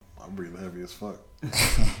I'm breathing heavy as fuck.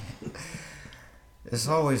 It's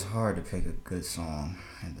always hard to pick a good song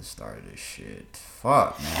at the start of this shit.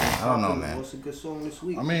 Fuck, man. I don't know, man. What's a good song this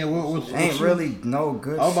week? I mean, what Ain't really no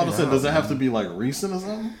good I was about to say, shit does out, it have man. to be like recent or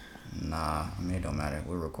something? Nah, I mean, it don't matter.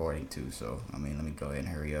 We're recording too, so, I mean, let me go ahead and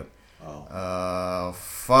hurry up.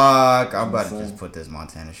 Fuck. I'm about to just put this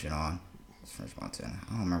Montana shit on. It's French Montana.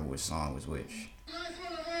 I don't remember which song was which.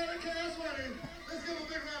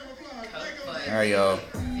 Alright, yo.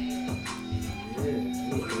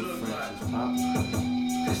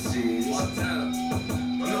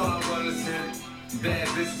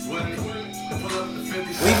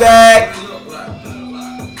 We back.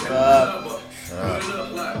 Shut up.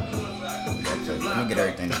 Let me get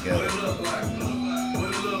everything together.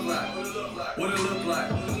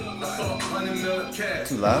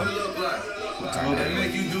 Too loud?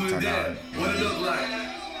 Turn down.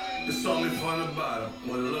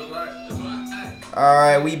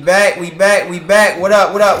 Alright, we back. What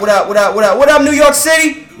up, New York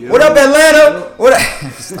City? What up, Atlanta? What up?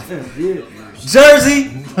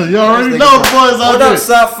 Jersey? You already know the boys out What there. up,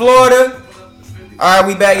 South Florida? Alright,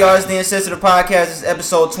 we back, y'all. It's the Insensitive Podcast. It's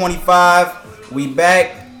episode 25. We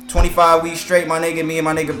back. 25 weeks straight, my nigga, me and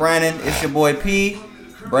my nigga Brandon. It's your boy P.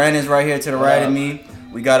 Brandon's right here to the right of me.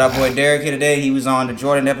 We got our boy Derek here today. He was on the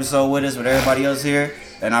Jordan episode with us, with everybody else here.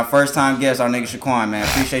 And our first time guest, our nigga Shaquan, man.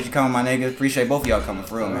 Appreciate you coming, my nigga. Appreciate both of y'all coming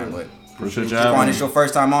for real, man. But Appreciate you Shaquan, having it's me. your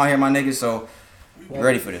first time on here, my nigga, so you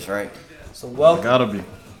ready for this, right? So welcome. Gotta be.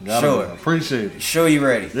 Sure. Appreciate it. Sure you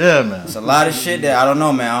ready. Yeah, man. It's a lot of shit that I don't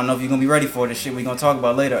know, man. I don't know if you're going to be ready for this shit we going to talk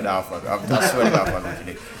about later. Nah, fuck. I swear to God, fuck with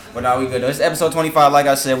you, nigga. But now we good. This is episode 25. Like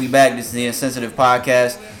I said, we back. This is the Insensitive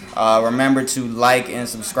Podcast. Remember to like and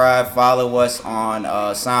subscribe. Follow us on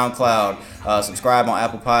SoundCloud. Subscribe on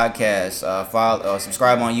Apple Podcasts.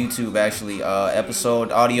 Subscribe on YouTube, actually.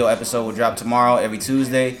 Audio episode will drop tomorrow, every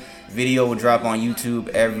Tuesday. Video will drop on YouTube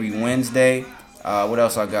every Wednesday. What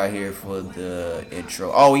else I got here for the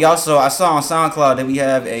intro? Oh, I saw on SoundCloud that we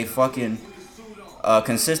have a fucking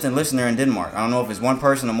consistent listener in Denmark. I don't know if it's one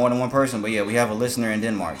person or more than one person, but yeah, we have a listener in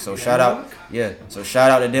Denmark. So shout out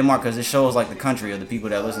to Denmark, because it shows like the country of the people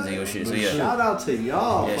that listen to your shit. So yeah, shout out to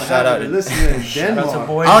y'all. Yeah, for shout out having to- a listener in Denmark.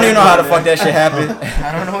 I don't even know how the fuck that shit happened.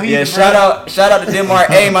 I don't know either. Yeah, shout out to Denmark.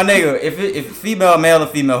 Hey, my nigga, if female, male or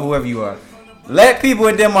female, whoever you are, let people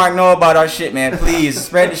in Denmark know about our shit, man. Please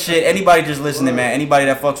spread the shit. Anybody just listening, man. Anybody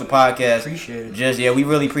that fucks with podcasts, Appreciate it. We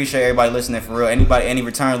really appreciate everybody listening for real. Any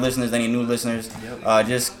return listeners, any new listeners,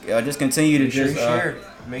 just continue to Make sure just you share it.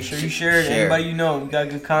 Make sure you share it. share. Anybody you know, we got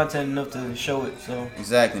good content enough to show it. So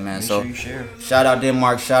exactly, man. make So sure you share. shout out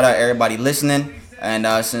Denmark. Shout out everybody listening. And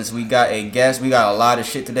since we got a guest, we got a lot of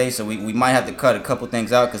shit today, so we might have to cut a couple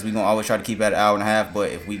things out because we're going to always try to keep it at an hour and a half.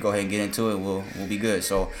 But if we go ahead and get into it, we'll be good.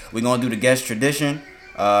 So we're going to do the guest tradition.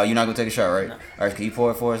 You're not going to take a shot, right? All right, can you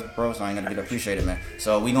pour it for us, bro? So I ain't going to get appreciated, man.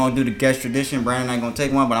 So we're going to do the guest tradition. Brandon ain't going to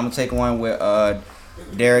take one, but I'm going to take one with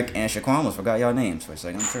Derek and Shaquan. Almost forgot y'all names for a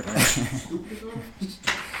second. I'm tripping.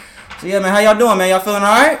 So yeah, man, how y'all doing, man? Y'all feeling all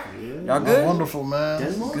right? Y'all good? Wonderful, man.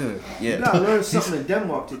 Denmark? Good, You yeah. gotta learn something in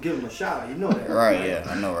Denmark to give him a shout out. You know that. Right, yeah,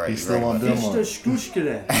 I know, right. He's still on Fish Denmark. the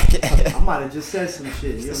skruskede. I might have just said some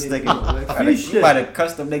shit. You don't even know. Like, fish You might have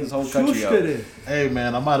cussed them niggas whole country out. skruskede. Hey,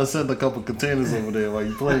 man, I might have sent a couple containers over there while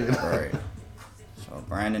you playing. Alright. So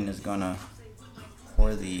Brandon is gonna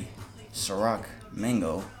pour the Ciroc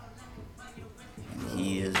Mango. And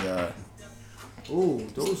he is Oh,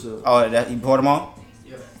 those are. oh, that you poured them all?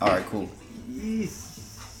 Yeah. Alright, cool. Yeesh.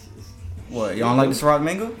 What, y'all don't like the Ciroc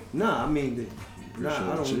Mango? Nah, I mean, I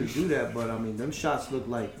don't really cheese. do that, but I mean, them shots look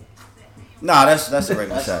like. Nah, that's a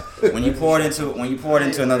regular shot. When you pour it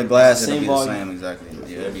into another glass, it'll Same be the volume. same exactly.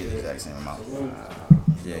 Yeah, it'll be the exact same amount.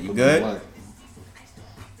 Yeah, you good? Are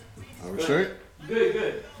we straight?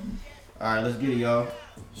 Good. Alright, let's get it, y'all.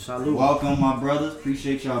 Salute. Welcome, my brothers.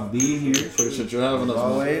 Appreciate y'all being here. Appreciate you having As us, man.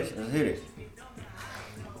 always, let's hit it.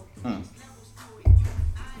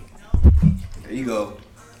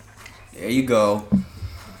 There you go.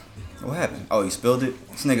 What happened? Oh, you spilled it?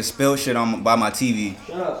 This nigga spilled shit by my TV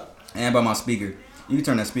Shut up. and by my speaker. You can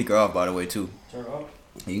turn that speaker off, by the way, too. Turn it off.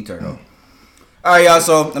 Yeah, you can turn it off. Alright, y'all,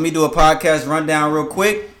 so let me do a podcast rundown real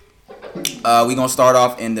quick. We're going to start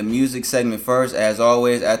off in the music segment first. As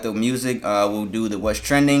always, after music, we'll do the What's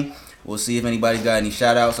Trending. We'll see if anybody's got any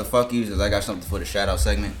shout-outs or fuck yous, because I got something for the shout-out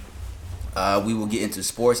segment. We will get into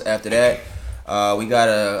sports after that. We got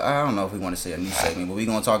I don't know if we want to say a new segment, but we're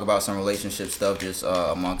going to talk about some relationship stuff just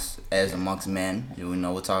amongst men.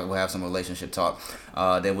 We'll have some relationship talk.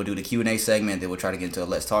 Then we'll do the Q&A segment. Then we'll try to get into a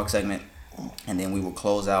Let's Talk segment. And then we will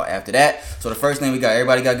close out after that. So the first thing we got,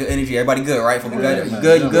 everybody got good energy. Everybody good, right? You man.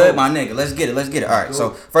 good, you good, my nigga. Let's get it. All right.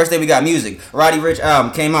 So first thing we got music. Roddy Ricch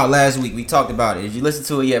album came out last week. We talked about it. Did you listen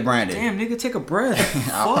to it yet, Brandon? Damn, nigga, take a breath.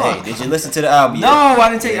 Hey, did you listen to the album yet? No, I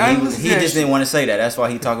didn't take. Yeah, I didn't listen to he that just shit. didn't want to say that. That's why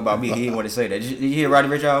he talked about me. He didn't want to say that. Did you hear Roddy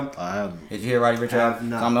Ricch album? I haven't. Did you hear Roddy Ricch album?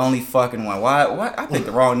 not. I'm the only fucking one. Why? I picked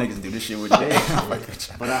the wrong niggas to do this shit with today.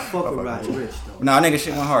 But I fuck with Roddy Ricch though. Nah, nigga,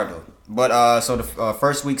 shit went hard though. But so the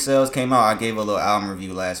first week sales came out. I gave a little album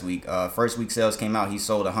review last week. First week sales came out. He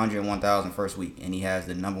sold 101,000 first week, and he has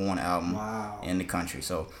the #1 album in the country.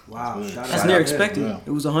 So Wow, That's near expected. Yeah.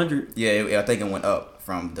 It was 100. yeah, I think it went up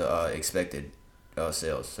from the expected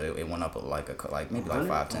sales. So it went up like maybe like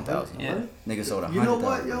 5-10,000. Yeah. Nigga sold 100,000 You know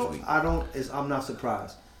what, first yo? week. I'm not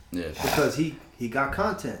surprised Yeah. because he got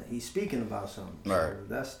content. He's speaking about something. So Right.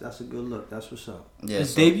 that's a good look. That's what's up. Yeah. His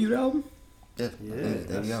so- debut album. Yeah. Yeah,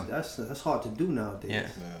 There you go. that's hard to do nowadays. Yeah.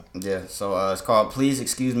 Yeah, so it's called Please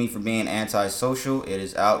Excuse Me for Being Antisocial. It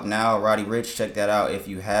is out now. Roddy Ricch, check that out if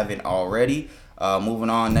you haven't already. Moving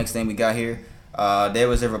on, next thing we got here. There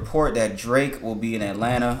was a report that Drake will be in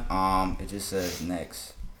Atlanta. It just says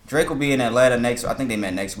next. Drake will be in Atlanta next, I think they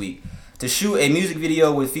meant next week, to shoot a music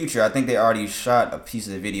video with Future. I think they already shot a piece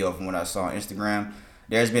of the video from what I saw on Instagram.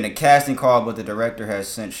 There's been a casting call, but the director has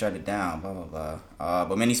since shut it down. Blah, blah, blah.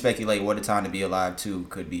 But many speculate What a Time to Be Alive 2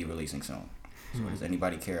 could be releasing soon. So does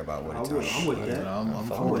anybody care about What a Time? I'm with that.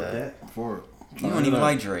 I'm with that. for it. You don't even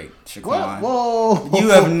like Drake, What? Shaquan. Whoa. You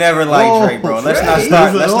have never liked Whoa. Drake, bro. Let's not Drake?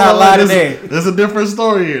 start. Let's not lie today. There's a different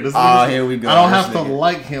story here. Here we go. I don't This have to nigga.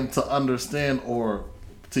 like him to understand or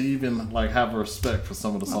to even like have respect for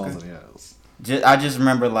some of the songs that he has. I just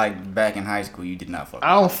remember like back in high school, you did not fuck.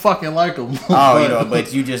 I don't fucking like him.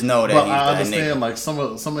 But you just know that But he's I that understand nigga. like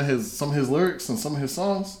some of his lyrics and some of his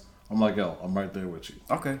songs. I'm like, yo, I'm right there with you.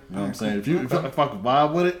 Okay. You know what I'm saying? If I could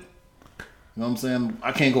vibe with it, you know what I'm saying?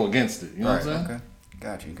 I can't go against it. You know what I'm saying? Okay.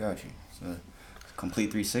 Got you. So,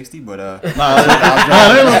 complete 360, but Nah,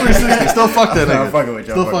 there ain't no 360. Still fuck that nigga. I'm fucking with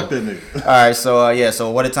you. Still fuck that nigga. All right,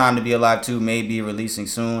 so What a Time to Be Alive 2 may be releasing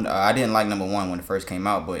soon. I didn't like #1 when it first came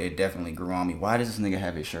out, but it definitely grew on me. Why does this nigga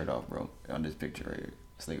have his shirt off, bro? On this picture right here.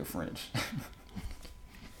 This nigga French.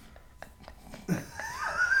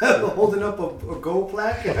 Holding up a gold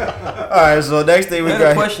plaque. All right, so next thing we The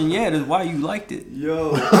got. question, is why you liked it.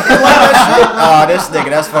 Yo. Oh, this nigga,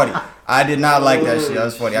 that's funny. I did not like that shit. That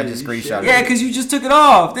was funny. I just screenshot it. Yeah, because you just took it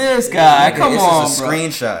off. This guy, come on, This is a bro.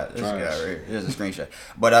 screenshot. This Trash. guy right here. This is a screenshot.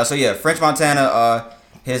 But so yeah, French Montana.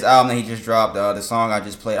 His album that he just dropped. The song I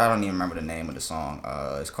just played. I don't even remember the name of the song.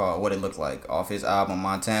 It's called What It Looked Like off his album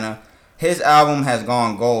Montana. His album has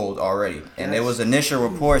gone gold already, and there was initial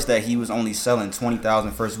reports that he was only selling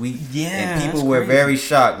 20,000 first week. Yeah, and people that's were crazy. very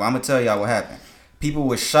shocked. Well, I'm gonna tell y'all what happened. People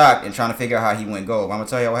were shocked and trying to figure out how he went gold. I'm gonna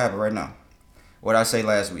tell y'all what happened right now. What I say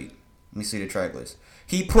last week. Let me see the track list.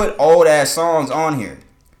 He put old ass songs on here,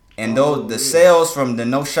 and though the sales from the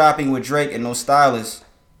No Shopping with Drake and No Stylist,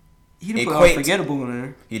 He done put Equate- Unforgettable in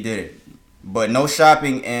there. he did it. But No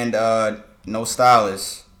Shopping and No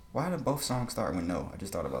Stylist. Why did both songs start with no? I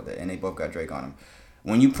just thought about that, and they both got Drake on them.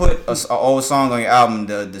 When you put a old song on your album,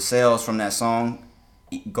 the sales from that song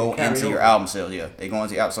go carry into your over. album sales. Yeah, they go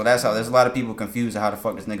into your album. So that's how there's a lot of people confused how the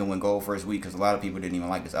fuck this nigga went gold first week because a lot of people didn't even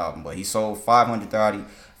like this album. But he sold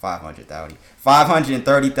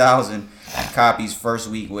 530,000 copies first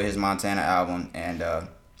week with his Montana album, and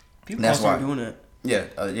People That's start why. doing that.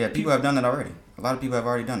 yeah, people have done that already. A lot of people have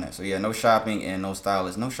already done that. So yeah, No Shopping and No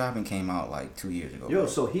Stylist. No Shopping came out like 2 years ago. Yo,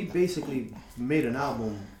 so he basically made an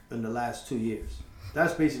album in the last 2 years.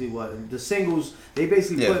 That's basically what the singles. They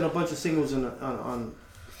basically Yeah. putting a bunch of singles on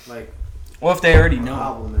like Well, if they already an know,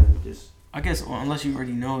 album and just. I guess unless you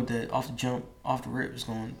already know that off the jump, off the rip, is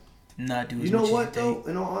going to not do as You know much what as you though? think.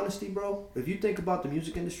 In all honesty, bro, if you think about the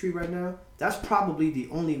music industry right now, that's probably the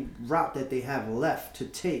only route that they have left to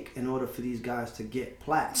take in order for these guys to get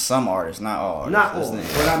platinum. Some artists, not all artists. Not That's all, the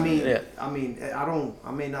thing. but I mean, Yeah.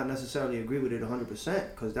 I may not necessarily agree with it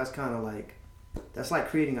 100% because that's kind of like, that's like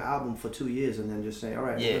creating an album for 2 years and then just saying, all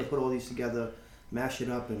right, Yeah. we're gonna put all these together, mash it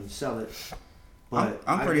up, and sell it. But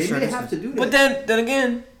I'm pretty sure they this have is- to do that. But then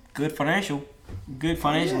again, good financially.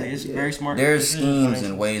 It's Yeah. very smart. There's decision schemes financially.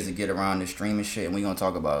 and ways to get around the streaming shit, and we're gonna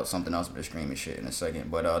talk about something else with the streaming shit in a second.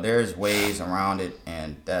 But there's ways around it,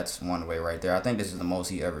 and that's one way right there. I think this is the most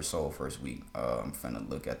he ever sold first week. I'm finna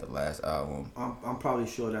look at the last album. I'm probably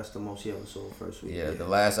sure that's the most he ever sold first week. Yeah, the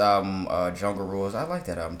last album, Jungle Rules. I like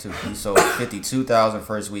that album too. He sold 52,000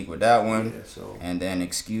 first week with that one, Yeah, so and then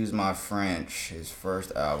Excuse My French, his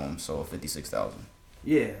first album, sold 56,000.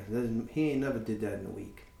 Yeah, he ain't never did that in a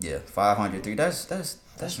week. Yeah, 503. That's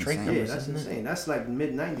Drake insane. Yeah, numbers, that's isn't it? insane. That's like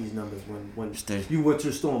mid '90s numbers when It's the- you went to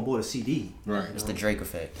the store and bought a CD. Right. It's the Drake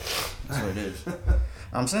effect. That's what it is.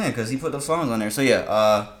 I'm saying because he put those songs on there. So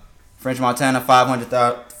yeah, French Montana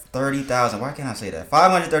 530,000. Why can't I say that?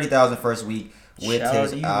 530,000 first week with Shout out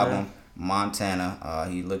his to you, album man. Montana.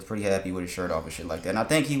 He looked pretty happy with his shirt off and shit like that. And I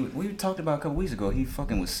think we talked about a couple weeks ago. He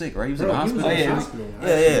fucking was sick, right? He was in the Bro, he was hospital. in the yeah. hospital.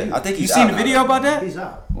 Yeah. I think You he's seen out the now. video about that? He's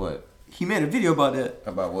out. What? He made a video about that.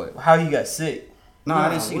 About what? How he got sick. No, I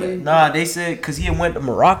didn't see what that. Nah, they said because he had went to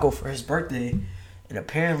Morocco for his birthday, and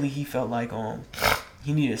apparently he felt like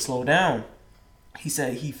he needed to slow down. He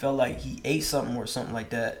said he felt like he ate something or something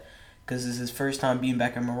like that, because it's his first time being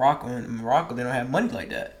back in Morocco, and in Morocco they don't have money like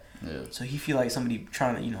that. Yeah. So he feel like somebody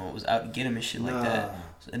trying to was out to get him and shit like that,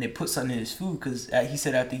 and they put something in his food because he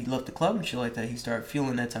said after he left the club and shit like that he started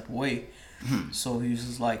feeling that type of way. So he was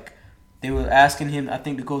just like, they were asking him I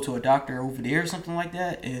think to go to a doctor over there or something like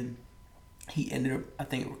that, and he ended up, I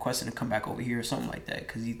think, requesting to come back over here or something like that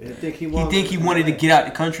because he think he wanted to get out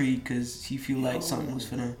the country because he feel like something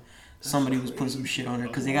was somebody was putting some shit on there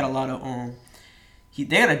because they got a lot of they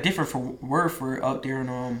got a different word for it out there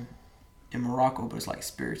in Morocco, but it's like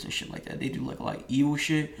spirits and shit like that. They do like evil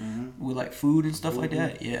shit with like food and stuff like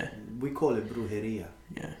that. Yeah, We call it brujeria.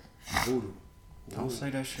 yeah. Voodoo. Don't say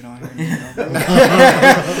that shit on here.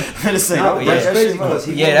 I'm just saying. No, but that's that crazy shit because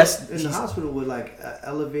he Yeah, was that's- in the hospital with like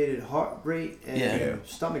elevated heart rate and Yeah.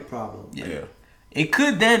 stomach problems. Yeah. It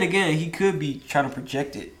could then again he could be trying to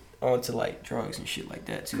project it onto like drugs and shit like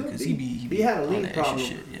that too Could because be. he He had a on lean that extra problem,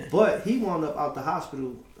 shit, yeah. but he wound up out the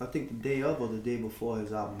hospital. I think the day of or the day before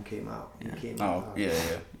his album came out. Yeah. He came Oh, out.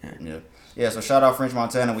 yeah. So shout out French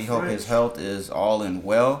Montana. We hope his health is all in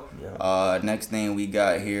well. Yeah. Next thing we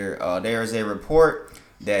got here, there is a report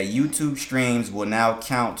that YouTube streams will now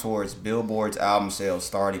count towards Billboard's album sales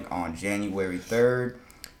starting on January 3rd.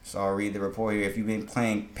 So I'll read the report here. If you've been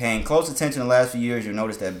paying close attention the last few years, you'll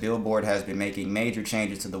notice that Billboard has been making major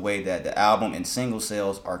changes to the way that the album and single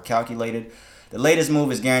sales are calculated. The latest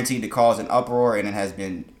move is guaranteed to cause an uproar, and it has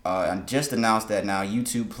been just announced that now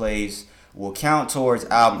YouTube plays will count towards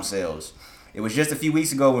album sales. It was just a few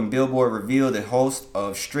weeks ago when Billboard revealed a host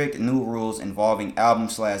of strict new rules involving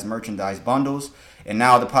album/merchandise bundles, and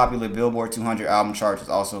now the popular Billboard 200 album chart is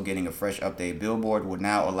also getting a fresh update. Billboard will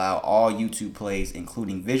now allow all YouTube plays,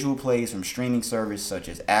 including visual plays from streaming services such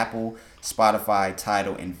as Apple, Spotify,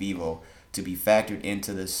 Tidal, and Vevo, to be factored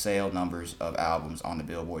into the sale numbers of albums on the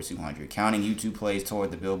Billboard 200. Counting YouTube plays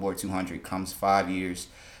toward the Billboard 200 comes 5 years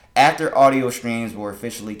after audio streams were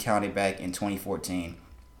officially counted back in 2014,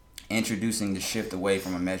 introducing the shift away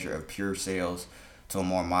from a measure of pure sales to a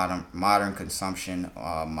more modern consumption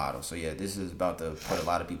model. So yeah, this is about to put a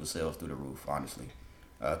lot of people's sales through the roof, honestly.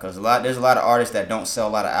 Because there's a lot of artists that don't sell a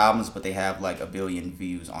lot of albums, but they have like 1 billion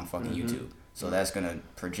views on fucking YouTube. So that's gonna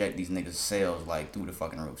project these niggas' sales like through the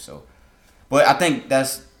fucking roof. So, but I think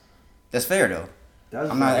that's fair though. I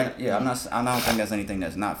don't think that's anything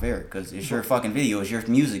that's not fair because it's your fucking video, it's your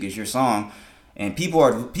music, it's your song. And people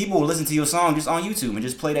will listen to your song just on YouTube and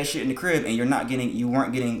just play that shit in the crib, and you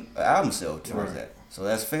weren't getting an album sale towards that. So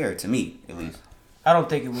that's fair to me, at least. I don't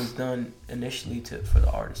think it was done initially for the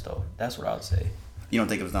artist though. That's what I would say. You don't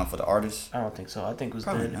think it was done for the artists? I don't think so. I think it was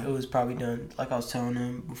Probably done. not. It was probably done like I was telling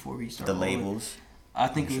them before we started. The labels. I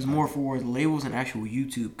think it was more for the labels and actual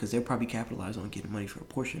YouTube because they're probably capitalized on getting money for a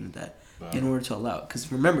portion of that in order to allow it. Because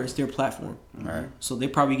remember, it's their platform, Right. so they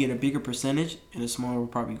probably get a bigger percentage, and a smaller will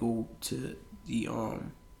probably go to the the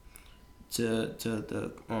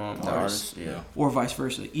artist, yeah. or vice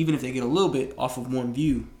versa. Even if they get a little bit off of one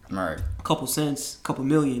view, Right. a couple cents, couple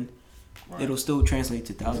million, it'll still translate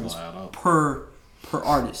to thousands It'll add up. per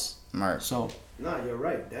artist. Right. So No, you're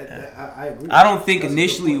right. I agree. I don't think That's a good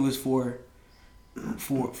initially it point. was for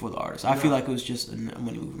the artist. I feel like it was just a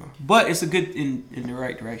money move, but it's a good in the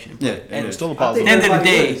right direction. Yeah, and it's still a I positive. think End of the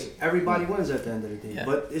everybody day. wins. Everybody wins at the end of the day. Yeah.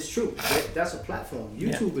 But it's true. That's a platform.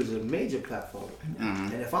 YouTube is a major platform.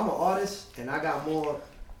 Mhm. And if I'm an artist and I got more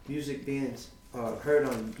music being heard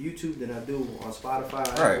on YouTube than I do on Spotify,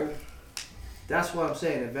 or Right. Apple, that's what I'm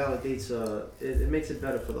saying. It validates. It makes it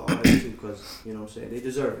better for the artist too, because you know what I'm saying, they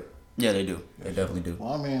deserve it. Yeah, they do. They definitely do.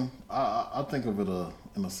 Well, I mean, I think of it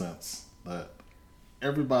in a sense that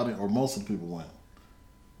everybody or most of the people win.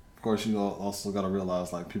 Of course, you also got to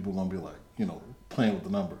realize like people gonna be like playing with the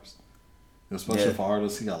numbers. Especially for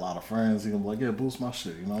artists, he got a lot of friends. He gonna be like, yeah, boost my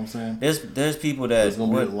shit. You know what I'm saying? There's people that There's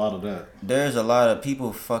gonna be a lot of that. There's a lot of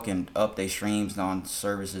people fucking up their streams on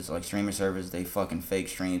services like streaming services. They fucking fake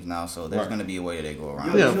streams now, so there's Right. gonna be a way they go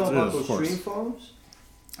around. You Yeah, know yeah, about of those course. stream forums?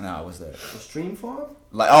 Nah, what's that? The Stream Farm?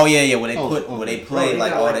 Like, oh yeah, where they play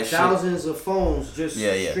like all that shit. Thousands of phones just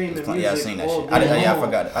streaming music. Yeah, I seen that all shit. day I long.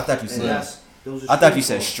 forgot it. I thought you said. I thought you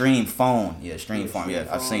said Stream Phone. Yeah, Stream Phone. Yeah,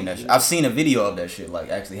 I've seen that shit. I've seen a video of that shit like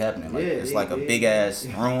actually happening. Like it's like a big ass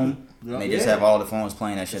room. And they just have all the phones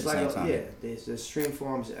playing that shit at the same time. Yeah, there's stream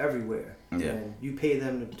farms everywhere. Yeah. And you pay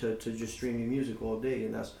them to just stream your music all day,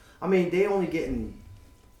 and that's. I mean, they only getting.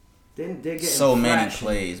 They're getting so many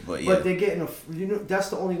plays, but yeah. But they're getting that's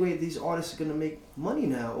the only way these artists are gonna make money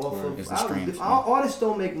now off of the albums. streams. Our artists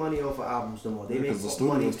don't make money off of albums no more. They make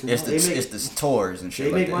money. It's the tours and shit.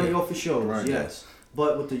 They like make that. money off of shows, right, yes.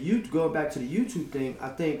 But with the going back to the YouTube thing, I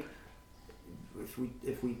think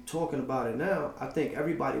if we talking about it now, I think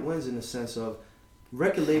everybody wins in the sense of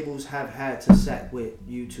record labels have had to set with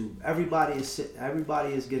YouTube. Everybody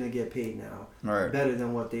is gonna get paid now, better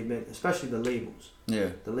than what they've been, especially the labels.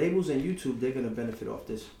 Yeah. The labels and YouTube, they're gonna benefit off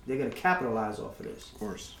this. They're gonna capitalize off of this, of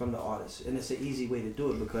course, from the artists, and it's an easy way to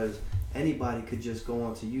do it because anybody could just go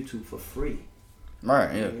onto YouTube for free.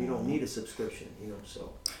 Right. Yeah. You don't need a subscription,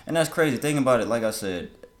 so. And that's crazy. Think about it. Like I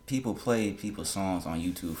said, people play people's songs on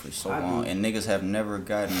YouTube for so long, and niggas have never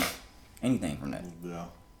gotten anything from that. Yeah.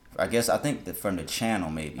 I think that from the channel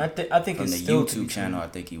maybe. I think from it's the still YouTube channel, I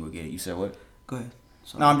think he would get it. You said what? Go ahead.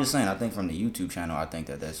 Sorry. No, I'm just saying. I think from the YouTube channel, I think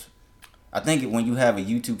that's. I think when you have a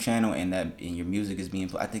YouTube channel and your music is being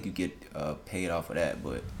played, I think you get paid off of that.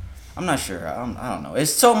 But I'm not sure. I don't know.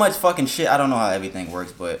 It's so much fucking shit. I don't know how everything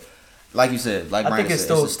works, but like you said, like Brandon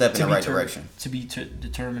said, it's a step in the right direction. To be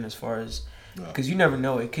determined as far as, because you never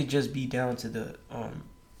know. It could just be down to the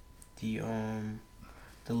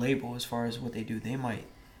label as far as what they do. They might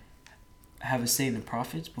have a say in the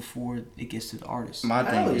profits before it gets to the artist. My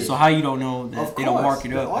thing is, so how you don't know that they don't mark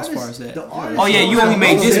it up as far as that? Oh yeah, you only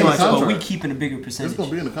make this much, but we keeping a bigger percentage. It's gonna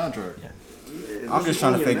be in the contract. Yeah. I'm just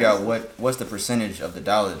trying to figure out what's the percentage of the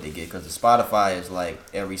dollar that they get, because the Spotify is like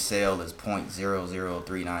every sale is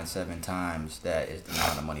 0.00397 times that is the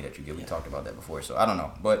amount of money that you get. We talked about that before, so I don't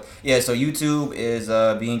know, but yeah. So YouTube is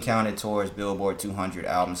being counted towards Billboard 200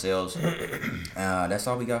 album sales. That's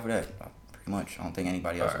all we got for that. Pretty much. I don't think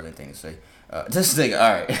anybody else has anything to say. This nigga,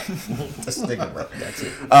 all right. This nigga, bro. That's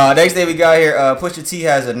it. Next thing we got here, Pusha T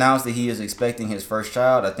has announced that he is expecting his first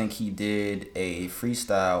child. I think he did a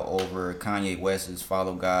freestyle over Kanye West's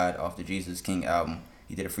Follow God off the Jesus King album.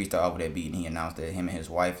 He did a freestyle over that beat, and he announced that him and his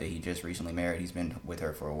wife that he just recently married, he's been with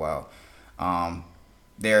her for a while.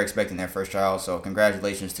 They're expecting their first child, so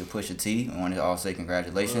congratulations to Pusha T. I want to all say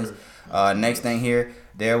congratulations. Next thing here,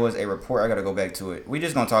 there was a report. I got to go back to it. We're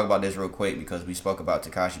just going to talk about this real quick because we spoke about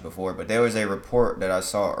Tekashi before, but there was a report that I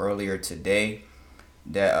saw earlier today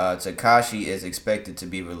that Tekashi is expected to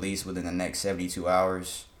be released within the next 72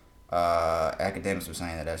 hours. Academics were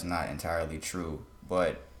saying that that's not entirely true,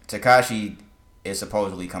 but Tekashi is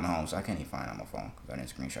supposedly coming home, so I can't even find it on my phone because I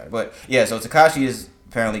didn't screenshot it. But yeah, so Tekashi is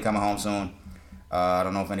apparently coming home soon. I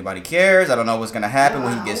don't know if anybody cares. I don't know what's gonna happen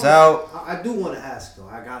when he gets out. I do want to ask though.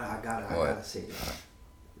 I gotta say this.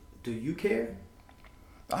 Do you care?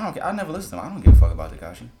 I don't care. I never listen to him. I don't give a fuck about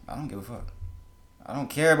Tekashi. I don't give a fuck. I don't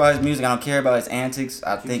care about his music. I don't care about his antics.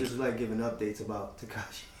 I think just like giving updates about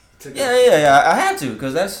Tekashi. Yeah. I have to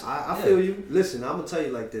because that's. I feel you. Listen, I'm gonna tell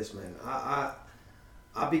you like this, man. I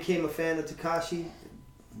became a fan of Tekashi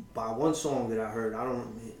by one song that I heard.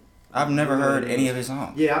 I've never heard any of his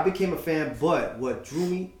songs. Yeah, I became a fan, but what drew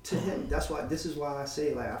me to him, this is why I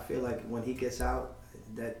say, like, I feel like when he gets out,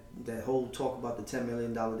 that whole talk about the $10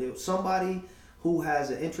 million deal, somebody who has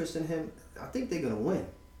an interest in him, I think they're going to win.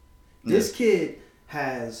 Yeah. This kid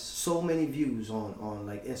has so many views on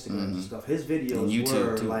like Instagram and stuff. His videos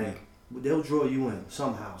were too, like, they'll draw you in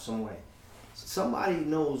somehow, some way. Somebody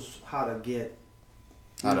knows how to get...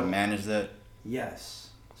 How to manage that? Yes.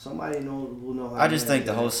 Somebody will know how I just think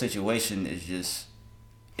the whole situation is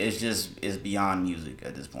beyond music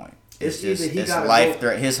at this point. It's life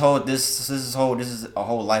threat. This is a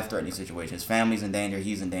whole life threatening situation. His family's in danger.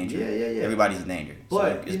 He's in danger. Yeah. Everybody's in danger. But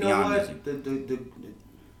so it's you know beyond what? music.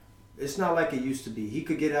 It's not like it used to be. He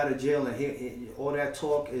could get out of jail and all that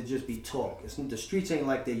talk. It'd just be talk. The streets ain't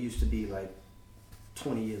like they used to be like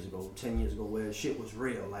 20 years ago, 10 years ago, where shit was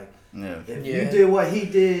real. Like, if you did what he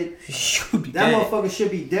did, that motherfucker should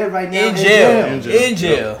be dead right now. In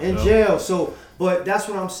jail. So, but that's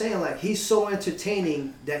what I'm saying. Like, he's so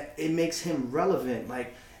entertaining that it makes him relevant.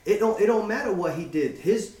 Like, it don't matter what he did.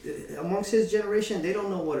 Amongst his generation, they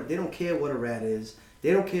don't care what a rat is.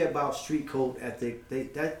 They don't care about street code ethic.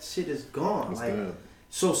 That shit is gone.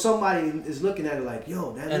 So somebody is looking at it like,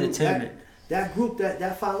 yo, that group,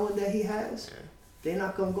 that following that he has. They're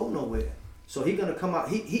not gonna go nowhere. So he gonna come out.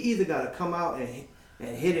 He either gotta come out and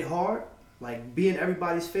hit it hard, like be in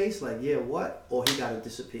everybody's face, like yeah, what, or he gotta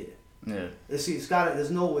disappear. Yeah. It's gotta.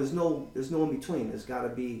 There's no in between. It's gotta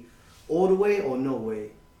be all the way or no way.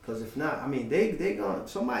 Cause if not, I mean, they gonna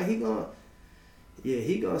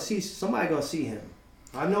he gonna see somebody gonna see him.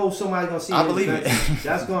 I know somebody gonna see him. I believe it.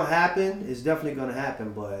 That's gonna happen. It's definitely gonna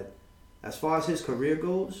happen. But as far as his career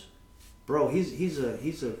goes, bro, he's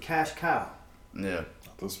a cash cow. Yeah.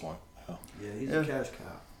 At this point, yeah. Yeah, he's a cash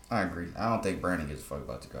cow. I agree. I don't think Brandon gives a fuck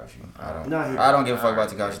about Tekashi. No, I don't give a fuck about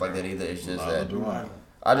Tekashi like that either. It's just that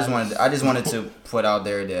I just wanted to put out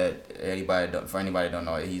there that anybody don't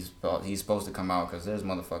know, he's supposed to come out because there's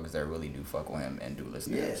motherfuckers that really do fuck with him and do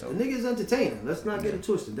listen to him. So the nigga's entertaining. Let's not get it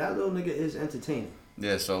twisted. That little nigga is entertaining.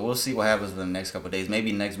 Yeah, so we'll see what happens in the next couple of days.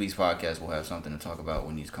 Maybe next week's podcast we'll have something to talk about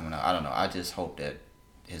when he's coming out. I don't know. I just hope that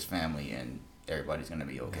his family and everybody's gonna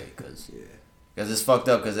be okay because it's fucked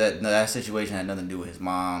up because that situation had nothing to do with his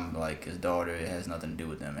mom, like his daughter. It has nothing to do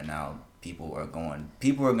with them, and now people are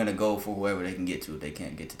gonna go for whoever they can get to if they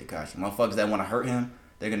can't get to Tekashi. Motherfuckers that want to hurt him,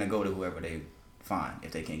 they're gonna go to whoever they find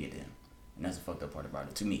if they can't get to him, and that's the fucked up part about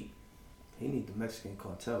it to me. He need the Mexican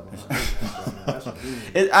cartel behind him. That's what he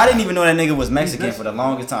need. I didn't even know that nigga was Mexican for the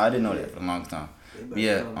longest time. I didn't know that for the longest time.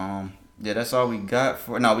 Yeah, that's all we got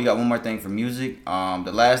for. No, we got one more thing for music.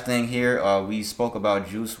 The last thing here, we spoke about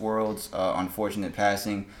Juice WRLD's unfortunate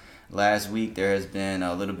passing last week. There has been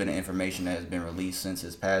a little bit of information that has been released since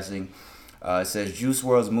his passing. It says Juice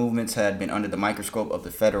WRLD's movements had been under the microscope of the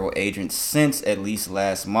federal agents since at least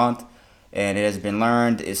last month, and it has been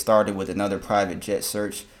learned it started with another private jet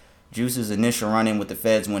search. Juice's initial run-in with the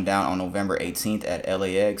feds went down on November 18th at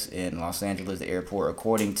LAX in Los Angeles, the airport,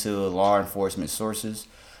 according to law enforcement sources.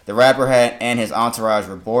 The rapper and his entourage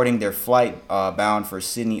were boarding their flight bound for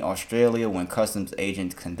Sydney, Australia, when customs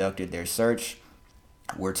agents conducted their search.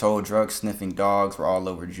 We're told drug-sniffing dogs were all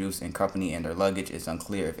over Juice and company and their luggage. It's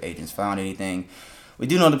unclear if agents found anything. We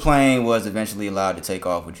do know the plane was eventually allowed to take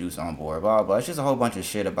off with Juice on board. Blah, blah. It's just a whole bunch of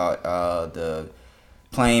shit about the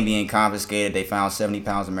plane being confiscated. They found 70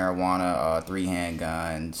 pounds of marijuana, 3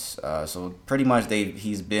 handguns. So pretty much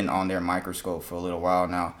he's been on their microscope for a little while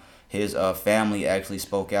now. His family actually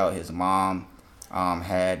spoke out. His mom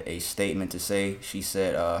had a statement to say. She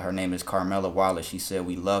said, her name is Carmela Wallace. She said,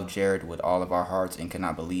 "We love Jared with all of our hearts and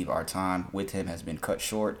cannot believe our time with him has been cut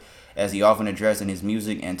short. As he often addressed in his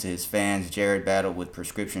music and to his fans, Jared battled with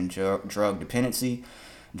prescription drug dependency.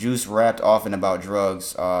 Juice rapped often about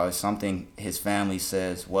drugs, something his family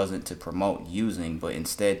says wasn't to promote using, but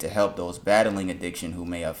instead to help those battling addiction who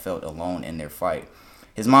may have felt alone in their fight."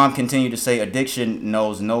 His mom continued to say, "Addiction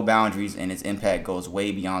knows no boundaries and its impact goes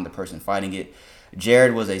way beyond the person fighting it.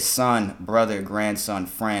 Jared was a son, brother, grandson,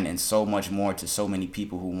 friend, and so much more to so many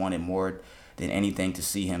people who wanted more than anything to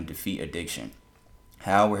see him defeat addiction.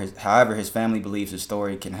 However, his family believes his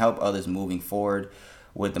story can help others moving forward."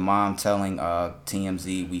 With the mom telling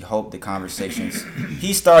TMZ, "We hope the conversations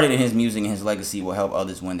he started in his music and his legacy will help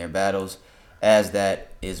others win their battles, as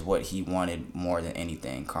that is what he wanted more than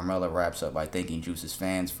anything." Carmela wraps up by thanking Juice's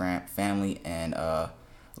fans, family, and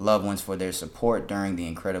loved ones for their support during the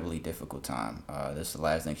incredibly difficult time. This is the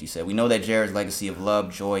last thing she said. "We know that Jared's legacy of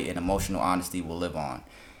love, joy, and emotional honesty will live on."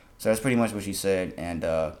 So that's pretty much what she said. And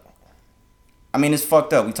I mean, it's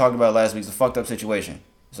fucked up. We talked about it last week. It's a fucked up situation.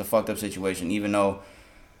 Even though,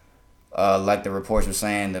 like the reports were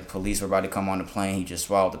saying, the police were about to come on the plane. He just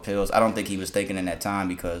swallowed the pills. I don't think he was thinking in that time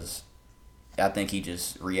because I think he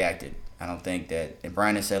just reacted. I don't think that, and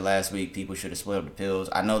Brandon said last week, people should have split up the pills.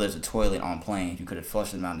 I know there's a toilet on planes. You could have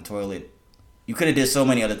flushed them down the toilet. You could have did so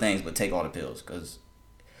many other things, but take all the pills. Because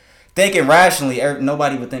thinking rationally,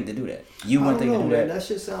 nobody would think to do that. You wouldn't think to do that. That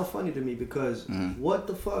shit sounds funny to me because what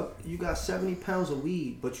the fuck? You got 70 pounds of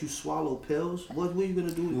weed, but you swallow pills? What were you going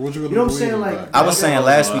to do? What you know what I'm saying? Like, I was saying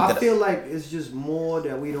last week I feel like it's just more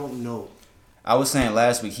that we don't know. I was saying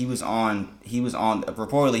last week reportedly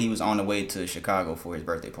he was on the way to Chicago for his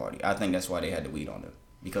birthday party. I think that's why they had the weed on them,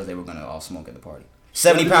 because they were going to all smoke at the party.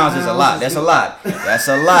 70 pounds is a lot. That's a lot. That's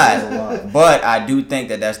a lot. But I do think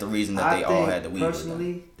that that's the reason that they all had the weed.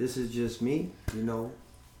 Personally, this is just me, you know.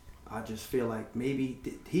 I just feel like maybe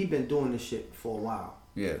he been doing this shit for a while.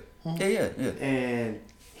 Yeah. Yeah. And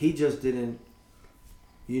he just didn't,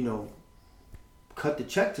 you know, cut the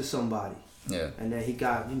check to somebody. Yeah. And then he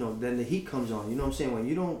got, you know, then the heat comes on. You know what I'm saying? When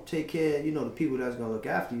you don't take care, you know, the people that's going to look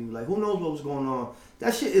after you, like, who knows what was going on.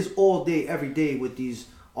 That shit is all day, every day with these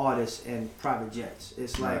artists and private jets.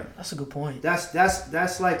 It's like... That's a good point.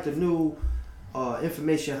 That's like the new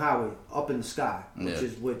information highway up in the sky, which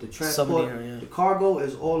is with the transport. The cargo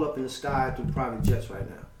is all up in the sky through private jets right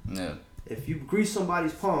now. Yeah. If you grease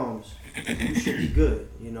somebody's palms, you should be good,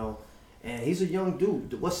 you know. And he's a young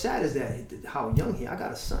dude. What's sad is that how young he. I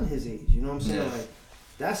got a son his age. You know what I'm saying?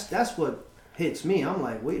 Yeah. Like that's what hits me. I'm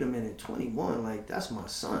like, wait a minute, 21. Like that's my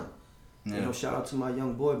son. Yeah. You know, shout out to my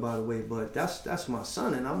young boy, by the way. But that's my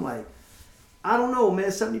son, and I'm like, I don't know,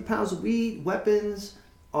 man. 70 pounds of weed, weapons,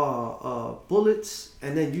 bullets,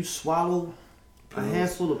 and then you swallow a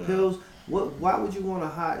handful of pills. Why would you want to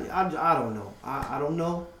hide? I don't know. I don't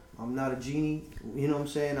know. I'm not a genie. You know what I'm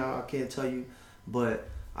saying? I can't tell you, but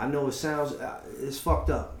I know it sounds. It's fucked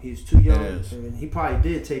up. He's too young. It is. And he probably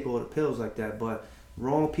did take all the pills like that, but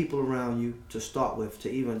wrong people around you to start with to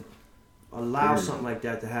even allow something like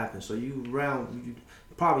that to happen. So you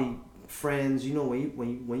probably friends. You know,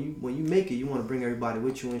 when you make it, you want to bring everybody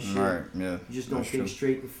with you and shit. Right. Yeah. You just don't That's think true.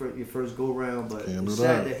 straight your first go round. But Can't it's do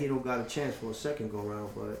sad that. that he don't got a chance for a second go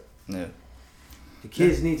round. But Yeah. the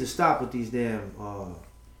kids need to stop with these damn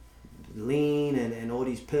lean and all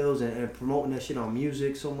these pills and promoting that shit on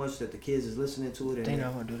music so much that the kids is listening to it. And They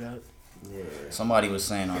not gonna do that. yeah. Somebody was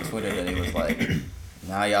saying on Twitter that it was like,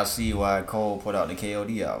 now y'all see why Cole put out the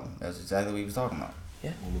KOD album. That's exactly what he was talking about.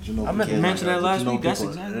 Well, but you know, I meant to people- mention that but last you know week. That's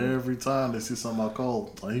people, exactly- every time they see something about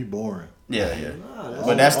Cole, like, he boring. Yeah, yeah. Nah,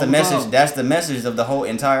 But that's all the the message. time. That's the message of the whole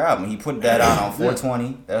entire album. He put that out on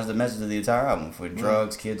 420. That's the message of the entire album for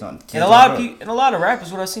drugs, kids on. Kids And a on lot of drugs. people, and a lot of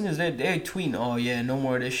rappers, what I've seen is they tweeting, "Oh yeah, no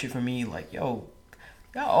more of this shit for me." Like, yo, y'all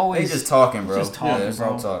They always just talking, bro. just talking, yeah, it's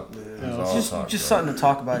all bro. talk. Yeah. It's It's all just talk, just bro. something to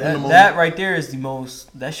talk about. In the That moment. that right there is the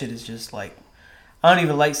most. That shit is just like, I don't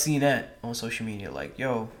even like seeing that on social media. Like,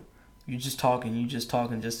 yo, you just talking just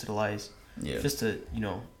to the lights, Yeah. just to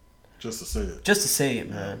Just to say it. just to say it,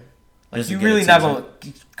 man. Like Just to you get really not attention.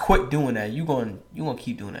 gonna quit doing that. You gonna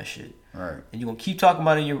keep doing that shit, Right. and you gonna keep talking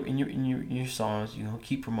about it in your songs. You gonna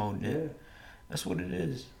keep promoting it. Yeah. That's what it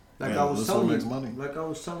is. Like Yeah, I was that's what telling makes you, money. like I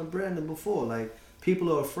was telling Brandon before, like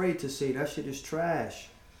people are afraid to say that shit is trash,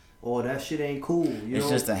 or that shit ain't cool. You It's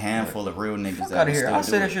know? just a handful of real niggas Fuck that out of will here! still I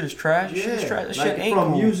say do that it. shit is trash. yeah, Shit is trash. That like shit ain't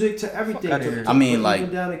from cool. music to everything. Fuck outta to- here. to I mean, even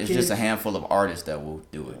like, down to it's just a kids. handful of artists that will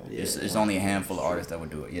do it. Yeah. It's only a handful of artists that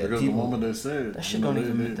would do it. Yeah, Because people. the moment they say it, That shit you know, don't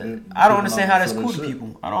even they- mean that. they- I don't people understand not how that's for cool that to shit.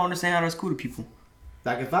 people. I don't understand how that's cool to people.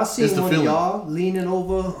 Like if I see It's the one of feeling. y'all leaning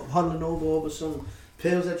huddling over some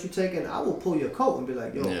pills that you taking, I will pull your coat and be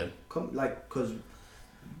like, yo, Yeah. come, like, cause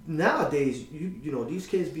nowadays you know these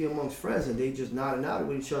kids be amongst friends and they just nodding out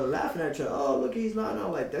with each other, laughing at each other. Oh look, he's nodding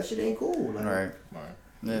out. Like that shit ain't cool. Like, Right. Right.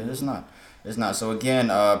 Yeah, it's not. It's not. So again,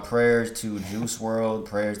 prayers to Juice WRLD,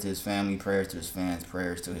 prayers to his family, prayers to his fans,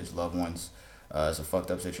 prayers to his loved ones. It's a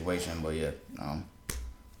fucked up situation, but yeah, I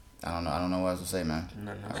don't know. I don't know what else to say, man.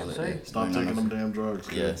 Nothing I else to really- say. yeah, Stop nothing taking else them damn drugs.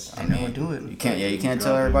 Yes, kids. I They never mean, do it. You can't. Yeah, you can't You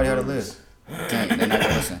tell gotta everybody do how to drugs. live. You can't. They're not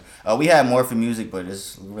gonna listen. We had more for music, but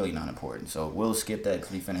it's really not important. So we'll skip that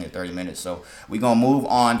because we finna hit 30 minutes. So we gonna move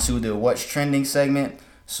on to the what's trending segment.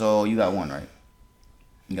 So you got one, right?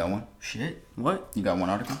 You got one. Shit. What? You got one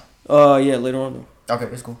article. Yeah, later on though. Okay,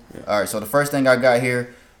 that's cool. All right, so the first thing I got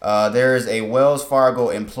here, there is a Wells Fargo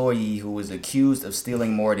employee who was accused of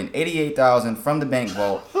stealing more than $88,000 from the bank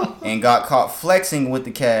vault and got caught flexing with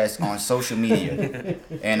the cash on social media.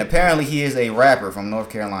 And apparently he is a rapper from North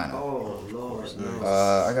Carolina. Oh Lord, no.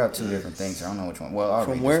 I got two different things here. I don't know which one. Well, I'll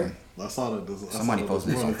From read where? this one. I saw that. I Somebody saw that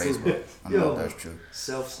posted this on morning, too. Facebook. I don't know Yo. if that's true.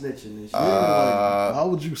 Self-snitching and shit. Why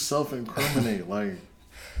would you self-incriminate? Like,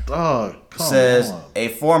 dog, come Says on. a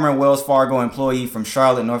former Wells Fargo employee from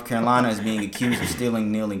Charlotte, North Carolina, is being accused of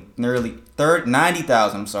stealing nearly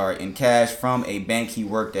 $90,000 in cash from a bank he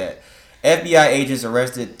worked at. FBI agents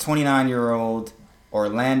arrested 29-year-old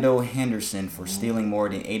Orlando Henderson for stealing more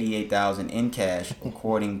than $88,000 in cash,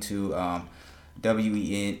 according to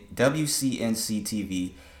WCNC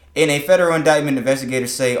TV. In a federal indictment,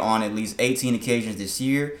 investigators say on at least 18 occasions this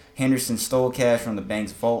year, Henderson stole cash from the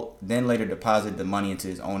bank's vault, then later deposited the money into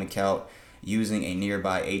his own account using a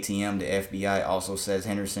nearby ATM. The FBI also says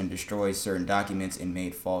Henderson destroyed certain documents and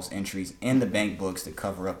made false entries in the bank books to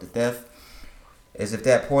cover up the theft. As if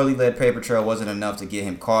that poorly led paper trail wasn't enough to get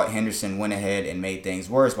him caught, Henderson went ahead and made things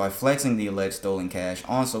worse by flexing the alleged stolen cash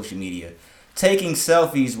on social media, taking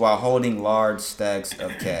selfies while holding large stacks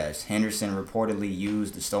of cash. Henderson reportedly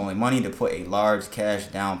used the stolen money to put a large cash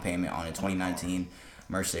down payment on a 2019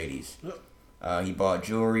 Mercedes. He bought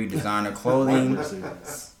jewelry, designer clothing,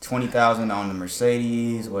 $20,000 on the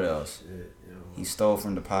Mercedes. What else? He stole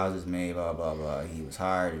from deposits made, blah, blah, blah. He was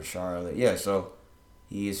hired in Charlotte. Yeah, so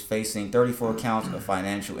he is facing 34 counts of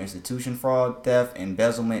financial institution fraud, theft,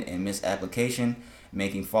 embezzlement, and misapplication,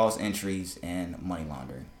 making false entries, and money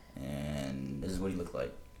laundering. And this is what he looked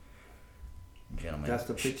like. gentleman. That's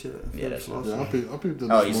the picture. Yeah, that's what Yeah, I peeped it.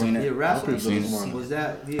 Oh, this you seen morning. it? He a rapper? I peeped it Seen this it? morning. Was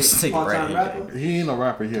that This he nigga a part-time right rapper? He ain't a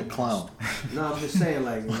rapper. He a clown. No, I'm just saying,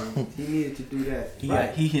 like, he needed to do that.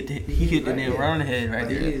 He hit the nail right on the head right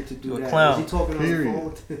He there. needed to do You a that. clown. Was he talking Period. on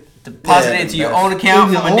the phone? Deposit Yeah, it into your that's- own account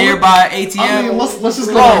In your from a own- nearby ATM. I mean, let's just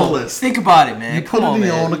go Bro, down the list. think about it, man. You Come put it on, in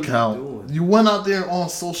your man. own account. doing? You went out there on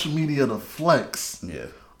social media to flex, Yeah.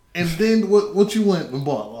 and then what you went and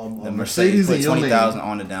bought? The A Mercedes Mercedes put in your $20,000 name.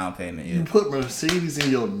 on the down payment. Yeah. You put Mercedes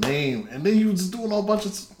in your name, and then you just doing a whole bunch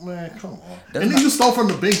of man. Come on. Doesn't And then you stole from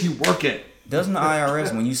the bank you work at. Doesn't the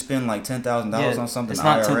IRS when you spend like $10,000 Yeah, on something? it's the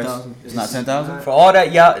not IRS, $10,000. It's not 10,000. For all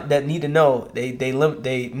that y'all that need to know,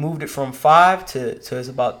 they moved it from 5 to it's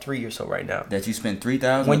about 3 or so right now. That you spend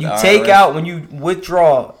 3,000. When with you the take IRS? out, when you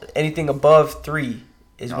withdraw anything above 3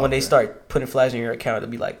 is when they Okay. start putting flags in your account to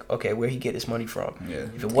be like, okay, where he get his money from? Yeah.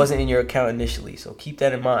 If it wasn't in your account initially, so keep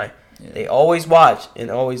that in mind. Yeah. They always watch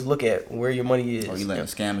and always look at where your money is. Oh, you letting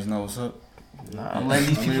scammers know what's up? I'm letting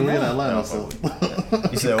these I people mean, we in know. Atlanta, so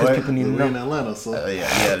You said Because what? people need to we in know. Atlanta, so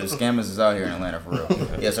Yeah, the scammers is out here in Atlanta for real.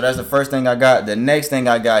 Yeah, so that's the first thing I got. The next thing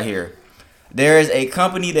I got here. There is a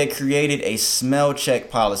company that created a smell check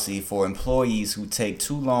policy for employees who take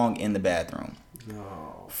too long in the bathroom.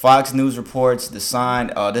 No. Fox News reports the sign.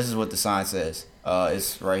 This is what the sign says.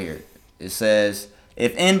 It's right here. It says,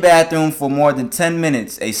 if in bathroom for more than 10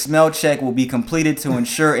 minutes, a smell check will be completed to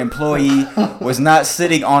ensure employee was not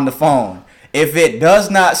sitting on the phone. If it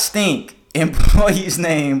does not stink, employee's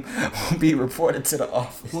name will be reported to the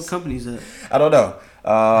office. What company is that? I don't know.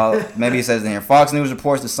 Maybe it says in here. Fox News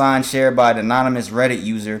reports the sign shared by an anonymous Reddit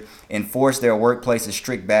user enforced their workplace's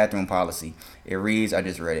strict bathroom policy. It reads, I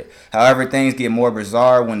just read it. However, things get more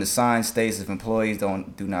bizarre when the sign states if employees do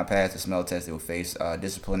not pass the smell test, they will face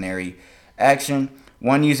disciplinary action.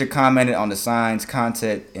 One user commented on the sign's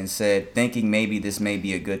content and said, thinking maybe this may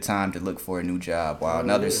be a good time to look for a new job, while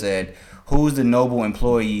another said, who's the noble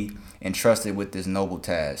employee entrusted with this noble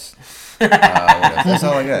task? That's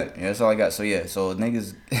all I got. Yeah, that's all I got. So yeah, so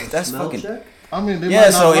niggas, that's Smell fucking. check? I mean, they Yeah,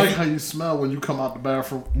 might so not if like you- how you smell when you come out the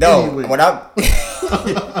bathroom. No, anyway. what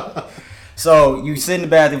I. So you sit in the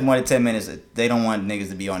bathroom for more than 10 minutes. They don't want niggas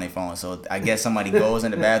to be on their phone. So I guess somebody goes in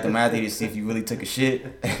the bathroom after you to see if you really took a shit.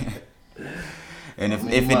 And if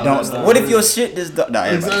it don't, what if your shit just nah,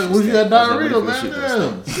 Exactly. What if you had diarrhea, What man? if your shit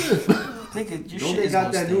don't Damn. stink? Shit. Nigga, your Don't shit they is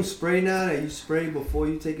got gonna that new stink. spray now that you spray before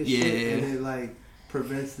you take a shit Yeah. and it like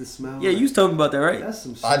prevents the smell? Yeah, you was talking about that, right? That's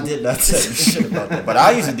some shit. I did not tell you shit about that, but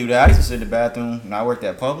I used to do that. I used to sit in the bathroom when I worked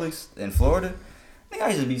at Publix in Florida. Nigga, I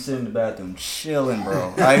used to be sitting in the bathroom chilling,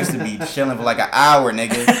 bro. I used to be chilling for like an hour,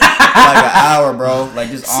 nigga. Like an hour, bro. Like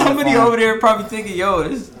just on Somebody the phone. over there probably thinking, yo,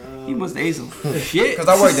 he must have ate some shit. Cause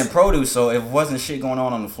I worked in produce, so if it wasn't shit going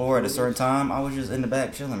on the floor at a certain time, I was just in the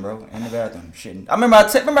back chilling, bro, in the bathroom shitting. I remember I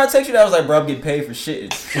text you that I was like, bro, I'm getting paid for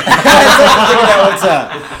shitting.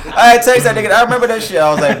 I had text that nigga. I remember that shit.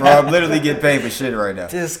 I was like, bro, I'm literally getting paid for shit right now.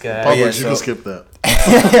 This guy. Publix, yeah, you so- can skip that.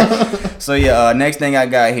 So yeah, next thing I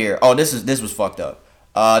got here. Oh, this was fucked up.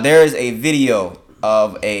 There is a video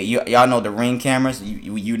of y'all know the Ring cameras.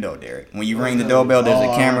 You know, Derek. When you ring the doorbell, there's Oh,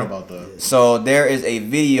 a I camera. heard about that. So there is a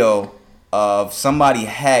video of somebody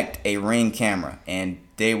hacked a Ring camera, and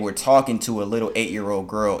they were talking to a little 8-year-old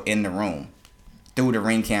girl in the room through the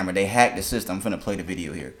Ring camera. They hacked the system. I'm finna play the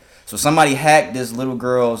video here. So somebody hacked this little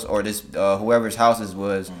girl's or this whoever's houses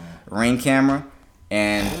was Ring camera,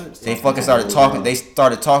 and they fucking started talking. They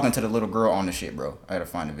started talking to the little girl on the shit, bro. I gotta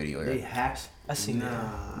find the video They here. hacked. I seen that.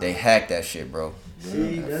 Nah. They hacked that shit, bro.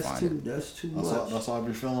 See, Yeah, that's find too. That's too much. That's why I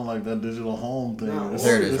be feeling like that digital home thing. Nah, It's,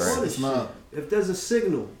 There it is, it's, right. it's not. If there's a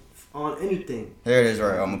signal on anything, There it is,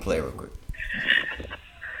 right. I'm gonna play it real quick.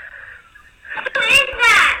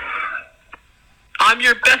 I'm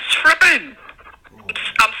your best friend.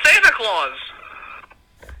 I'm Santa Claus.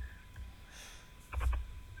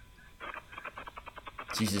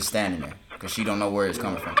 She's just standing there because she don't know where it's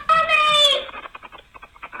coming from.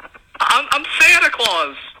 I'm Santa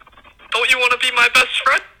Claus. Don't you want to be my best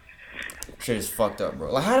friend? Shit is fucked up,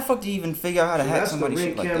 bro. Like, how the fuck do you even figure out how to hack that's the somebody's Ring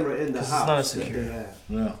shit like camera that? in the This is house not that secure. they have.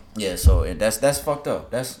 Yeah. Yeah, so that's fucked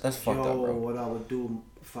up. That's fucked up, Yo, bro. what I would do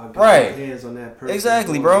if I got Right. my hands on that person.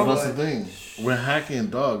 Exactly, Boy, bro. But that's the thing. When hacking,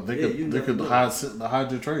 dog, they Yeah, could you they never could know.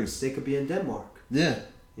 hide your trace. They could be in Denmark. Yeah.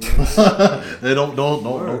 You know what I'm saying? They don't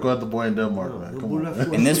Word. go at the boy in Denmark, No, man. the Come bull on.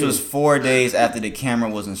 left And this was 4 days after the camera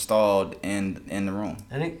was installed in the room.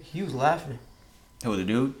 I think he was laughing. Who, the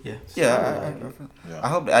dude? Yeah. Yeah, Yeah. I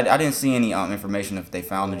hope I didn't see any information if they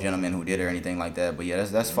found the gentleman who did it or anything like that. But yeah,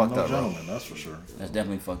 that's fucked No up, bro. gentleman, that's for sure. That's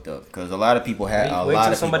definitely fucked up because a lot of people had a Wait lot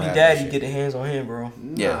till of somebody people daddy had that get shit. their hands on him, bro.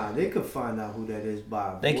 Nah, Yeah. they could find out who that is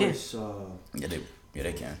by They can. voice. Yeah,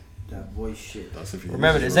 they can. That voice shit. That's if you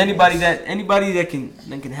Remember, use there's your anybody that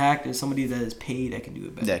can hack. There's somebody that is paid that can do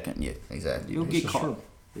it better. Yeah, exactly. You'll get This is caught. true.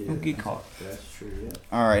 You'll get caught. That's true. Yeah.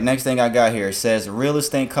 All right, next thing I got here, it says real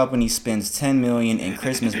estate company spends $10 million in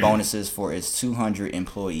Christmas bonuses for its 200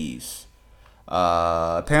 employees.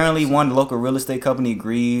 Apparently, one local real estate company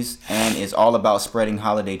agrees and is all about spreading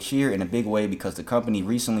holiday cheer in a big way because the company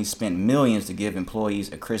recently spent millions to give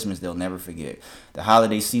employees a Christmas they'll never forget. The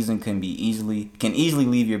holiday season can easily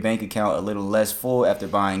leave your bank account a little less full after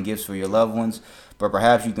buying gifts for your loved ones, but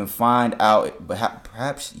perhaps you can find out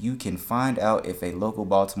if a local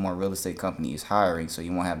Baltimore real estate company is hiring, so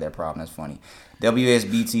you won't have that problem. That's funny.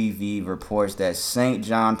 WSB-TV reports that St.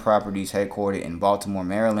 John Properties, headquartered in Baltimore,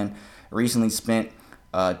 Maryland, recently spent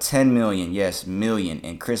 $10 million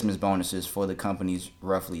in Christmas bonuses for the company's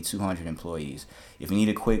roughly 200 employees. If you need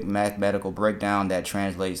a quick mathematical breakdown, that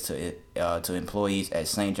translates to employees at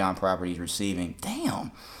St. John Properties receiving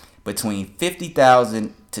between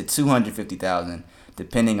 $50,000 to $250,000,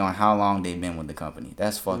 depending on how long they've been with the company.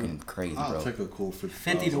 That's fucking crazy, bro. I'll take a cool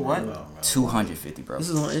 50 to what? 250, bro. This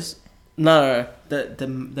is the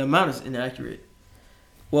amount is inaccurate.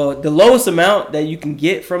 Well, the lowest amount that you can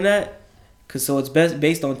get from that, so it's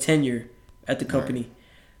based on tenure at the company. Right.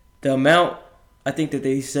 The amount I think that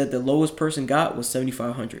they said the lowest person got was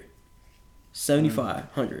 $7,500.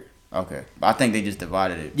 $7,500. Okay, I think they just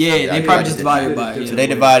divided it. Yeah, they probably just divided by it. So they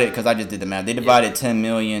divided, because I just did the math. They divided 10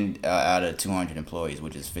 million out of 200 employees,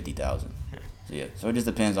 which is 50,000. So it just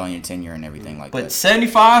depends on your tenure and everything like that. But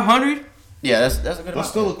 7,500? Yeah, that's a good amount. That's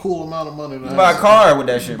still a cool amount of money. You can buy a car with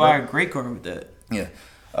that shit, bro. Buy a great car with that. Yeah.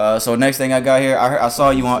 So next thing I got here, I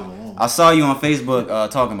saw you on Facebook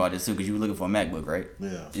talking about this too, because you were looking for a MacBook, right?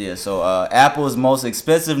 Yeah. Yeah. So Apple's most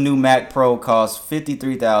expensive new Mac Pro costs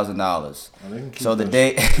 $53,000.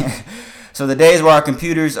 So the days where our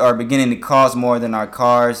computers are beginning to cost more than our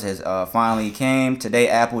cars has finally came. Today,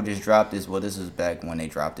 Apple just dropped this. Well, this is back when they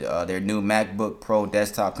dropped it. Their new MacBook Pro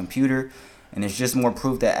desktop computer. And it's just more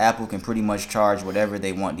proof that Apple can pretty much charge whatever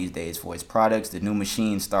they want these days for its products. The new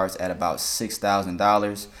machine starts at about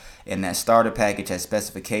 $6,000, and that starter package has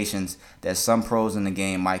specifications that some pros in the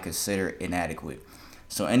game might consider inadequate.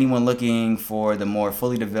 So anyone looking for the more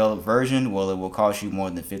fully developed version, well, it will cost you more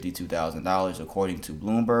than $52,000 according to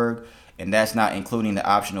Bloomberg, and that's not including the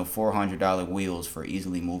optional $400 wheels for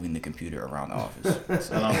easily moving the computer around the office.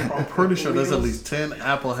 And I'm pretty sure there's at least 10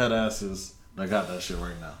 Apple head asses that got that shit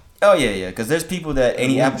right now. Oh, yeah, because there's people that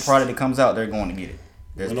any Apple product that comes out, they're going to get it.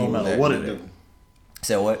 There's no matter what it do.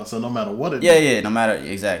 Say what? I said no matter what it do. Yeah, no matter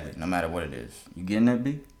what it is. You getting that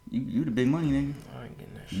big? You the big money, nigga. I ain't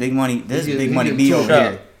getting that shit. Big money. There's Big Money B over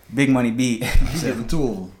here. Big Money B. He's getting two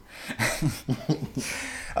of them.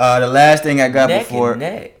 The last thing I got before...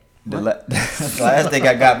 The last thing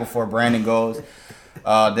I got before Brandon goes,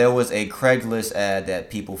 there was a Craigslist ad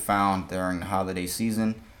that people found during the holiday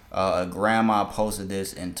season. A grandma posted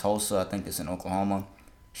this in Tulsa, I think it's in Oklahoma.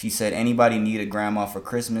 She said, "Anybody need a grandma for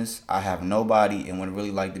Christmas? I have nobody and would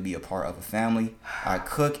really like to be a part of a family. I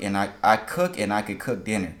cook and I could cook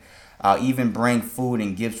dinner. I'll even bring food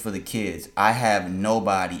and gifts for the kids. I have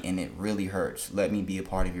nobody and it really hurts. Let me be a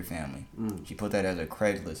part of your family." She put that as a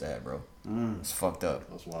Craigslist ad, bro. It's fucked up.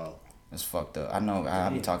 That's wild. It's fucked up. I know I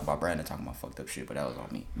be talking about Brandon talking about fucked up shit, but that was on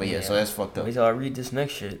me. But yeah, so that's fucked up. Wait till I read this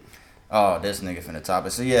next shit. Oh, this nigga finna top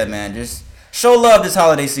it. So yeah, man, just show love this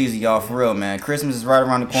holiday season, y'all, for real, man. Christmas is right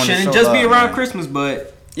around the corner. Shouldn't just be around Christmas,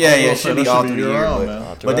 but yeah, it should be all through the year.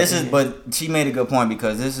 Man. But she made a good point,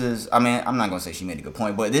 because this is, I mean, I'm not gonna say she made a good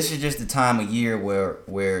point, but this is just the time of year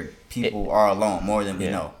where people are alone more than we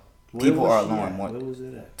know. People are alone more. Where was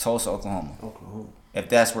it at? Tulsa, Oklahoma. If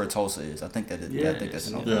that's where Tulsa is, I think that's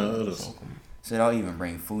in Oklahoma. Yeah, it is. So they'll even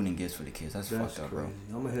bring food and gifts for the kids. That's fucked up, bro.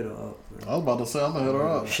 I'm gonna hit her up. Man. I was about to say I'm gonna hit her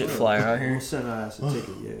up. Shit flyer out here. We'll send her ass a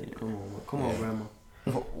ticket. Yeah, come on, grandma.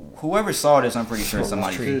 Whoever saw this, I'm pretty sure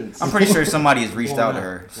somebody has reached out to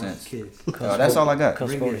her since. That's all I got. Come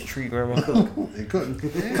smoke this tree, grandma. He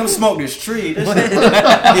couldn't. Come smoke this tree. Get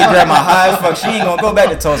grandma high as fuck. She ain't gonna go back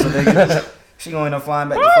to Tulsa, nigga. She gonna end up flying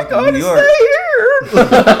back to fucking New York.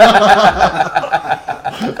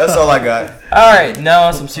 That's all I got. All right,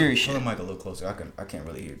 now some serious shit. Pull the mic a little closer. I can't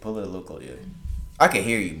really hear you. Pull it a little closer. Yeah. I can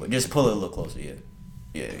hear you, but just pull it a little closer. Yeah.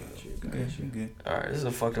 Yeah. Good. All right, this is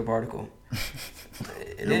a fucked up article.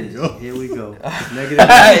 Here we go.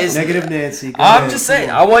 Negative Nancy. I'm just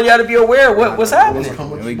saying. I want y'all to be aware of what's happening.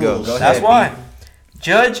 Here we go. That's why.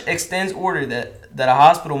 Judge extends order that a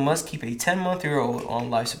hospital must keep a 10-month-old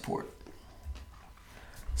on life support.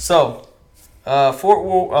 So,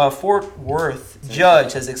 Fort Worth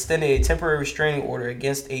judge has extended a temporary restraining order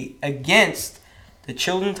against the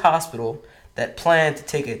Children's Hospital that planned to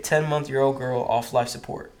take a 10-month-old girl off life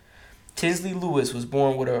support. Tinsley Lewis was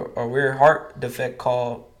born with a rare heart defect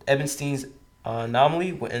called Ebenstein's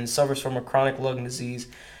anomaly and suffers from a chronic lung disease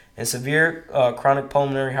and severe chronic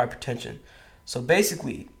pulmonary hypertension. So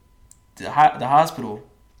basically, the hospital,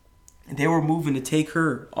 they were moving to take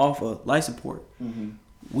her off of life support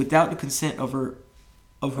without the consent of her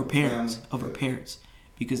parents,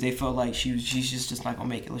 because they felt like she's just not gonna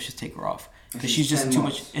make it. Let's just take her off because she's just too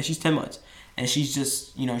much, and she's 10 months, and she's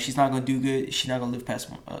just she's not gonna do good. She's not gonna live past.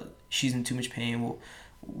 She's in too much pain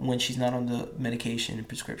when she's not on the medication and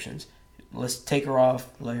prescriptions. Let's take her off.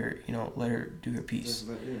 Let her do her piece.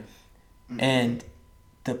 And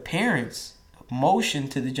the parents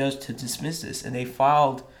motioned to the judge to dismiss this, and they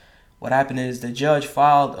filed. What happened is the judge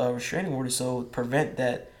filed a restraining order so prevent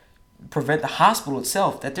the hospital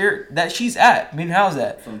itself that she's at. I mean, how's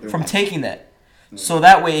that from taking that? So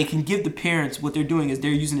that way it can give the parents what they're doing is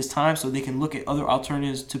they're using this time so they can look at other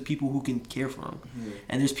alternatives to people who can care for them.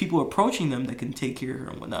 And there's people approaching them that can take care of her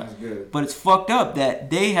and whatnot. But it's fucked up that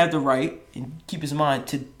they have the right, and keep this in mind,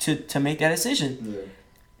 to make that decision.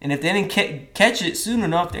 And if they didn't catch it soon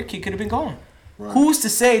enough, their kid could have been gone. Right. Who's to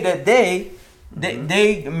say that they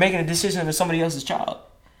making a decision of somebody else's child?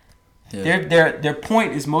 Yeah. Their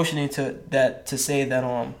point is motioning to say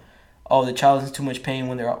that the child is in too much pain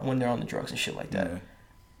when they're on the drugs and shit like that.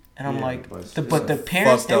 And I'm like, but the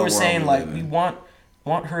parents, they were saying like we want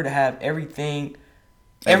her to have everything,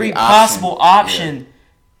 every possible option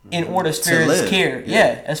in order for his care.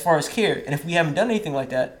 As far as care. And if we haven't done anything like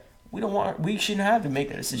that, we shouldn't have to make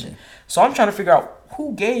that decision. So I'm trying to figure out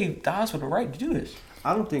who gave the hospital the right to do this.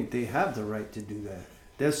 I don't think they have the right to do that.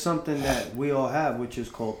 There's something that we all have, which is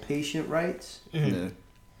called patient rights.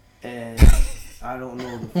 And I don't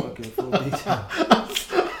know the fucking full detail.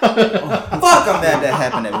 Fuck, I'm mad that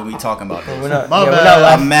happened when we talking about this. We're not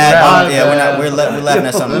I'm mad. We're laughing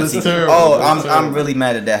at something. I'm really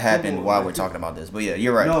mad that happened while we're talking about this. But yeah,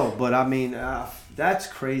 you're right. No, but I mean, that's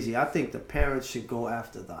crazy. I think the parents should go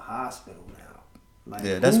after the hospital now. Like,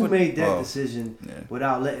 who made that decision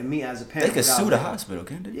without letting me as a parent? They could sue the hospital,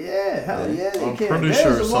 can't they? Yeah, hell yeah, they I'm can. pretty There's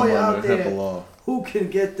sure a lawyer out there law. who can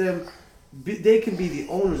get them. They can be the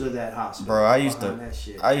owners of that hospital. Bro, I used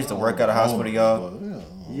to work at a hospital, y'all.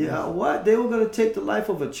 Yeah, what? They were gonna take the life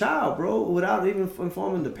of a child, bro, without even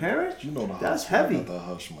informing the parents. That's heavy.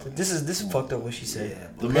 This is fucked up what she said. Yeah,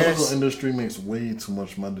 the medical industry makes way too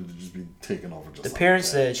much money to just be taken over. The parents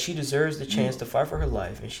said she deserves the chance to fight for her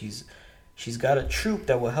life, and she's got a troop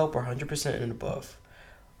that will help her 100% and above.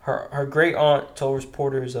 Her great aunt told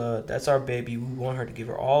reporters, "That's our baby. We want her to give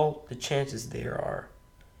her all the chances there are."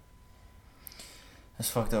 That's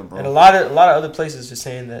fucked up, bro. And a lot of other places are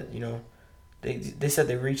saying that they said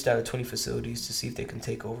they reached out to 20 facilities to see if they can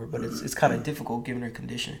take over, but it's kind of difficult given her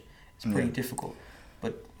condition. It's pretty difficult.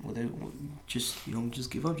 But just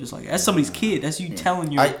give up, just like that's somebody's kid. That's you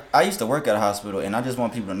telling your. I used to work at a hospital, and I just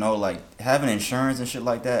want people to know, like, having insurance and shit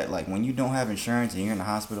like that. Like, when you don't have insurance and you're in the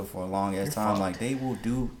hospital for a long ass time, like they will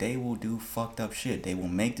do fucked up shit. They will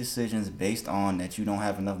make decisions based on that you don't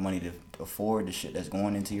have enough money to afford the shit that's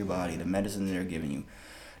going into your body, the medicine they're giving you.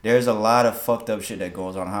 There's a lot of fucked up shit that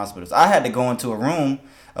goes on in hospitals. I had to go into a room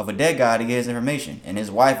of a dead guy to get his information, and his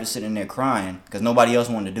wife is sitting there crying because nobody else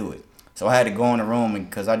wanted to do it. So I had to go in the room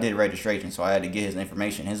because I did registration, so I had to get his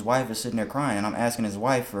information. His wife is sitting there crying, and I'm asking his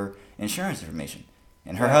wife for insurance information.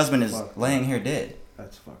 And her husband is laying here dead.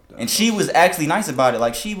 That's fucked up. And she was actually nice about it.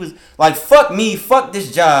 Like, she was like, fuck me, fuck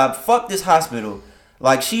this job, fuck this hospital.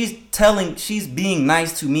 Like, she's being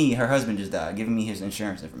nice to me. Her husband just died, giving me his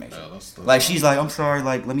insurance information. Yeah, like, she's like, I'm sorry,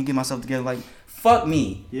 like, let me get myself together. Like, fuck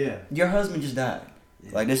me. Yeah. Your husband just died. Yeah.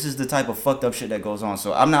 Like, this is the type of fucked up shit that goes on.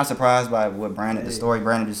 So I'm not surprised by what the story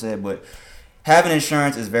Brandon just said, but having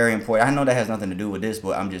insurance is very important. I know that has nothing to do with this,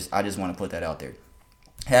 but I just want to put that out there.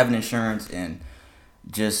 Having insurance and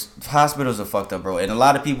just hospitals are fucked up, bro. And a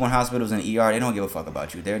lot of people in hospitals and ER, they don't give a fuck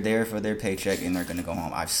about you. They're there for their paycheck and they're gonna go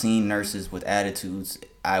home. I've seen nurses with attitudes.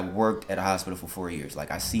 I worked at a hospital for 4 years. Like,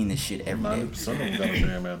 I've seen this shit every day. Some of them got a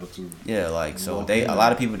damn attitude. Yeah, like, so a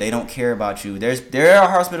lot of people, they don't care about you. There are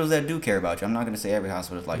hospitals that do care about you. I'm not gonna say every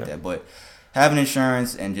hospital is like that, but having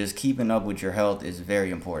insurance and just keeping up with your health is very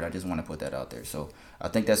important. I just want to put that out there. So I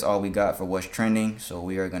think that's all we got for what's trending. So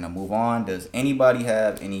we are going to move on. Does anybody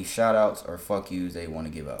have any shout outs or fuck yous they want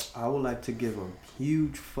to give out? I would like to give a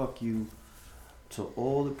huge fuck you to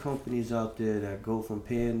all the companies out there that go from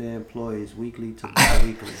paying their employees weekly to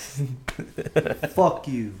bi-weekly. Fuck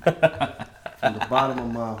you. From the bottom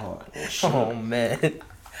of my heart. Oh, man.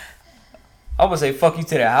 I'm gonna say fuck you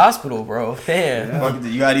to the hospital, bro. Damn. Yeah.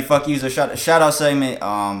 You got any fuck yous or shout out segment?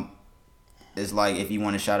 it's like if you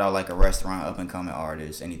want to shout out like a restaurant, up and coming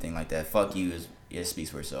artist, anything like that. Fuck you it speaks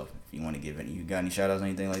for itself. If you want to give it, you got any shout outs,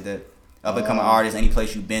 anything like that? Up and coming artist, any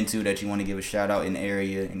place you've been to that you want to give a shout out in the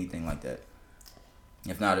area, anything like that.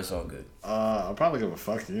 If not, it's all good. I'll probably give a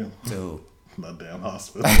fuck you. To who? That damn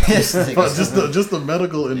hospital. But just the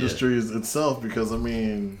medical industry itself, because I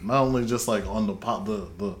mean, not only just like on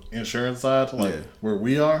the insurance side, like where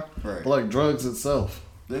we are, right. but like drugs itself.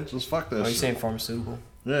 Just fuck that shit. Are you saying pharmaceutical?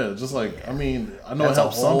 Yeah, just like I mean, I know That's it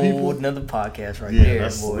helps some people. Another podcast right Yeah, there,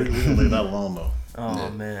 that's, boy. we can leave that alone though. Oh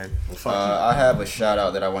man. Well, fuck I have a shout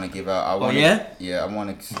out that I want to give out. Yeah, I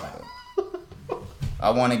want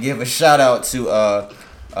to give a shout out to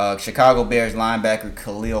Chicago Bears linebacker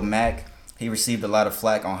Khalil Mack. He received a lot of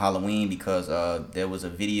flack on Halloween because there was a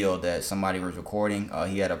video that somebody was recording.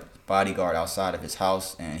 He had a bodyguard outside of his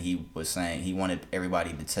house, and he was saying he wanted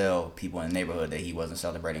everybody to tell people in the neighborhood that he wasn't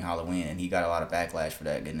celebrating Halloween, and he got a lot of backlash for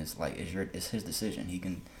that. And it's like it's his decision. He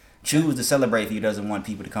can choose to celebrate if he doesn't want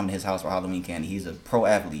people to come to his house for Halloween candy. He's a pro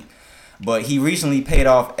athlete. But he recently paid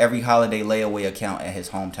off every holiday layaway account at his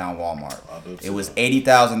hometown Walmart. It was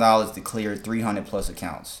 $80,000 to clear 300 plus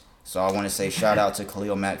accounts. So I want to say shout out to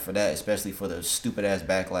Khalil Mack for that, especially for the stupid ass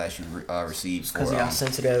backlash you received. Because he got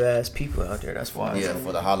sensitive ass people out there. That's why. Yeah,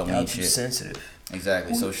 for the Halloween shit. Sensitive.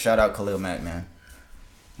 Exactly. So shout out Khalil Mack, man.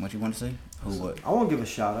 What you want to say? Who what? I want to give a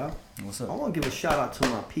shout out. What's up? I want to give a shout out to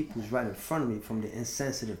my peoples right in front of me from the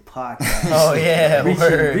Insensitive Podcast. Oh yeah,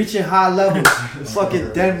 reaching high levels.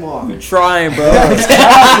 Fucking Denmark. Trying, bro.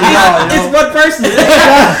 It's one person. It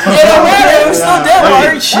don't matter. It was still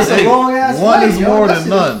Denmark. That's a long ass One way, is yo. more That than shit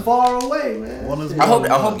none. is far away, man. One is I more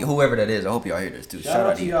hope whoever that is, I hope y'all hear this too. Shout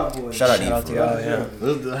out to y'all, boys. Shout out to Shout out to you. y'all,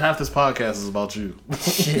 yeah. Half this podcast is about you.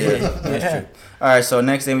 Yeah, that's true. All right, so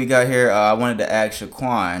next thing we got here, I wanted to ask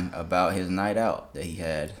Shaquan about his night out that he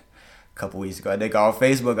had a couple weeks ago. I think on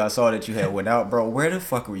Facebook I saw that you had went out, bro. Where the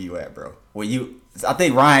fuck were you at, bro? I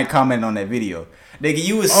think Ryan commented on that video. Nigga,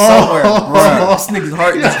 you was somewhere, bro. This nigga's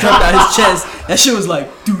heart just jumped out his chest. That shit was like,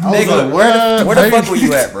 dude, nigga. Like, Where the fuck were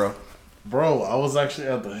you at, bro? Bro, I was actually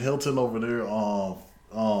at the Hilton over there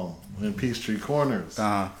in Peachtree Corners.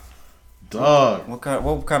 Dog. What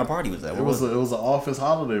kind of party was that? It was an office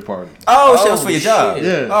holiday party. Oh, shit, it was for your job. shit.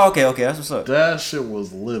 Yeah. Oh, okay, that's what's up. That shit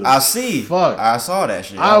was lit as I see. fuck. I saw that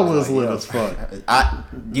shit. I was like, lit yo. as fuck.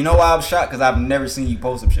 You know why I'm shocked? Because I've never seen you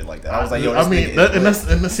post some shit like that. I was like, yo, this I mean, nigga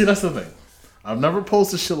is lit. see, that's the thing. I've never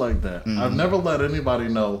posted shit like that. Mm-hmm. I've never let anybody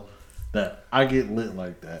know that I get lit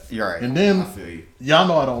like that. You're right. And then I feel you. y'all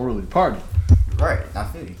know I don't really party. Right, I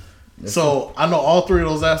feel you. So I know all three of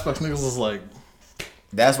those aspects. Niggas was like,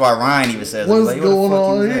 That's why Ryan even says, "What's like, where the going fuck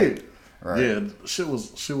on you was here?" at? Right. Yeah, shit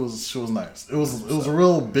was nice. It was a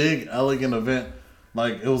real big, elegant event.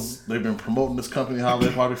 Like they've been promoting this company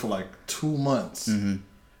holiday party for like 2 months, and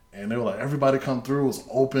they were like, everybody come through. It was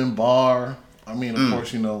open bar. I mean, of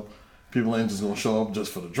course, people ain't just gonna show up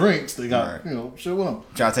just for the drinks. They got shit with them.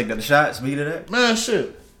 Trying to take another shot. Speaking of that, Man,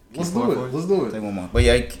 shit. Let's do it. Let's do take it. one more. But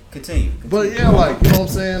yeah, continue. But yeah, like, you know what I'm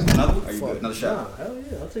saying? Another one? Are you good? Another shot. Nah, hell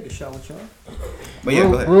yeah, I'll take a shot with y'all. But yeah,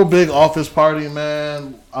 go ahead. Real big office party,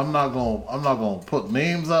 man. I'm not gonna put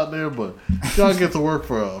names out there, but if y'all get to work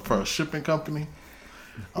for a shipping company,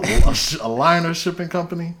 a liner shipping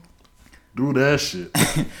company, do that shit.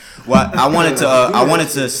 Well, I wanted to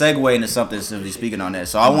segue into something simply speaking on that.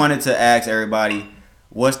 So I wanted to ask everybody,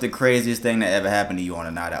 what's the craziest thing that ever happened to you on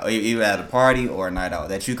a night out, either at a party or a night out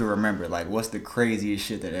that you can remember? Like, what's the craziest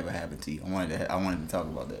shit that ever happened to you? I wanted to talk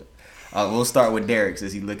about that. We'll start with Derek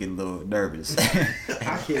since he's looking a little nervous.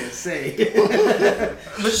 I can't say.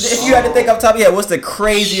 If you had to think off the top of your head, what's the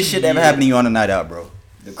craziest shit that ever happened to you on a night out, bro?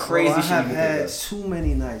 The craziest shit I you have can had think of. too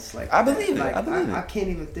many nights like I believe it. Like, I believe it. I can't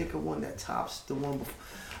even think of one that tops the one before.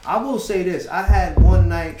 I will say this: I had one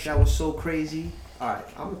night that was so crazy. All right,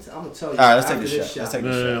 I'm gonna tell you. All right, let's take after this this shot. Let's take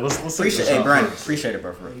this Yeah, shot. let's take Appreciate this it, shot Brandon. first. Appreciate it,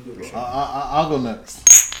 bro. For real. I'll go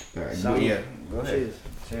next. All right, Salute. yeah, go ahead.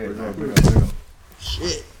 Cheers. Cheers.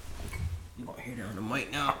 Shit. You gonna hear that on the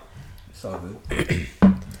mic now? It's all good.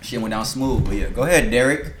 Shit went down smooth, but yeah, go ahead,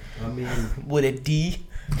 Derek. I mean, With a D.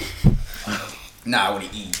 Nah, what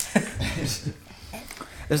he eat? This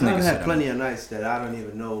I've nigga had said, plenty of nights that I don't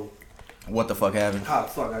even know what the fuck happened? how the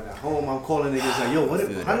fuck I got home. I'm calling niggas like, yo, feel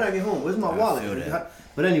how did that. I get home? Where's my I wallet? feel that.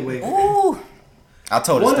 But anyway, Ooh. I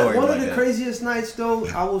told a story one like of the that. craziest nights though,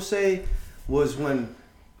 I will say, was when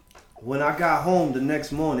I got home the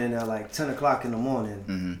next morning at like 10 o'clock in the morning,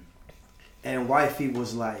 Mm-hmm. and wifey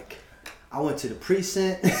was like, I went to the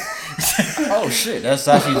precinct. Oh shit! That's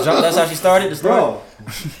how she started the story. Bro,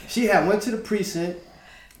 she had went to the precinct,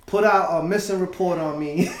 put out a missing report on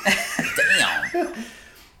me. Damn.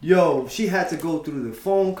 Yo, she had to go through the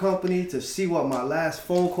phone company to see what my last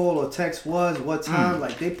phone call or text was, what time.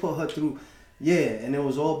 Like, they put her through. Yeah, and it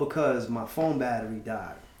was all because my phone battery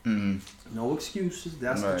died. No excuses.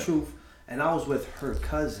 That's the truth. And I was with her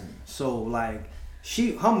cousin. So, like,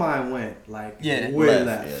 her mind went, like, way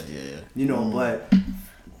left. Yeah. You know, but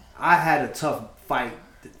I had a tough fight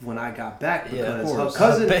when I got back because her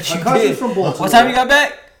cousin's from Baltimore. What time you got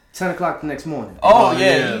back? 10 o'clock the next morning. Oh,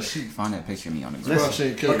 yeah. She find that picture of me on the ground.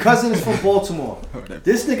 Listen, my cousin is from Baltimore.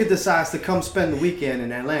 This nigga decides to come spend the weekend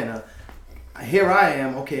in Atlanta. Here I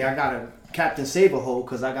am. Okay, I got a Captain Save-A-Hole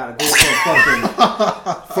because I got to go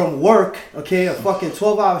from work. Okay, a fucking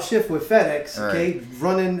 12-hour shift with FedEx. Okay,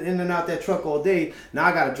 running in and out that truck all day. Now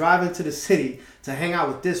I got to drive into the city to hang out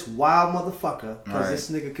with this wild motherfucker because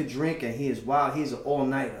this nigga could drink and he is wild. He's an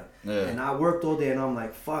all-nighter. Yeah. And I worked all day and I'm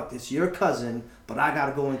like, fuck, it's your cousin, but I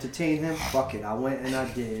gotta go entertain him. Fuck it. I went and I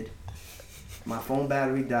did. My phone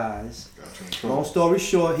battery dies. Long story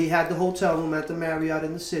short, he had the hotel room at the Marriott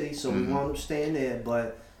in the city, so we wound up staying there.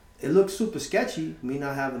 But it looked super sketchy, me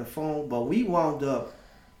not having a phone. But we wound up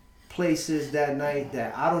places that night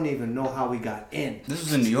that I don't even know how we got in. This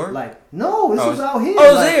was in New York? Like, no, this was out here. Oh,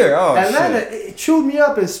 it was here. Oh, Atlanta, shit. It chewed me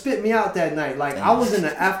up and spit me out that night. Like, I was in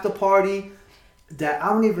the after party that I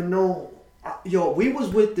don't even know. Yo, we was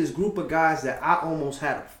with this group of guys that I almost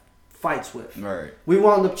had fights with. Right. We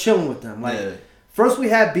wound up chilling with them. Like, first we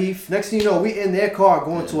had beef. Next thing you know, we in their car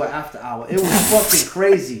going to an after hour. It was fucking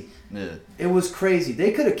crazy. Yeah. It was crazy.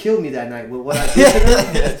 They could have killed me that night with what I did to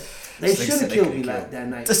them. They should have killed me that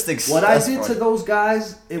night. What I did to those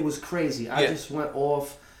guys, it was crazy. I just went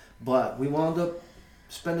off. But we wound up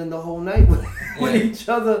spending the whole night with each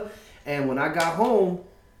other. And when I got home,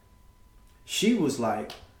 she was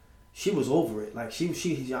like, she was over it. Like,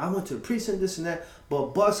 she I went to the precinct, this and that.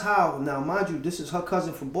 But Buzz Howe, now mind you, this is her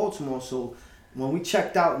cousin from Baltimore. So when we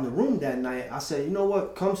checked out in the room that night, I said, you know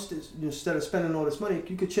what, come instead of spending all this money,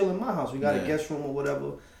 you could chill in my house. We got a guest room or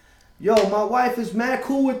whatever. Yo, my wife is mad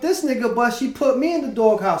cool with this nigga, but she put me in the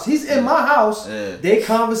doghouse. He's in my house. Yeah. They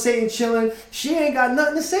conversating, chilling. She ain't got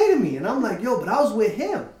nothing to say to me. And I'm like, yo, but I was with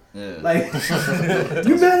him. Yeah. Like,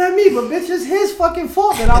 you mad at me, but bitch, it's his fucking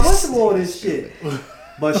fault that I went through all this shit.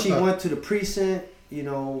 But she went to the precinct, you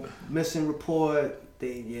know, missing report.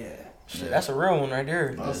 Shit, that's a real one right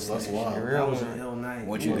there. That's wild. That was a hell night.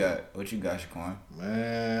 What you got, Shaquan?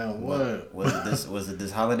 Man, what? Was it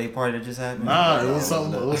this holiday party that just happened? Nah, it was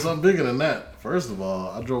something bigger than that. First of all,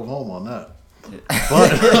 I drove home on that.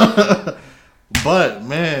 But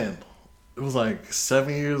man, it was like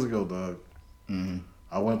 7 years ago, dog. Mm-hmm.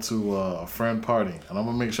 I went to a friend party, and I'm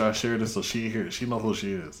gonna make sure I share this so she know who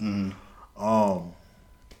she is. Mm-hmm.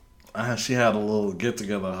 She had a little get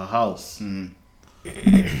together at her house. Mm-hmm.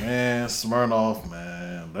 Man, Smirnoff,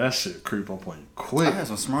 man, that shit creep up on you quick. I had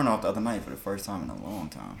some Smirnoff the other night for the first time in a long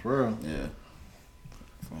time. For real? Yeah.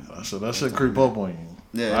 That shit creep up on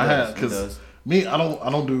you. Yeah, I had because me, I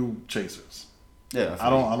don't do chasers. Yeah, I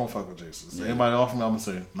don't fuck with chasers. Yeah. Anybody offer me, I'm gonna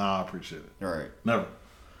say, nah, I appreciate it. Right. Never.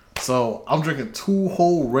 So I'm drinking 2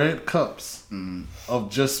 whole red cups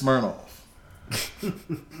of just Smirnoff.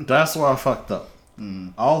 That's where I fucked up.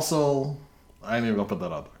 Also, I ain't even gonna put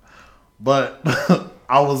that out there. But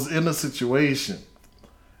I was in a situation.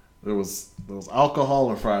 There was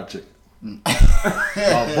alcohol and fried chicken.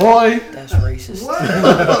 My boy. That's racist.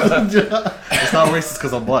 It's not racist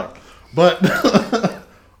because I'm black. But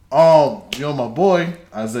you know my boy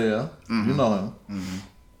Isaiah. You know him. Mm-hmm.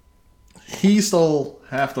 He stole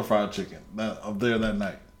half the fried chicken up there that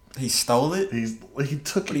night. He stole it? He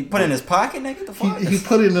took it. He put it in his pocket, nigga? The fuck? He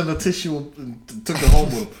put it in a tissue and took it home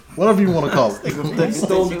with him. Whatever you want to call it. He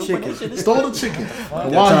stole the chicken. Stole the chicken.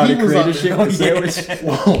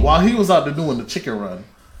 While he was out there doing the chicken run,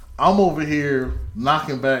 I'm over here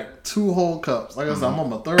knocking back 2 whole cups. Like I said, I'm on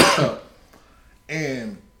my 3rd cup.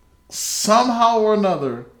 And somehow or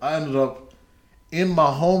another, I ended up in my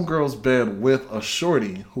homegirl's bed with a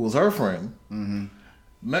shorty who was her friend. Mm-hmm.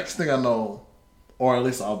 Next thing I know, or at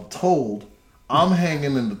least I'm told, I'm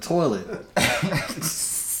hanging in the toilet.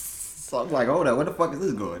 So I'm like, hold on, where the fuck is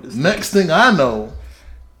this going? Next thing I know,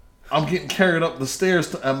 I'm getting carried up the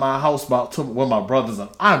stairs at my house to where my brother's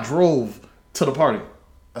at. I drove to the party.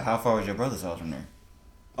 How far was your brother's house from there?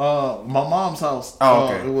 My mom's house. Oh,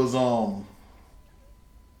 okay. It was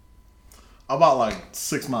about like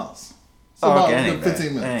 6 miles. So about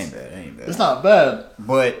 15 minutes. That ain't bad. It's not bad.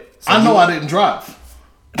 But so I didn't drive.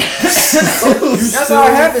 That's how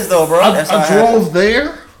it happens, though, bro. I drove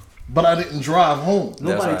there, but I didn't drive home.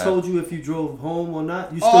 Nobody what told you if you drove home or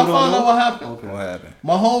not. You Oh, still I don't found know. out what happened. Okay. What happened?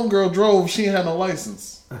 My homegirl drove. She had no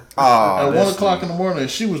license. Oh, At 1 o'clock in the morning,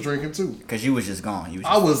 she was drinking too. Because you was just gone. You was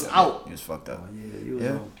I just was fucked up. out. You was fucked up. Yeah, you was Yeah.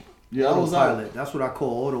 on Yeah, I was out. autopilot. That's what I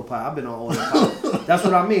call autopilot. I've been on autopilot. That's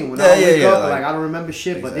what I mean. When Yeah, I wake yeah, up, like- like I don't remember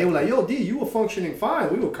shit, but they were like, "Yo, D, you were functioning fine.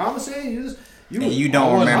 We were conversating. And you don't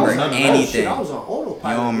I wasn't- remember I was on anything. I was on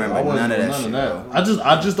autopilot. You don't remember I wasn't none of doing that shit, bro.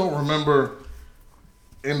 I just don't remember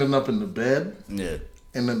ending up in the bed Yeah.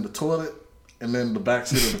 and then the toilet and then the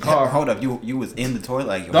backseat of the car. Hold up, you was in the toilet,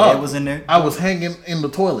 like your Dog, head was in there. I was hanging in the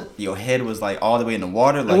toilet. Your head was like all the way in the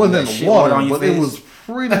water. Like It you wasn't had in the shit water, on your but it face? was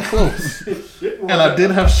pretty close. And I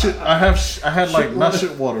did have shit. I had like not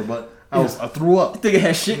shit water, but I threw up. Nigga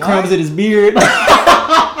had shit crumbs in his beard.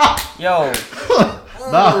 Yo,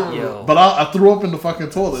 Nah, Yo. but I threw up in the fucking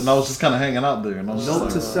toilet, and I was just kind of hanging out there. And I was Note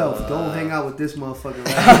to just self: don't hang out with this motherfucker.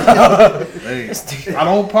 Right like, hey, I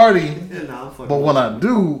don't party, here. Nah, I'm fucking but when I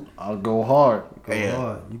do, I'll go hard. go Yeah.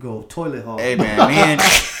 hard. You go toilet hard. Hey man,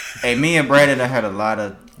 me and Brandon done had a lot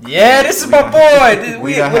of. yeah, this is my boy.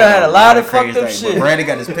 We done had a lot of fucked up crazy things. shit. Brandon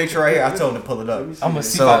got this picture right here. I told him to pull it up. I'm gonna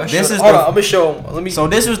see. So if I can this show is Hold the- on, I'm gonna show him. Let me. So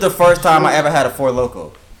this was the first time I ever had a Four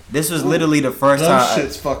Loko. This was literally the first Them time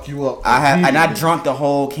shits fuck you up. and I immediately. drunk the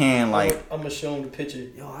whole can. Like, I'm gonna show him the picture.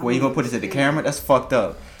 Yo, I where you gonna put it to the camera? That's fucked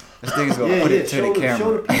up. This nigga's gonna Yeah, put yeah, it to show the the- show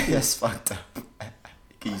camera. the people. That's fucked up.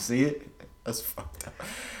 Can you see it? That's fucked up.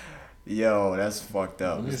 Yo, that's fucked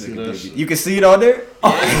up. Let me This see nigga that did shit. it. You can see it on there?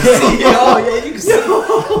 Oh yeah, you can see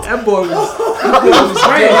that boy was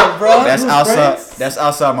good, bro. That's Who's outside. friends? That's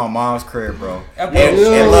outside my mom's crib, bro. That boy And, was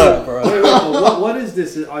and good, look, bro. Wait, but what is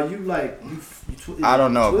this? Are you like I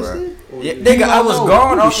don't know, bro. twisted? Or Yeah, you- nigga, I was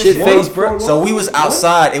gone off shit this face, shit. bro. So we was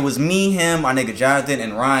outside. It was me, him, my nigga Jonathan,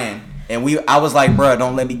 and Ryan. And I was like, bro,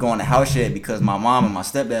 don't let me go in the house yet because my mom and my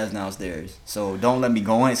stepdad's downstairs. So don't let me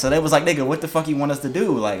go in. So they was like, nigga, what the fuck you want us to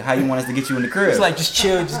do? Like, how you want us to get you in the crib? It's like just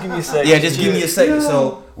chill, just give me a second. Yeah, just give me a second.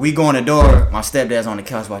 So we go in the door. My stepdad's on the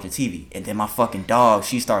couch watching TV, and then my fucking dog,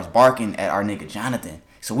 she starts barking at our nigga Jonathan.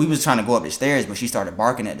 So we was trying to go up the stairs, but she started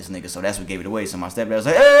barking at this nigga. So that's what gave it away. So my stepdad was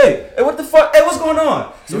like, "Hey, what the fuck? Hey, what's going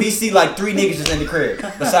on?" So he see like 3 niggas just in the crib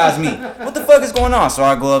besides me. What the fuck is going on? So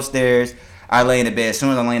I go upstairs. I lay in the bed. As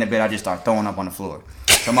soon as I lay in the bed, I just start throwing up on the floor.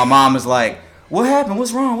 So my mom was like, "What happened?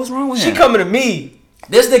 What's wrong? What's wrong with She him?" coming to me.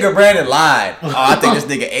 This nigga Brandon lied. Oh, I think this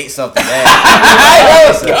nigga ate something bad.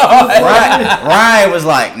 Oh God. Ryan was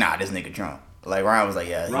like, "Nah, this nigga drunk." Like Ryan was like,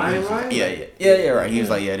 "Yeah, Ryan? yeah, right." He was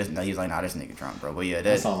like, "Yeah, he was like, nah, this nigga drunk, bro." But yeah,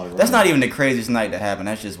 That sound like that's Ryan. not even the craziest night that happened.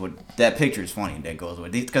 That's just what that picture is funny. That goes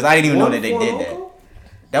with because I didn't even know that they did that.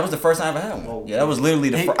 That was the first time I ever had one. Oh. Yeah, that was literally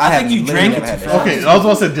the Hey, first. I think you drank it never had too that. fast. Okay, I was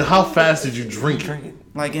about to say, how fast did you drink it?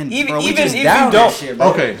 Like in Even- bro, we even just if you downed don't- that shit, bro.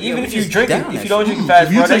 Okay. Yeah, Even we if you just drink it, downed if that you don't shit. drink it fast,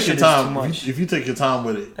 If you bro, that take shit your is too time, much. if you take your time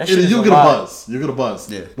with it, That shit is you'll a get a lot. buzz. You'll get a buzz.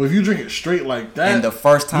 Yeah. But if you drink it straight like that, And the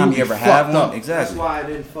first time you'll you be ever have fucked one, up. That's exactly. why it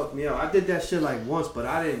didn't fuck me up. I did that shit like once, but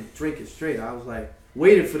I didn't drink it straight. I was like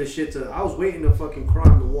waiting for the shit to. I was waiting to fucking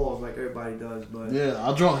climb the walls like everybody does. But Yeah,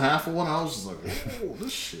 I drunk half of one. I was just like, oh,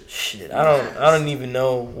 this shit. Shit, I don't even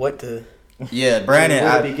know what to. Yeah, Brandon.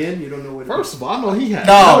 where to I, begin? You don't know where to First of all, I know he had.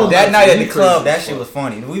 No, that nights night where at he the club, crazy that as shit fuck. was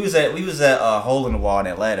funny. We was at Hole in the Wall in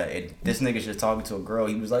Atlanta, and this nigga just talking to a girl.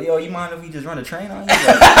 He was like, "Yo, you mind if we just run a train on you?" Like,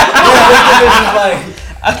 yeah,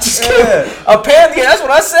 I just yeah. apparently that's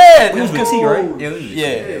what I said. We was with Oh, T, right? Yeah, we was with T. Yeah.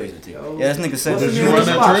 Yeah, we was with T. Yeah, this nigga said What's Did the you name run of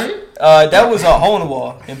the that spot? train? That was a hole in the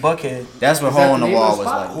wall in Buckhead. That's what Is that Hole in the the name of Wall the was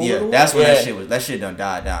spot? like. Hole in Yeah, the Wall? that's when Yeah. that shit done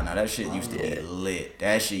died down. Now that shit used to be lit.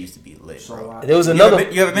 That shit used to be lit, So, bro. There was You another. ever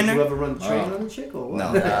been Did you there? ever run the train on the chick or what?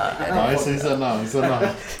 No. No, he said no. He said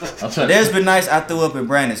no. I'll check. There's been nights I threw up in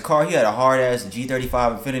Brandon's car. He had a hard ass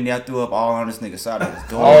G35 Infinity. I threw up all on this nigga's side of his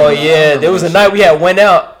door. Oh yeah, there was a night we had went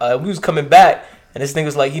out. We was coming back, and this nigga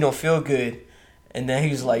was like, he don't feel good, and then he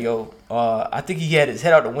was like, yo, I think he had his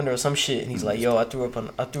head out the window or some shit, and he's like, yo, I threw up. And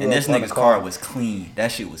up this on the nigga's car was clean.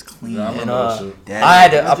 That shit was clean. Yeah, I And remember that shit. That I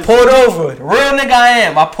had shit- to, I pulled over. The real nigga I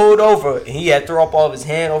am. I pulled over, and he had threw up all of his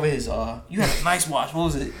hand over his. You had a nice watch. What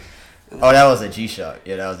was it? Oh, that was a G-Shock.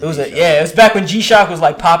 Yeah, that was a It was G-Shock. it was back when G-Shock was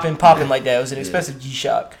like popping like that. It was an expensive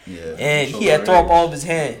G-Shock. Yeah. And So he had throw great. up all of his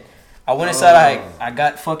hand. I went inside, I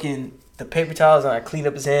got fucking the paper towels and I cleaned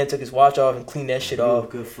up his hand, took his watch off and cleaned that shit You a off.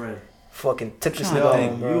 good friend. Fucking took this Yo, nigga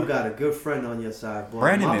home, bro. You got a good friend on your side, boy.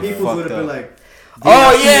 Brandon My been people would have fucked been up. like, Oh,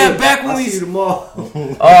 "I see yeah, you- back when I we- see you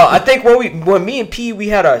tomorrow." I think when me and P we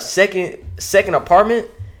had our second apartment.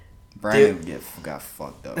 Brandon got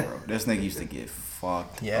fucked up, bro. This nigga used to get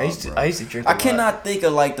fucked. Yeah, up, bro. I used to drink. a I lot. cannot think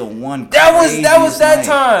of like the one. That was craziest that night.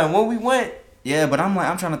 time when we went Yeah, but I'm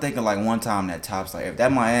trying to think of like one time that tops like if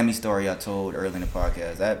that Miami story I told early in the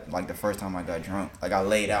podcast. That like the first time I got drunk, like I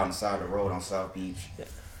laid out on the side of the road on South Beach,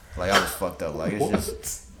 like I was fucked up. Like it's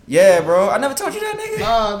just yeah, bro. I never told you that, nigga.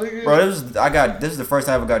 Nah, nigga. Bro, this is the first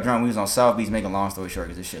time I ever got drunk. We was on South Beach, making a long story short,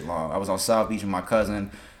 cause this shit long. I was on South Beach with my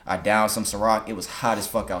cousin. I downed some Ciroc. It was hot as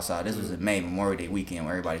fuck outside. This was in May, Memorial Day weekend,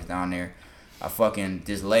 where everybody's down there. I fucking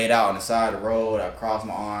just laid out on the side of the road. I crossed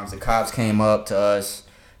my arms. The cops came up to us.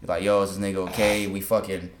 Like, yo, is this nigga okay?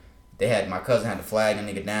 My cousin had to flag a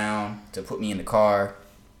nigga down to put me in the car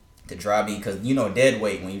to drive me. Because, you know, dead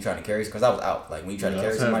weight when you try to carry, because I was out. Like, when you try to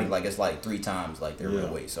carry somebody, like, it's like 3 times, like, their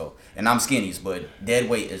real weight. So, and I'm skinny, but dead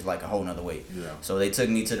weight is like a whole nother weight. Yeah. So they took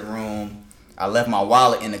me to the room. I left my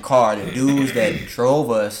wallet in the car. The dudes that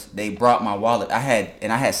drove us, they brought my wallet. I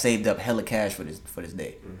had saved up hella cash for this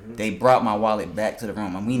day. Mm-hmm. They brought my wallet back to the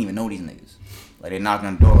room. We didn't even know these niggas. Like they knocked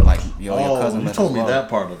on the door, like yo, your cousin. You told me that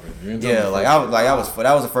part of it. Yeah, that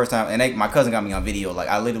was the first time, and my cousin got me on video. Like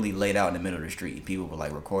I literally laid out in the middle of the street. People were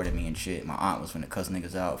like recording me and shit. My aunt was finna cuss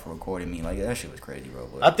niggas out for recording me. Like that shit was crazy, bro.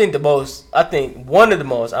 But I think one of the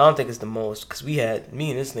most. I don't think it's the most because me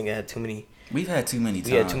and this nigga had too many. We've had too many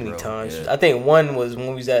times. We had too many times. Yeah. I think one was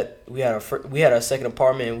when we had our second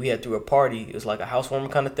apartment and we had threw a party. It was like a housewarming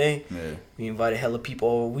kind of thing. Yeah. We invited hella people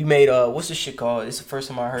over. We made what's this shit called? It's the first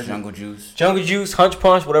time I heard Jungle it. Juice. Jungle Juice, Hunch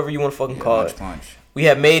Punch, whatever you want to fucking call Hunch it. Punch. We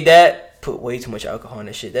had made that. Put way too much alcohol in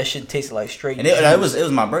that shit. That shit tasted like straight. And it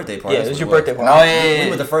was my birthday party. Yeah, it was your birthday party. Oh yeah.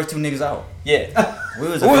 We were the first 2 niggas out. Yeah. We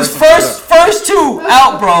was first 2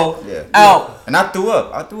 out, bro. Yeah. Out. And I threw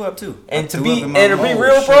up too. And to be real,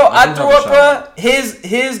 bro, I threw up, bro.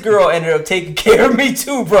 His girl ended up taking care of me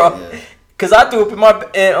too, bro. Yeah. Cause I threw up in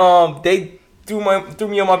my they threw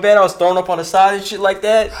me on my bed. I was thrown up on the side and shit like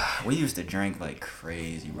that. We used to drink like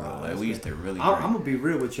crazy, bro. Like we used to really drink. I'm gonna be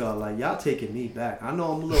real with y'all. Like y'all taking me back. I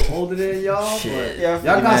know I'm a little older than y'all, Shit. but Yeah,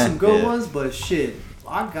 y'all got some good yeah. ones. But shit,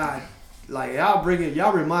 I got like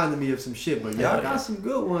y'all reminded me of some shit. But y'all got some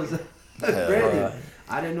good ones. Granted,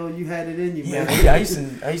 I didn't know you had it in you, man. Yeah, I used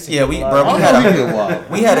to. Yeah, we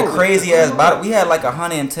had a crazy ass bottle. We had like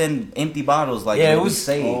 110 empty bottles. Like Yeah, it we was-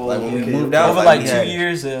 saved. Oh, Like when we okay. moved out, Over like like we 2 had,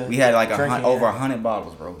 years. we had like drinking, over yeah. 100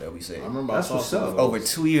 bottles, bro, that we saved. I remember That's I saw what's some up. of Over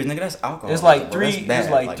those. 2 years, nigga. That's alcohol. It's like bro. three- That's bad.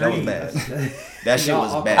 it's like that was three. bad. That shit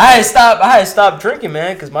was bad. I had stopped drinking,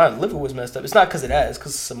 man, because my liver was messed up. It's not because of that. It's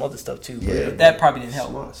because of some other stuff too. Yeah. But that probably didn't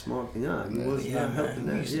help. Smart. Yeah, you was Yeah, not helping man,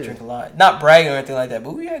 we that. used to Yeah. drink a lot. Not bragging or anything like that,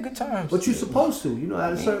 but we had good times. But you supposed to, you know,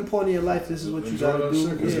 at a certain point in your life, this is what you Enjoy gotta that do.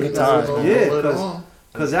 shit, 'cause Yeah, you good gotta times, go yeah, later on.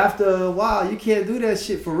 Cause after a while, you can't do that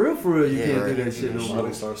shit for real. You Yeah, can't right. do that shit no more.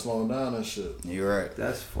 Body start slowing down and shit. You're right.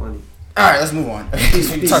 That's funny. All right, let's move on.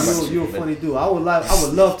 Steve, Talk about you a shit, funny dude. I would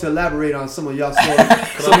love to elaborate on some of y'all stories,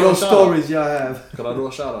 some of those stories y'all have. Could I do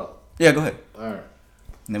a shout out? Yeah, go ahead. All right.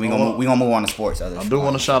 And then we gonna move on to sports. I do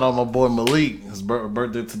want to shout out my boy Malik. His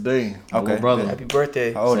birthday today. My Okay. little brother. Happy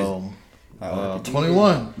birthday. How old is So, he?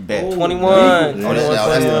 21. Bet. Oh, 21. Oh, that's the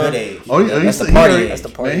 21. good age. Oh, That's he the party already, age. That's the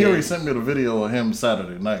party man, he already age. sent me the video of him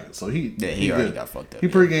Saturday night. So he He already good. got fucked up. He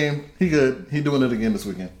yeah. pregame. He good. He doing it again this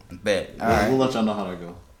weekend. Bet. All We'll right. let y'all know how that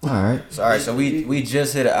go. So we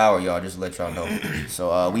just hit an hour, y'all. Just to let y'all know.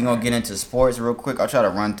 So we gonna get into sports real quick. I'll try to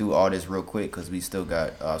run through all this real quick because we still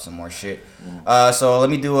got some more shit. So let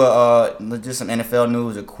me do just some NFL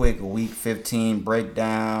news. A quick Week 15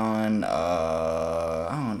 breakdown.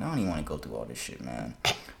 I don't even want to go through all this shit, man.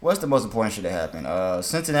 What's the most important shit that happened?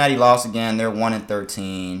 Cincinnati lost again. They're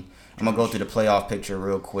 1-13. I'm gonna go through the playoff picture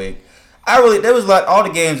real quick. There was like all the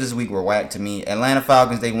games this week were whack to me. Atlanta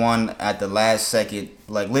Falcons, they won at the last second,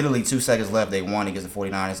 like literally 2 seconds left. They won against the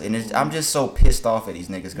 49ers, and I'm just so pissed off at these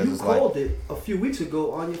niggas because You it's like, called it a few weeks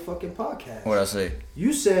ago on your fucking podcast. what I say?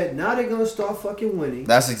 You said now they're gonna start fucking winning.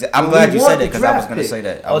 I'm Well, glad we you want said that the because I was draft gonna pick. say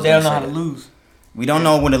that. Oh, they don't know how to lose. We don't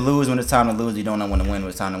know when to lose when it's time to lose. You don't know when to win when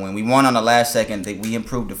it's time to win. We won on the last second. We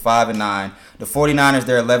improved to 5-9. The 49ers,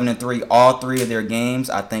 they're 11-3. All 3 of their games,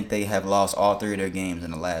 I think they have lost all 3 of their games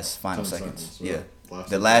in the last final 10 seconds. seconds, Yeah. yeah.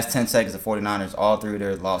 The last 10 seconds, the 49ers, all 3 of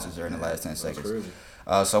their losses are in the last 10 That's seconds.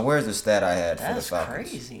 crazy. So where's the stat I had for the That's Falcons?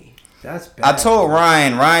 crazy. That's bad. I told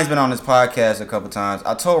Ryan's been on this podcast a couple times.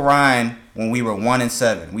 I told Ryan when we were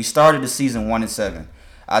 1-7. We started the season 1-7.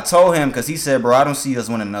 I told him because he said, bro, I don't see us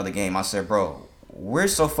winning another game. I said, bro, we're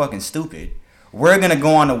so fucking stupid. We're gonna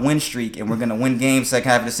go on a win streak and we're gonna win games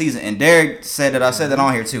second half of the season. And Derek said that I said that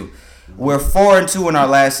on here too. We're 4-2 in our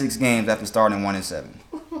last 6 games after starting 1-7.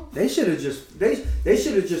 They should have just they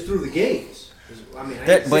should have just threw the games. I mean,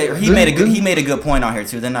 But he made a good point on here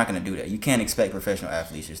too. They're not going to do that. You can't expect professional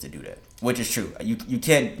athletes just to do that, which is true. You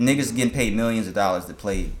can't. Niggas getting paid millions of dollars to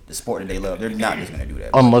play the sport that they love. They're not just going to do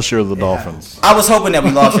that. Unless you're the Dolphins. I was hoping that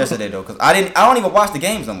we lost yesterday though, because I don't even watch the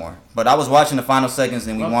games no more. But I was watching the final seconds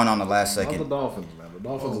and we won on the last Not the second. Dolphins, man. The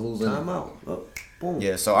Dolphins are losing. Time out. Look, boom.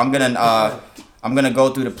 Yeah, so I'm gonna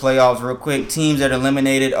go through the playoffs real quick. Teams that are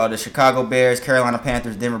eliminated are the Chicago Bears, Carolina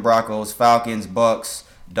Panthers, Denver Broncos, Falcons, Bucks,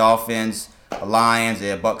 Dolphins, Lions.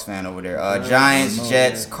 Yeah, Bucks fan over there. Giants,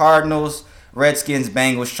 Jets, Cardinals, Redskins,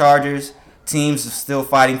 Bengals, Chargers. Teams still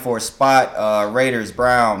fighting for a spot. Raiders,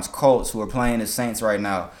 Browns, Colts, who are playing the Saints right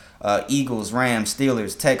now. Eagles, Rams,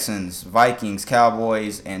 Steelers, Texans, Vikings,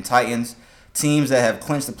 Cowboys, and Titans. Teams that have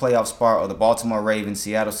clinched the playoff spot are the Baltimore Ravens,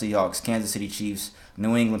 Seattle Seahawks, Kansas City Chiefs,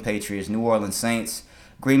 New England Patriots, New Orleans Saints,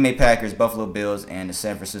 Green Bay Packers, Buffalo Bills, and the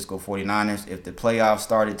San Francisco 49ers. If the playoffs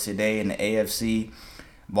started today in the AFC,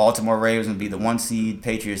 Baltimore Ravens would be the 1 seed,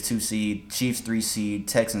 Patriots 2 seed, Chiefs 3 seed,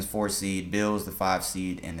 Texans 4 seed, Bills the 5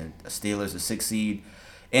 seed, and the Steelers the 6 seed.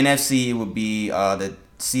 NFC would be the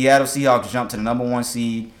Seattle Seahawks jump to the number 1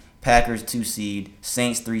 seed, Packers 2 seed,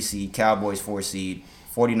 Saints 3 seed, Cowboys 4 seed,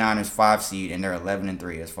 49ers 5 seed, and they're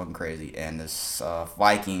 11-3. That's fucking crazy. And the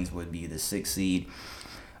Vikings would be the 6 seed.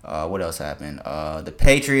 What else happened? The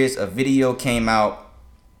Patriots, a video came out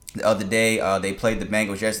the other day. They played the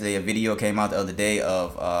Bengals yesterday. A video came out the other day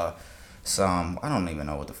of I don't even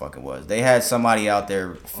know what the fuck it was. They had somebody out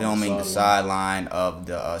there filming the sideline of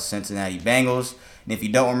the Cincinnati Bengals. And if you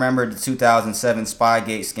don't remember the 2007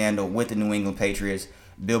 Spygate scandal with the New England Patriots,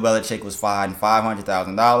 Bill Belichick was fined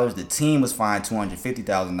 $500,000. The team was fined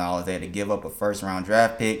 $250,000. They had to give up a first-round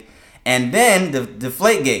draft pick. And then the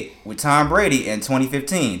Deflategate with Tom Brady in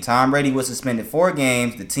 2015. Tom Brady was suspended 4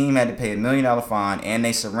 games. The team had to pay $1 million fine, and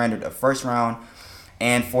they surrendered a first-round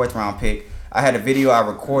and fourth-round pick. I had a video I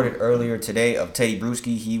recorded earlier today of Teddy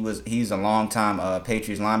Bruschi. He's a longtime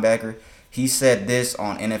Patriots linebacker. He said this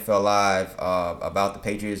on NFL Live about the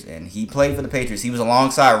Patriots, and he played for the Patriots. He was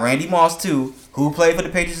alongside Randy Moss, too, who played for the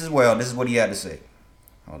Patriots as well. This is what he had to say.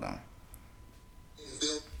 Hold on.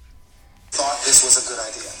 Bill thought this was a good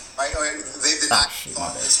idea, right? Or they denied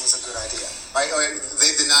thought this was a good idea, right? Or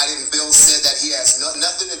they denied it, and Bill said that he has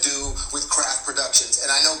nothing to do with Kraft Productions. And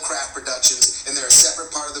I know Kraft Productions, and they're a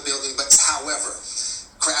separate part of the building, but however,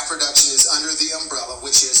 Kraft Production is under the umbrella,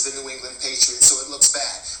 which is the New England Patriots, so it looks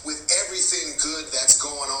bad. With everything good that's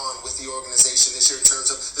going on with the organization this year in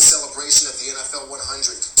terms of the celebration of the NFL 100,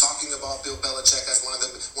 talking about Bill Belichick as one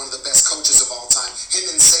of the best coaches of all time, him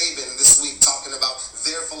and Saban this week talking about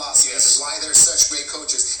their philosophies and why they're such great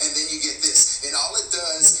coaches, and then you get this, and all it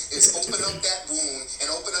does is open up that wound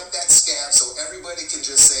and open up that scab so everybody can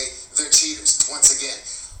just say they're cheaters once again.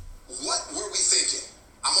 What were we thinking?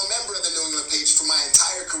 I'm a member of the New England Patriots for my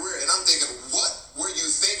entire career, and I'm thinking, what were you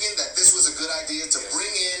thinking that this was a good idea to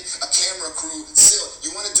bring in a camera crew? Still,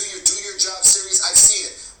 you want to do your job series? I've seen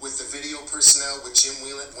it with the video personnel, with Jim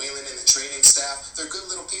Whalen and the training staff. They're good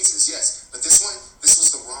little pieces, yes, but this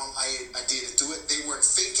was the wrong idea to do it. They weren't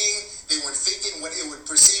thinking what it would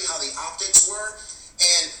perceive, how the optics were,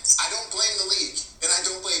 and I don't blame the league, and I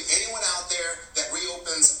don't blame anyone out there that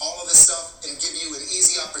reopens all of this stuff and give you an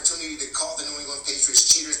easy opportunity to call the New England Patriots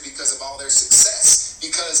cheaters because of all their success,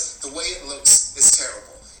 because the way it looks is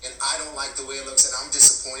terrible, and I don't like the way it looks, and I'm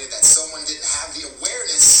disappointed that someone didn't have the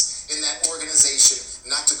awareness in that organization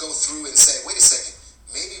not to go through and say, wait a second,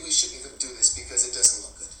 maybe we shouldn't do this because it doesn't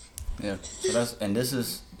look good. Yeah, so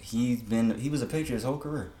he was a Patriot his whole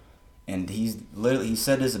career. And he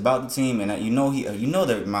said this about the team, and you know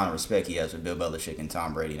the amount of respect he has for Bill Belichick and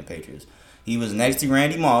Tom Brady and the Patriots. He was next to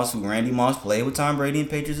Randy Moss, who Randy Moss played with Tom Brady and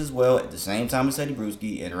Patriots as well at the same time as Teddy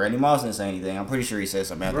Bruschi, and Randy Moss didn't say anything. I'm pretty sure he said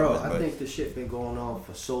something afterwards. Bro, I think the shit been going on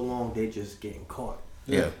for so long, they just getting caught.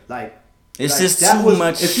 Yeah. It's just too much shit going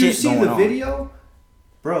on. If you see the video,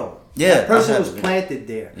 bro, that person was planted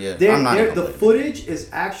there. Yeah, the footage is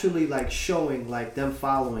actually showing them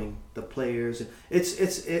following the players.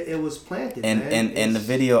 It was planted. And the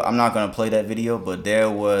video, I'm not gonna play that video, but there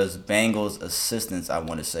was Bengals assistants, I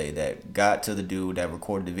want to say, that got to the dude that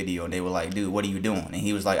recorded the video, and they were like, "Dude, what are you doing?" And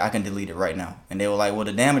he was like, "I can delete it right now." And they were like, "Well,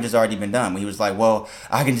 the damage has already been done." But he was like, "Well,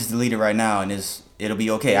 I can just delete it right now, and it'll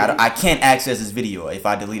be okay. I can't access this video if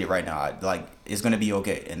I delete it right now. It's gonna be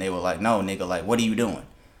okay." And they were like, "No, nigga, what are you doing?"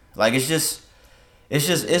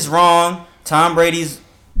 It's wrong. Tom Brady's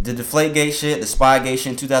the Deflategate shit, the Spygate shit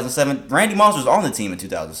in 2007. Randy Moss was on the team in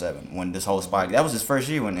 2007 when this whole Spygate. That was his first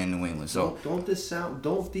year in New England. So don't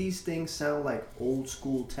these things sound like old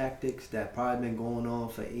school tactics that probably been going on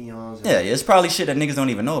for eons? yeah, it's probably shit that niggas don't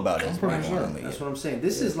even know about. I'm pretty sure. That's what I'm saying.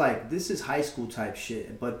 This is high school type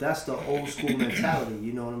shit, but that's the old school mentality.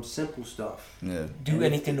 You know what I'm simple stuff. Yeah. Do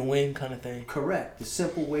anything to win kind of thing. Correct. The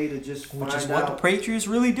simple way to just find Which is out. what the Patriots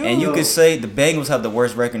really do. And you could say the Bengals have the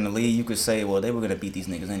worst record in the league. You could say, well, they were gonna beat these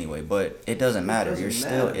niggas anyway, but it doesn't matter.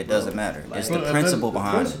 It doesn't matter. It's the principle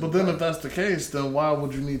behind it. But then if that's the case, then why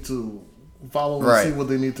would you need to follow and Right. see what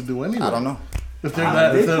they need to do anyway? I don't know. If they're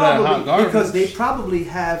that hot garbage. Because they probably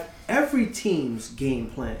have every team's game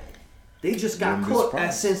plan. They just got Wouldn't be caught surprised.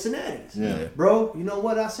 at Cincinnati's. Yeah. Bro, you know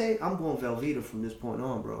what I say? I'm going Velveeta from this point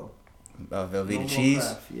on, bro. Velveeta No more cheese.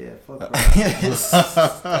 Kraft. Yeah, fuck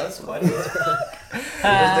Kraft. That's funny. This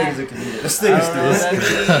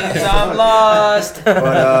nigga's I'm lost.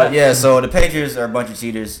 But yeah, so the Patriots are a bunch of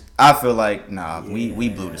cheaters. I feel like we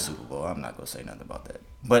blew the Super Bowl. I'm not gonna say nothing about that.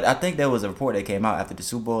 But I think there was a report that came out after the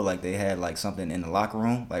Super Bowl, like they had like something in the locker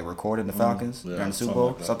room, like recording the Falcons yeah, during the Super something Bowl.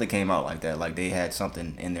 like that. Something came out like that, like they had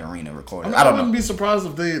something in the arena recorded. I I don't wouldn't know. be surprised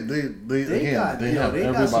if they got- have you know, they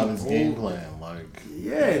got some everybody's game old- plan. Like,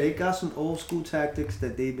 Yeah, they got some old school tactics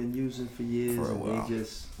that they've been using for years. For a and while. They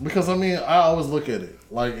just because I mean, I always look at it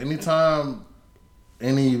like anytime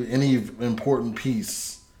any important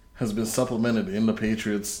piece has been supplemented in the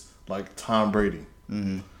Patriots, like Tom Brady.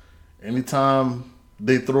 Mm-hmm. Anytime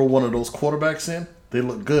they throw one of those quarterbacks in, they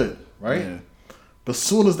look good, right? Yeah. But as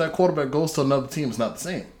soon as that quarterback goes to another team, it's not the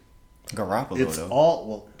same. Garoppolo It's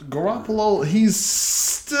though. Garoppolo. He's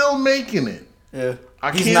still making it. Yeah.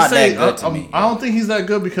 I He's can't not say that good to me. I don't think he's that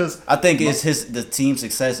good because I think the team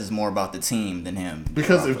success is more about the team than him.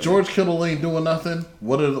 if George Kittle ain't doing nothing,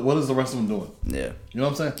 what is the rest of them doing? Yeah. You know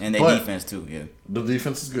what I'm saying? And their But defense too, yeah. the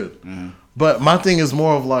defense is good. Mm-hmm. But my thing is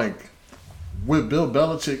more of like with Bill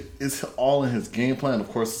Belichick, it's all in his game plan. Of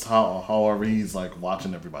course, it's however he's like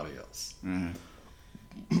watching everybody else.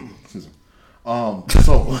 Mm-hmm. Excuse me.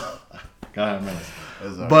 So gotta have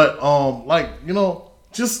manners. But like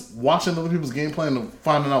just watching other people's game plan and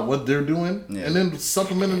finding out what they're doing, Yeah. and then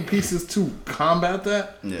supplementing pieces to combat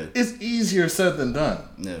that. Yeah. It's easier said than done.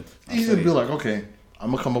 Yeah. I Easy feel to be you. like, okay,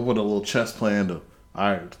 I'm gonna come up with a little chess plan to.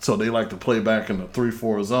 All right, so they like to play back in the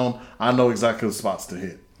 3-4 zone. I know exactly the spots to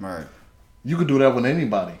hit. Right. You could do that with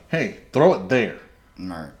anybody. Hey, throw it there.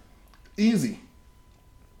 Right. Easy.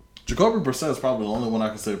 Jacoby Brissett is probably the only one I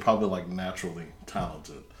can say probably like naturally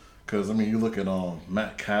talented. Because I mean, you look at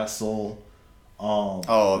Matt Castle.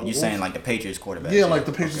 Oh, you saying like the Patriots quarterback? Yeah, like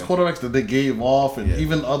the Patriots quarterbacks that they gave off, and Yeah.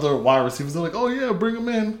 even other wide receivers. They're like, oh yeah, bring them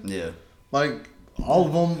in. Yeah. Like all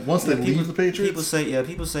of them once they leave the Patriots.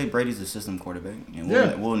 People say Brady's a system quarterback, and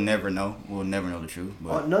Yeah. we'll never know. We'll never know the truth.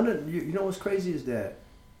 But none of you know what's crazy is that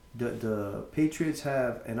the Patriots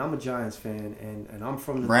have, and I'm a Giants fan, and I'm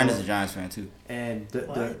from the Brandon's a North, Giants fan too. and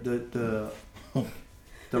the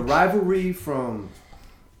rivalry from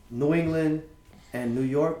New England and New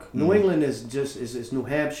York. New England is just it's New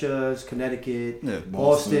Hampshire, it's Connecticut, Yeah.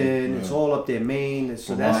 Boston. It's yeah. all up there, Maine.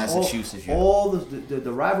 So Well, that's Massachusetts, yeah. all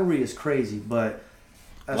the rivalry is crazy. But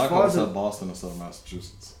as like far I as said, Boston instead of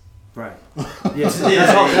Massachusetts. right, yes,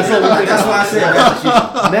 that's why I said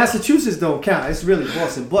Massachusetts. Massachusetts don't count. It's really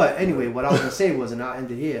Boston. But anyway, what I was gonna say was, and I'll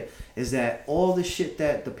end it here, is that all the shit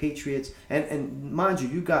that the Patriots and mind you,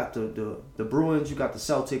 you got the Bruins, you got the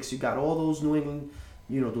Celtics, you got all those New England,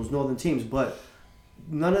 those northern teams, but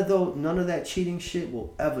none of that cheating shit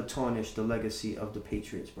will ever tarnish the legacy of the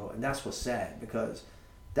Patriots, bro. And that's what's sad, because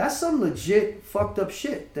that's some legit fucked up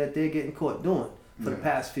shit that they're getting caught doing for the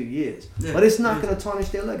past few years. Yeah. But it's not gonna tarnish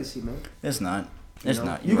their legacy, man. It's not. It's You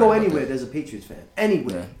know? not. You You're go right about anywhere, that. there's a Patriots fan.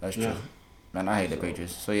 Anywhere. Yeah, that's true. Yeah. Man, I hate the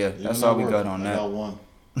Patriots. So yeah, Even that's at all we work, got on I that. got one.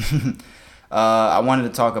 I wanted to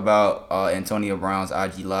talk about Antonio Brown's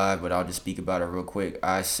IG Live, but I'll just speak about it real quick.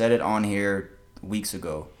 I said it on here weeks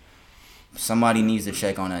ago. Somebody needs to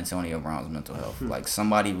check on Antonio Brown's mental health. Like,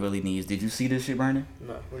 somebody really needs. Did you see this shit, Brandon?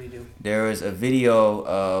 No, what do you do? There was a video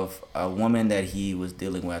of a woman that he was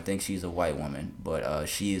dealing with. I think she's a white woman, but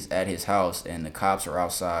she is at his house, and the cops are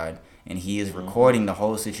outside, and he is recording the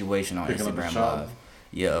whole situation on Picking up the Instagram child. Live.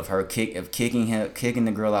 Yeah, of her kicking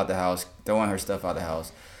the girl out the house, throwing her stuff out the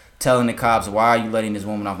house, telling the cops, "Why are you letting this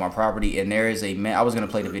woman off my property?" And there is a man. I was gonna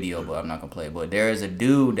play the video, but I'm not gonna play it. But there is a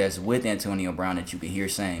dude that's with Antonio Brown that you can hear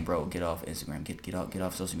saying, "Bro, get off Instagram, get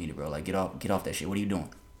off social media, bro. Like, get off that shit. What are you doing?"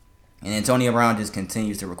 And Antonio Brown just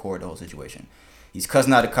continues to record the whole situation. He's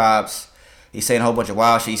cussing out the cops. He's saying a whole bunch of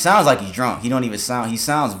wild shit. He sounds like he's drunk. He don't even sound. He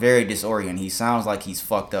sounds very disoriented. He sounds like he's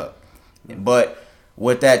fucked up. But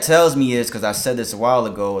What that tells me is, because I said this a while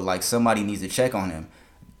ago, like somebody needs to check on him.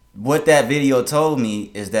 What that video told me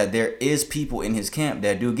is that there is people in his camp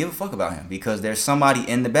that do give a fuck about him, because there's somebody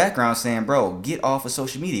in the background saying, bro, get off of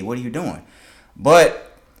social media. What are you doing?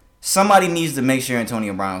 But somebody needs to make sure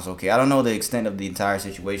Antonio Brown's okay. I don't know the extent of the entire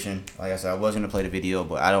situation. Like I said, I was going to play the video,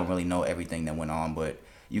 but I don't really know everything that went on. But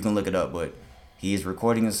you can look it up. But he is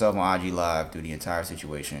recording himself on IG Live through the entire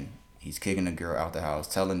situation. He's kicking the girl out the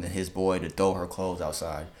house, telling his boy to throw her clothes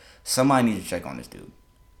outside. Somebody needs to check on this dude.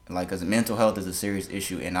 Like, because mental health is a serious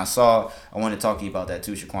issue. And I want to talk to you about that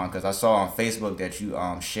too, Shaquan, because I saw on Facebook that you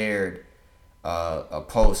shared a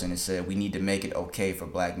post and it said we need to make it okay for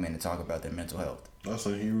black men to talk about their mental health. That's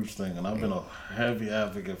a huge thing, and I've been a heavy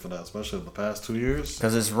advocate for that, especially the past 2 years.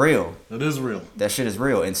 Because it's real. It is real. That shit is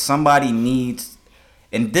real. And somebody needs...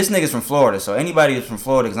 And this nigga's from Florida, so anybody that's from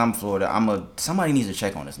Florida, because I'm from Florida, somebody needs to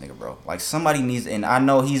check on this nigga, bro. Like, somebody needs... And I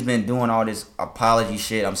know he's been doing all this apology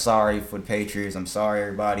shit. I'm sorry for the Patriots. I'm sorry,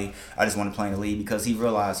 everybody. I just want to play in the league, because he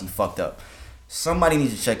realized he fucked up. Somebody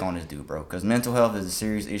needs to check on this dude, bro, because mental health is a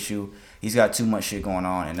serious issue. He's got too much shit going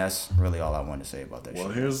on, and that's really all I wanted to say about that shit.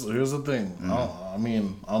 Well, here's the thing. Mm-hmm.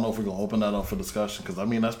 I don't know if we're going to open that up for discussion, because,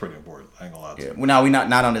 that's pretty important. I ain't going to lie to you. Well, no, we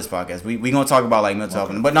not on this podcast. We going to talk about, like, mental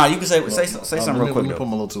health. But, no, you can say something real quick, Let me put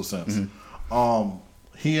my little 2 cents. Mm-hmm.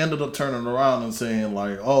 He ended up turning around and saying,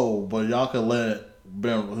 like, oh, but y'all could let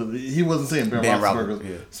Ben... He wasn't saying Ben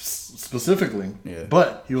Roethlisberger specifically,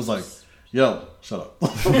 but he was like, yo, shut up.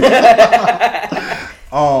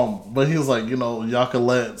 But he was like, y'all could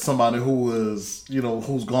let somebody who is,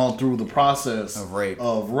 who's gone through the process of rape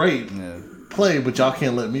play, but y'all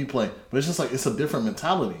can't let me play. But it's just like, it's a different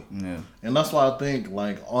mentality. Yeah. And that's why I think,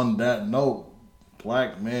 like, on that note,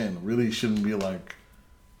 black men really shouldn't be like,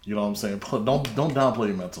 you know what I'm saying? Don't downplay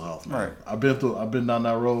your mental health, man. Right. I've been down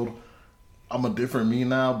that road. I'm a different me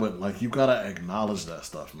now, but like, you gotta acknowledge that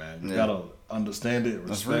stuff, man. You gotta understand it,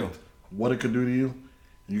 respect what it could do to you.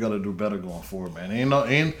 You gotta do better going forward, man.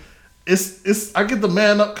 It's I get the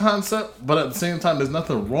man up concept, but at the same time, there's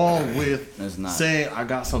nothing wrong with saying I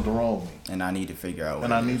got something wrong with me, and I need to figure out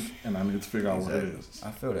what I need to figure out what it is.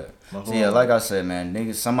 I feel that. So yeah, like I said, man,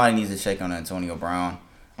 niggas, somebody needs to check on Antonio Brown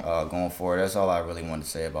going forward. That's all I really wanted to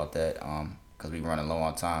say about that. Because we running low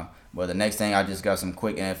on time. But the next thing, I just got some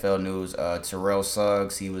quick NFL news. Terrell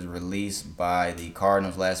Suggs, he was released by the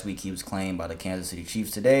Cardinals last week. He was claimed by the Kansas City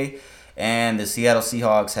Chiefs today. And the Seattle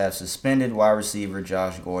Seahawks have suspended wide receiver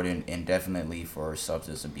Josh Gordon indefinitely for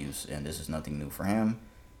substance abuse. And this is nothing new for him,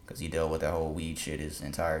 because he dealt with that whole weed shit his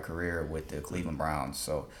entire career with the Cleveland Browns.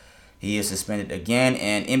 So he is suspended again.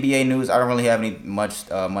 And NBA news, I don't really have any much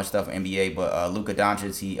stuff for NBA, but Luka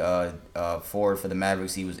Doncic, he forward for the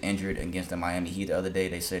Mavericks, he was injured against the Miami Heat the other day.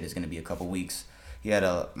 They said it's going to be a couple weeks. He had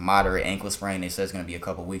a moderate ankle sprain. They said it's going to be a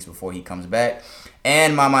couple weeks before he comes back.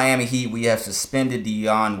 And my Miami Heat, we have suspended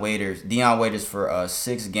Dion Waiters for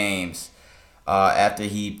 6 games after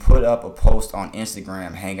he put up a post on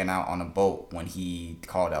Instagram hanging out on a boat when he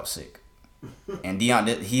called out sick. And Dion,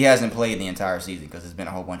 he hasn't played the entire season because there's been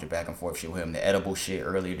a whole bunch of back and forth shit with him. The edible shit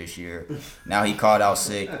earlier this year. Now he called out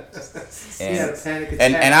sick.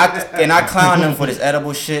 And I clown him for this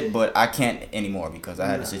edible shit, but I can't anymore because I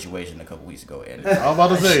had a situation a couple weeks ago. And I was about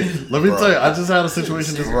to say, let me tell you, I just had a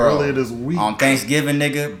situation earlier this week. On Thanksgiving,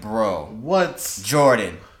 nigga, bro. What?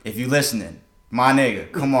 Jordan, if you listening, my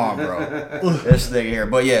nigga, come on, bro. This nigga here.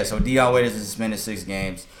 But yeah, so Dion Waiters is suspended 6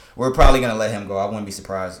 games. We're probably going to let him go. I wouldn't be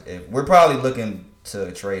surprised if... We're probably looking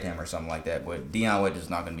to trade him or something like that. But Dion Waiters is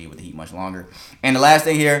not going to be with the Heat much longer. And the last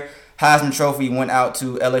thing here, Heisman Trophy went out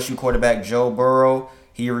to LSU quarterback Joe Burrow.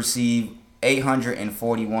 He received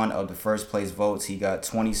 841 of the first place votes. He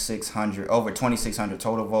got over 2,600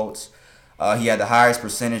 total votes. He had the highest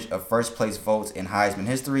percentage of first place votes in Heisman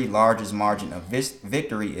history. Largest margin of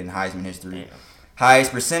victory in Heisman history. Damn.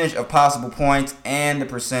 Highest percentage of possible points. And the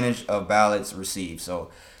percentage of ballots received.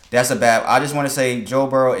 So... that's a bad... I just want to say Joe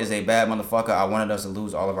Burrow is a bad motherfucker. I wanted us to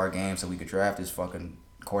lose all of our games so we could draft this fucking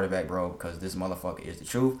quarterback, bro, because this motherfucker is the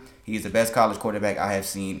truth. He's the best college quarterback I have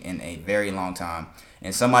seen in a very long time.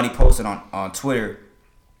 And somebody posted on Twitter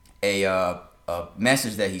a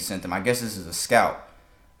message that he sent them. I guess this is a scout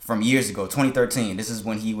from years ago, 2013. This is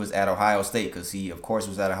when he was at Ohio State, because he, of course,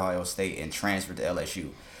 was at Ohio State and transferred to LSU.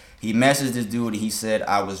 He messaged this dude and he said,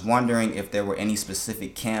 I was wondering if there were any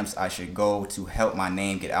specific camps I should go to help my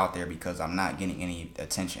name get out there because I'm not getting any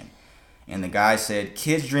attention. And the guy said,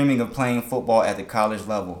 kids dreaming of playing football at the college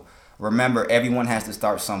level. Remember, everyone has to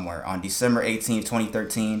start somewhere. On December 18,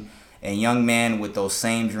 2013, a young man with those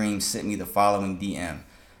same dreams sent me the following DM.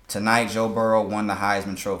 Tonight, Joe Burrow won the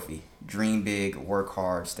Heisman Trophy. Dream big, work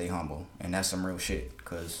hard, stay humble. And that's some real shit,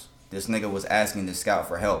 because This nigga was asking the scout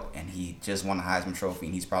for help, and he just won the Heisman Trophy,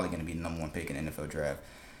 and he's probably going to be the number 1 pick in the NFL draft.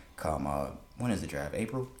 Come, when is the draft?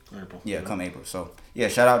 April? Yeah, come April. So, yeah,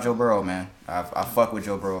 shout out Joe Burrow, man. I fuck with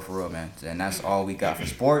Joe Burrow for real, man. And that's all we got for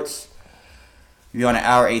sports. We're on an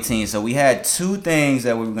hour 18, so we had 2 things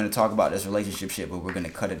that we were going to talk about this relationship shit, but we're going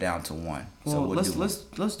to cut it down to 1. So let's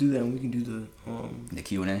do that, and we can do the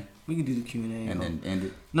Q&A. We can do the Q&A. And then end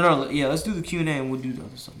it? No, yeah, let's do the Q&A, and we'll do the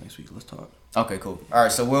other stuff next week. Let's talk. Okay, cool. All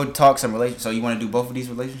right, so we'll talk some relationship. So you want to do both of these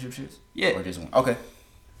relationship shits? Yeah. Or just one? Okay.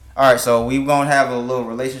 All right, so we're going to have a little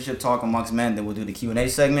relationship talk amongst men. Then we'll do the Q&A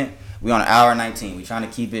segment. We're on an hour 19. We're trying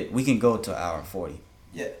to keep it. We can go to an hour 40.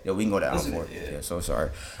 Yeah. Yeah, we can go to hour 40. Yeah, so sorry.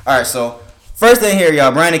 All right, so first thing here,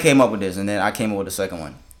 y'all. Brandon came up with this, and then I came up with the second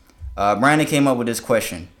one. Brandon came up with this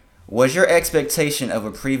question. Was your expectation of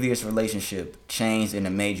a previous relationship changed in a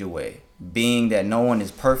major way? Being that no one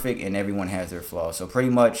is perfect and everyone has their flaws. So pretty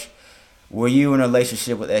much, were you in a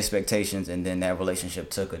relationship with expectations and then that relationship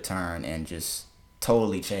took a turn and just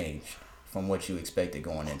totally changed from what you expected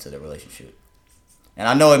going into the relationship? And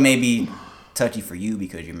I know it may be touchy for you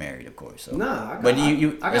because you're married, of course. So. Nah, I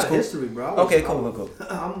got cool? history, bro. Okay, cool.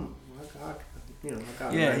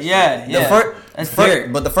 Yeah.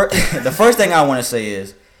 But the first thing I want to say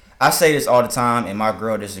is, I say this all the time, and my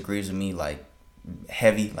girl disagrees with me like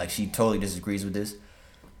heavy, like she totally disagrees with this.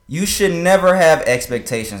 You should never have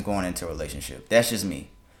expectations going into a relationship. That's just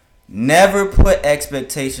me. Never put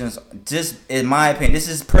expectations, just in my opinion, this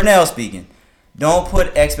is Pernell speaking. Don't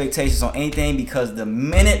put expectations on anything, because the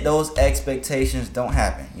minute those expectations don't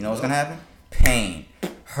happen, you know what's going to happen? Pain,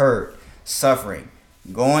 hurt, suffering.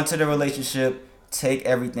 Go into the relationship, take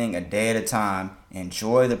everything a day at a time,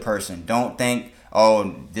 enjoy the person. Don't think,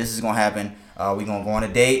 oh, this is going to happen. We're going to go on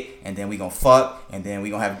a date, and then we're going to fuck, and then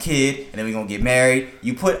we're going to have a kid, and then we're going to get married.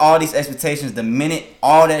 You put all these expectations the minute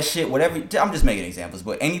all that shit, whatever, I'm just making examples,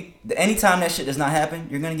 but anytime that shit does not happen,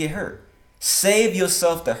 you're going to get hurt. Save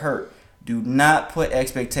yourself the hurt. Do not put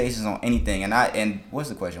expectations on anything. And what's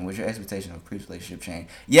the question? Was your expectation of a previous relationship change?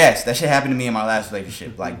 Yes, that shit happened to me in my last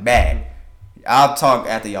relationship, like bad. I'll talk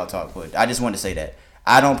after y'all talk, but I just wanted to say that.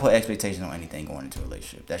 I don't put expectations on anything going into a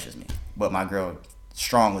relationship. That's just me. But my girl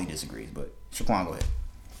strongly disagrees, but Shaquan, go ahead.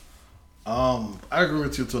 I agree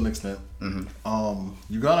with you to an extent. Mm-hmm.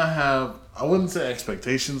 You gotta have, I wouldn't say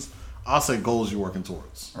expectations, I'll say goals you're working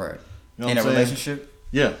towards. Right. You know in what a I'm saying? relationship?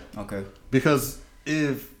 Yeah. Okay. Because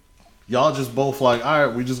if y'all just both like, all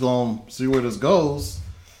right, we just gonna see where this goes,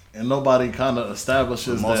 and nobody kind of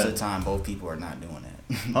establishes most that. of the time, both people are not doing that.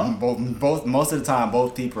 Huh? both most of the time,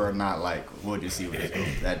 both people are not like, we'll just see where this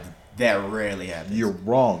goes. That rarely happens. You're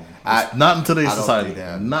wrong. Not in today's society. think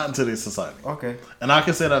that. Not in today's society. Okay. And I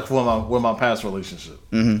can say that for with my past relationship.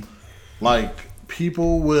 Mm-hmm. Like,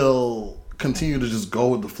 people will continue to just go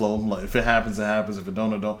with the flow. Like, if it happens, it happens. If it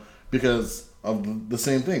don't, it don't. Because of the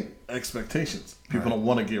same thing, expectations. People don't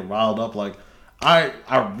want to get riled up. Like, I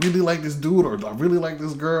really like this dude, or I really like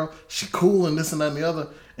this girl. She cool and this and that and the other.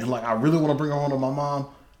 And like, I really want to bring her home to my mom.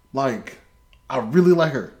 Like, I really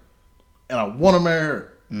like her, and I want to marry her.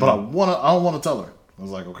 But I don't want to tell her. I was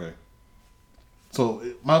like, okay. So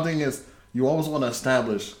my thing is, you always want to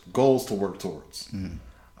establish goals to work towards. Mm-hmm.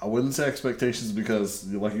 I wouldn't say expectations, because,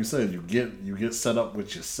 like you said, you get set up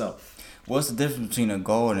with yourself. What's the difference between a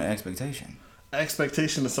goal and an expectation?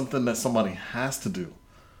 Expectation is something that somebody has to do.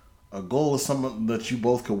 A goal is something that you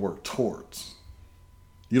both could work towards.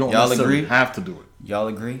 You don't necessarily agree? have to do it. Y'all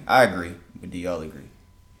agree? I agree. But do y'all agree?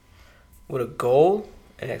 With a goal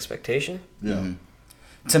and expectation? Yeah. Mm-hmm.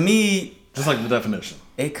 To me, just like the definition.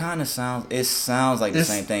 It kind of sounds like the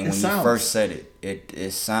same thing. When you first said it,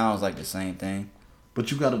 it sounds like the same thing.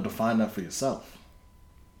 But you got to define that for yourself.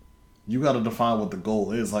 You got to define what the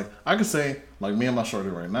goal is. Like, I could say, like, me and my shorty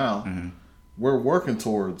right now, mm-hmm. we're working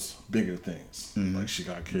towards bigger things. Mm-hmm. Like, she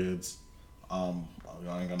got kids. I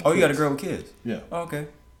ain't got no you got a kids. girl with kids? Yeah. Oh, okay.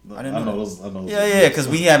 I know those. Yeah, because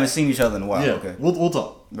we haven't seen each other in a while. Yeah, Okay. we'll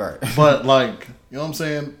talk. Right. But, like, you know what I'm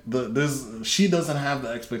saying? She doesn't have the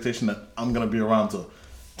expectation that I'm going to be around to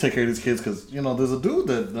take care of these kids, because, you know, there's a dude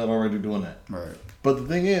that already doing that. Right. But the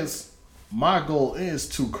thing is, my goal is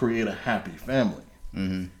to create a happy family.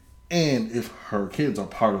 Mm-hmm. And if her kids are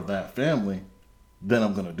part of that family, then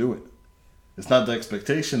I'm going to do it. It's not the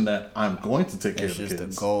expectation that I'm going to take care of the kids. It's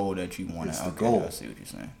just the goal that you want. It's to. the Okay, goal. I see what you're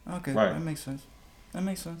saying. Okay, Right. That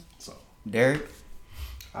makes sense. So, Derek?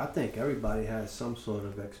 I think everybody has some sort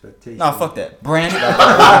of expectation. No, fuck that. Brandon?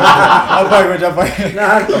 I'm fucking.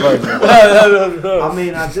 I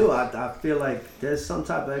mean, I do. I feel like there's some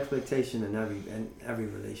type of expectation in every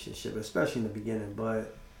relationship, especially in the beginning.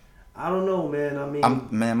 But I don't know, man. I mean,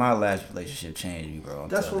 Man, my last relationship changed me, bro.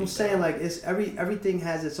 That's what I'm saying. Like, it's everything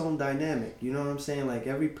has its own dynamic. You know what I'm saying? Like,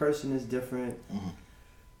 every person is different.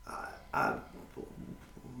 Mm-hmm.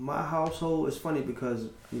 My household is funny because,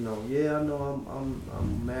 you know, yeah, I know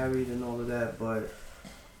I'm married and all of that, but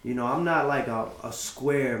you know, I'm not like a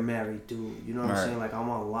square married dude. You know what I'm saying? Like, I'm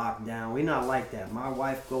on lockdown. We're not like that. My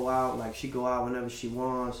wife go out, like, she go out whenever she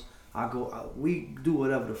wants. I go. We do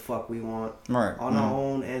whatever the fuck we want on our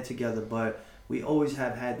own and together. But we always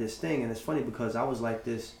have had this thing, and it's funny because I was like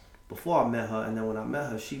this before I met her, and then when I met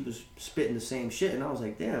her, she was spitting the same shit, and I was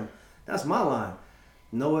like, damn, that's my line.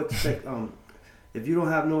 If you don't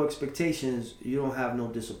have no expectations, you don't have no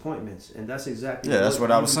disappointments, and that's exactly that's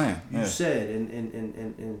what I was saying. You said,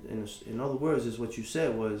 in other words, is what you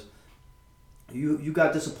said was you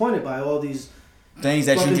got disappointed by all these things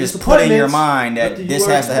that you just put in your mind that this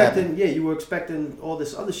has to happen. Yeah, you were expecting all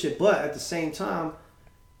this other shit, but at the same time,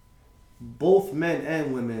 both men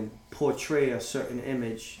and women portray a certain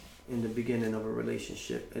image in the beginning of a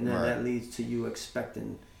relationship, and then that leads to you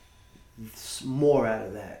expecting more out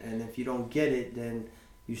of that. And if you don't get it, then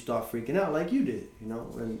you start freaking out like you did, you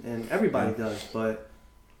know, and everybody does. But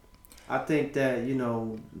I think that, you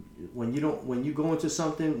know, when you go into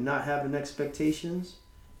something not having expectations,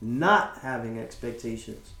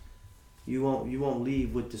 you won't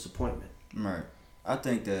leave with disappointment. Right. I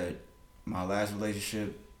think that my last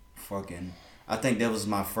relationship, I think that was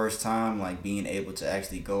my first time, like, being able to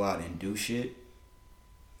actually go out and do shit.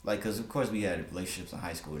 Like, cause of course we had relationships in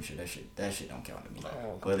high school and shit. That shit don't count to me.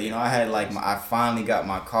 But you know, I had like I finally got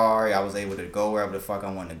my car. I was able to go wherever the fuck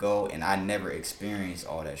I wanted to go, and I never experienced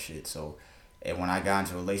all that shit. So, and when I got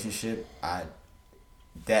into a relationship,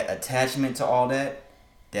 that attachment to all that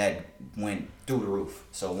went through the roof.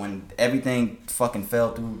 So when everything fucking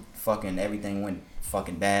fell through, everything went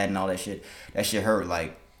fucking bad and all that shit hurt.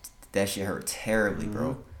 Like, that shit hurt terribly,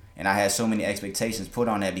 bro. And I had so many expectations put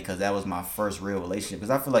on that because that was my first real relationship.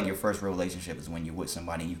 Because I feel like your first real relationship is when you're with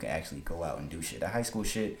somebody and you can actually go out and do shit. That high school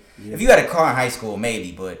shit, if you had a car in high school,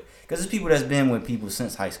 maybe, but because there's people that's been with people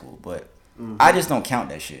since high school, but I just don't count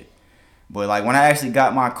that shit. But like when I actually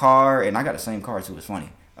got my car, and I got the same car too, it's funny.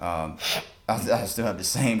 I still have the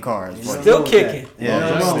same car. Still kicking.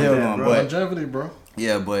 Yeah, still going. But longevity, bro.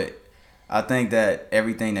 Yeah, but I think that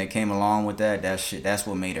everything that came along with that's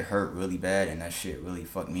what made it hurt really bad, and that shit really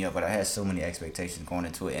fucked me up. But I had so many expectations going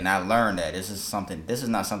into it, and I learned that this is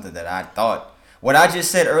not something that I thought. What I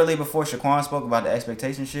just said earlier before Shaquan spoke about the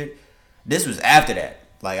expectation shit, this was after that.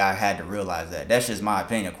 Like, I had to realize that. That's just my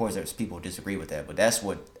opinion. Of course, there's people who disagree with that, but that's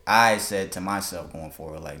what I said to myself going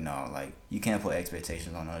forward. Like, no, like, you can't put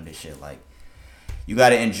expectations on none of this shit. Like, you got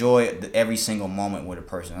to enjoy every single moment with a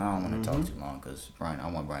person. I don't want to talk too long because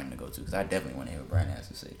I want Brian to go too, because I definitely want to hear what Brian has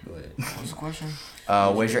to say. Go ahead. What's the question?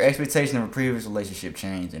 Was your expectation of a previous relationship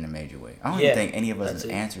changed in a major way? I don't even think any of us has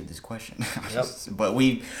answered this question. But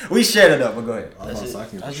we shared it up, but go ahead. I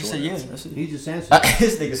just said yeah. He just answered.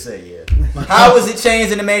 This nigga said yeah. How was it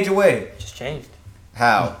changed in a major way? Just changed.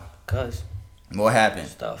 How? Cause what happened?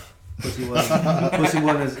 stuff. Pussy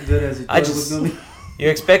wasn't as good as he thought it was gonna be. You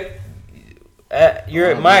expect.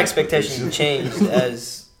 My expectations changed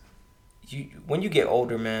as when you get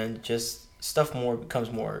older, man. Just stuff becomes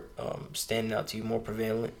more standing out to you, more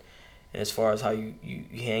prevalent, and as far as how you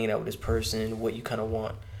hanging out with this person, what you kind of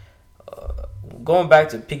want. Going back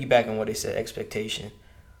to piggybacking what they said, expectation.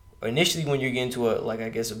 Initially, when you're getting to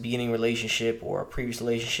a beginning relationship or a previous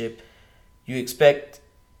relationship, you expect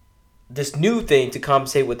this new thing to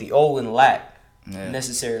compensate what the old and lack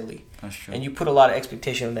necessarily. That's true. And you put a lot of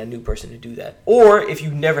expectation on that new person to do that. Or if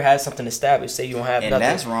you've never had something established, say you don't have nothing. And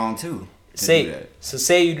that's wrong too.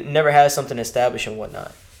 Say you never had something established and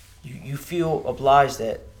whatnot. You feel obliged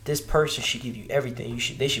that this person should give you everything.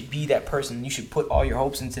 They should be that person. You should put all your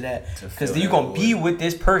hopes into that because you're gonna be with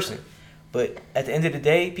this person. But at the end of the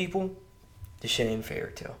day, people, this shit ain't a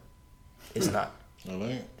fairy tale. It's not.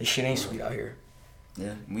 This shit ain't sweet out here.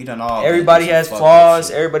 Yeah, we done all. Everybody has flaws.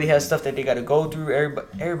 Everybody has stuff that they got to go through.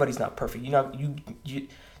 Everybody's not perfect. You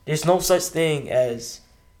there's no such thing as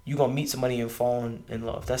you gonna meet somebody and fall in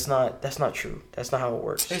love. That's not true. That's not how it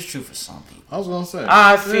works. It's true for some people. I was gonna say.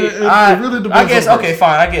 it really depends. I guess okay,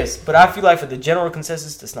 fine. I guess, but I feel like for the general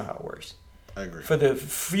consensus, that's not how it works. I agree. For the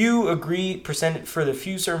few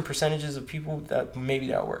certain percentages of people that maybe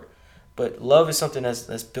that'll work. But love is something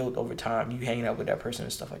that's built over time. You hanging out with that person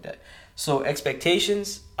and stuff like that. So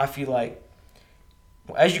expectations, I feel like,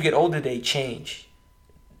 as you get older, they change,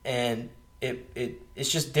 and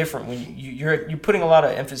it's just different when you're putting a lot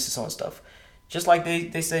of emphasis on stuff. Just like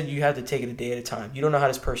they said, you have to take it a day at a time. You don't know how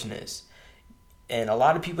this person is, and a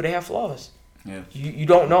lot of people, they have flaws. Yeah. You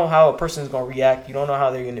don't know how a person is gonna react. You don't know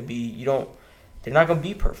how they're gonna be. They're not gonna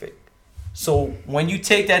be perfect. So when you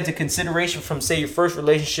take that into consideration from, say, your first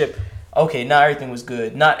relationship, okay, not everything was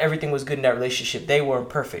good. Not everything was good in that relationship. They weren't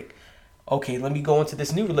perfect. Okay, let me go into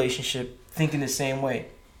this new relationship thinking the same way.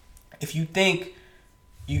 If you think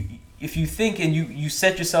and you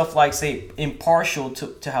set yourself, like, say, impartial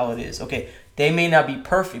to how it is. Okay, they may not be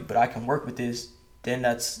perfect, but I can work with this. Then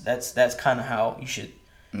that's kind of how you should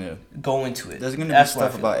go into it. There's gonna be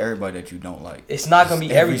stuff about everybody that you don't like. It's not gonna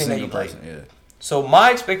be everything that you like. Yeah. So my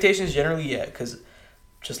expectations generally, because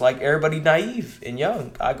just like everybody naive and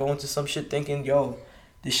young, I go into some shit thinking, yo,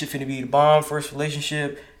 this shit finna be the bomb, first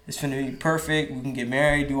relationship. It's finna be perfect. We can get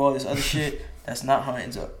married, do all this other shit. That's not how it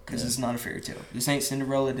ends up, because it's not a fairy tale. This ain't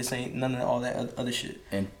Cinderella. This ain't none of all that other shit.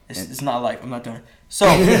 It's not life. I'm not done. So,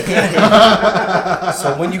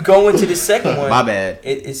 so when you go into the second one, my bad.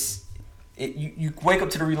 You wake up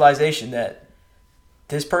to the realization that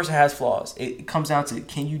this person has flaws. It comes down to,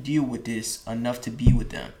 can you deal with this enough to be with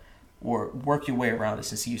them, or work your way around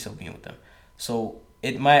this and see yourself being with them. So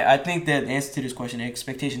I think that the answer to this question, the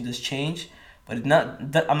expectation does change, but I'm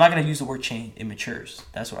not gonna use the word change. It matures.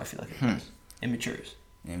 That's what I feel like it does. It matures.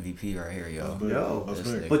 MVP right here, yo.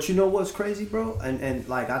 But you know what's crazy, bro? And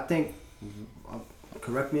like, I think,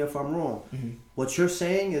 correct me if I'm wrong. Mm-hmm. What you're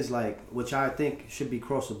saying is like, which I think should be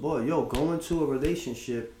across the board. Yo, go into a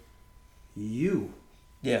relationship,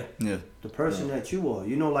 Yeah. the person that you are.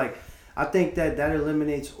 You know, like, I think that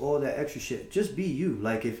eliminates all that extra shit. Just be you.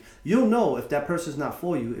 Like, if you'll know if that person's not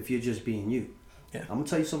for you if you're just being you. Yeah. I'm gonna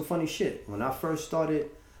tell you some funny shit. When I first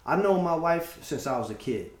started, I know my wife since I was a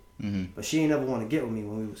kid. But she ain't never want to get with me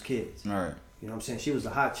when we was kids. All right. You know what I'm saying? She was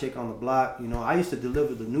the hot chick on the block. You know, I used to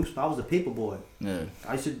deliver the newspaper. I was a paper boy. Yeah.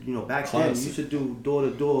 I used to, back then, you used to do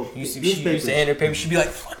door-to-door She newspapers. used to hand her paper. She'd be like,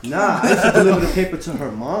 fuck you. Nah, I used to deliver the paper to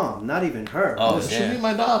her mom, not even her. Oh, She be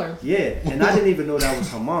my daughter. Yeah, and I didn't even know that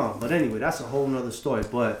was her mom. But anyway, that's a whole nother story.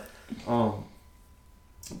 But,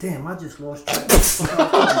 damn, I just lost track.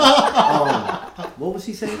 What was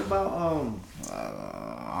he saying about,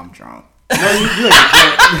 I'm drunk. No, you good.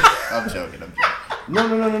 I'm joking.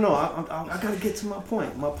 No. I gotta get to my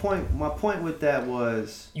point. My point with that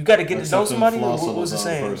was, You got to get to know Accepting somebody. flaws What of was it the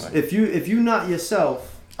saying? person. if you not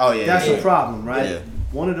yourself, that's a problem, right? Yeah.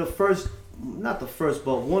 One of the first, not the first,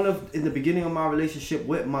 but in the beginning of my relationship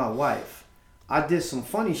with my wife, I did some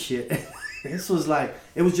funny shit. This was like,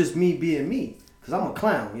 it was just me being me, because I'm a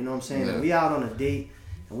clown, you know what I'm saying? Yeah. And we out on a date,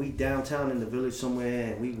 and we downtown in the village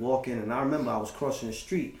somewhere, and we walking, and I remember I was crossing the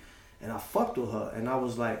street, and I fucked with her, and I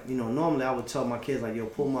was like, normally I would tell my kids, like, yo,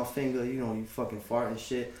 pull my finger, you fucking fart and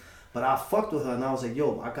shit. But I fucked with her, and I was like,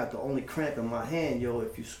 yo, I got the only cramp in my hand, yo,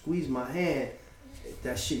 if you squeeze my hand,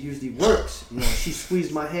 that shit usually works. She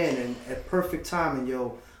squeezed my hand, and at perfect timing,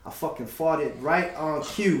 yo, I fucking farted right on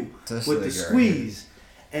cue with the squeeze.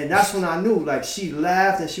 And that's when I knew, like, she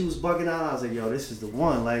laughed and she was bugging out. I was like, yo, this is the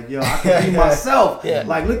one. Like, yo, I can be myself. Yeah.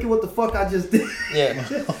 Like, look at what the fuck I just did. Yeah.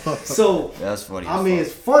 So, That's funny. I mean,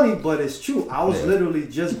 it's funny, but it's true. I was literally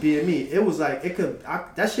just being me. It was like,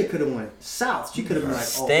 that shit could have went south. She could have been like,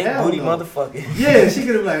 oh, Stank hell booty no. motherfucker. Yeah, she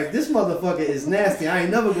could have been like, this motherfucker is nasty. I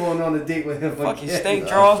ain't never going on a date with him. Fucking again. steak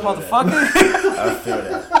draws, motherfucker. I feel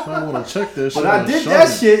that. I want to check this shit. But I did that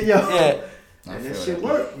shit, yo. Yeah. And that shit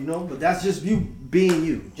worked, But that's just you being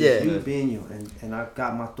you. Just you being you. And I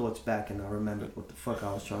got my thoughts back and I remembered what the fuck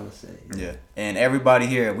I was trying to say. Yeah. And everybody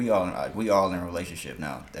here, we all in a relationship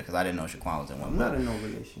now, because I didn't know Shaquan was in one. I'm not in no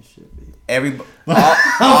relationship, baby.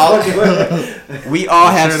 We all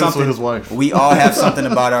have Share this something. with his wife. We all have something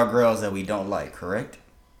about our girls that we don't like, correct?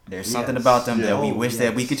 There's something Yes. about them Yeah. that we Oh, wish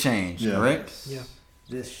that we yes. could change, Yeah. correct? Yeah.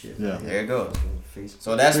 This shit. Yeah. right There here. you go. Facebook.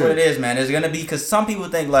 So that's what it is, man. There's gonna be, because some people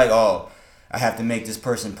think like, oh, I have to make this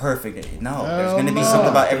person perfect. No, there's gonna be Hell something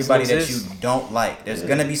no. about everybody that exist. you don't like. There's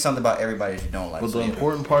gonna be something about everybody that you don't like. But So, the yeah.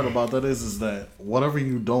 important part about that is that whatever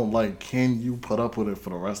you don't like, can you put up with it for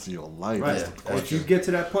the rest of your life? Right. That's the If question. you get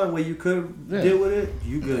to that point where you could deal with it,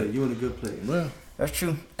 you good. You in a good place. Yeah. That's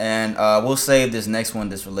true. And we'll save this next one,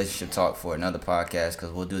 this relationship talk, for another podcast,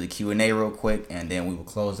 because we'll do the Q&A real quick, and then we will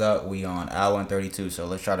close out. We on hour and 32, so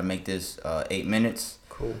let's try to make this 8 minutes.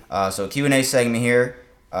 Cool. So Q&A segment here.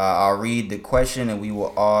 I'll read the question, and we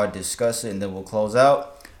will all discuss it, and then we'll close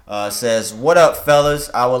out. It says, what up, fellas?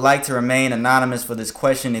 I would like to remain anonymous for this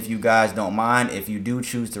question if you guys don't mind, if you do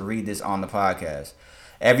choose to read this on the podcast.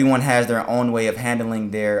 Everyone has their own way of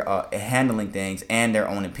handling things and their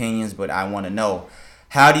own opinions, but I want to know,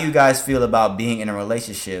 how do you guys feel about being in a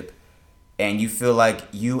relationship and you feel like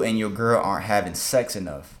you and your girl aren't having sex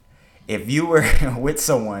enough? If you were with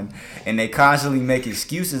someone and they constantly make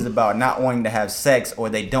excuses about not wanting to have sex or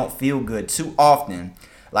they don't feel good too often,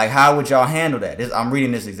 like how would y'all handle that? I'm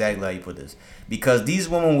reading this exactly how you put this. Because these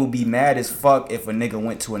women will be mad as fuck if a nigga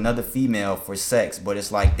went to another female for sex, but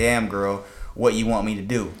it's like, damn girl, what you want me to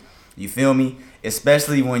do? You feel me?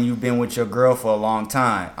 Especially when you've been with your girl for a long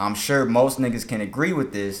time. I'm sure most niggas can agree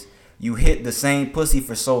with this. You hit the same pussy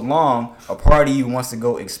for so long, a part of you wants to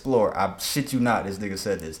go explore. I shit you not, this nigga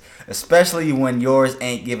said this. Especially when yours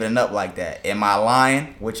ain't giving up like that. Am I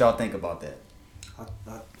lying? What y'all think about that?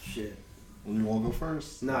 Shit. You want to go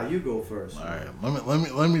first? Nah, you go first. All right,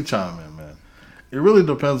 let me chime in, man. It really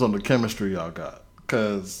depends on the chemistry y'all got.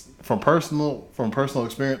 Cause from personal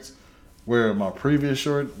experience, where my previous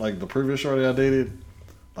shorty I dated,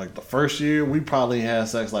 like the first year we probably had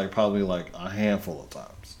sex like a handful of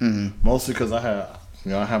times. Mm-hmm. Mostly because I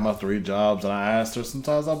had my 3 jobs, and I asked her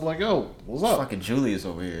sometimes. I'd be like, "Yo, what's up?" Fucking Julius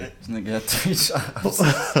over here. This nigga got 3 jobs.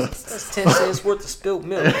 That's 10 cents worth of spilled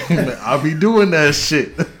milk. I be doing that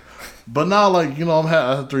shit. But now, like,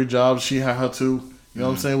 I had 3 jobs. She had her 2. You know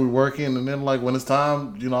what I'm saying? We working, and then like when it's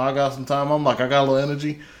time, I got some time. I'm like, I got a little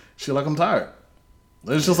energy. She like, I'm tired.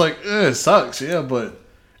 It's just like, it sucks, yeah, but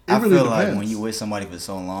I really feel depends. like when you with somebody for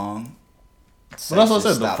so long, but that's what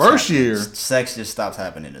I said. The first year, sex just stops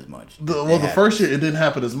happening as much. The first year it didn't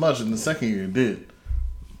happen as much, and the second year it did.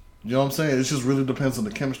 You know what I'm saying? It just really depends on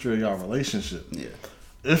the chemistry of y'all relationship. Yeah.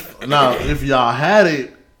 If y'all had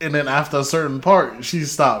it, and then after a certain part she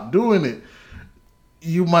stopped doing it,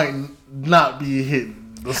 you might not be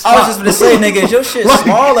hitting the spot. I was just gonna say, nigga, is your shit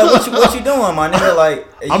small? Like, what you doing, my nigga? Like,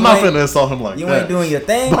 I'm not finna insult him like you that. You ain't doing your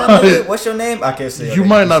thing, my nigga. What's your name? I can't say. You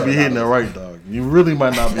might not be hitting it right, dog. You really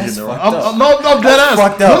might not be hitting it right. I'm dead ass.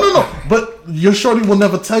 Fucked up. No. But your shorty will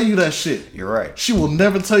never tell you that shit. You're right. She will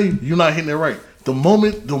never tell you you're not hitting it right. The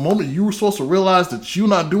moment you were supposed to realize that you're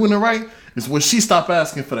not doing it right is when she stopped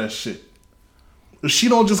asking for that shit. If she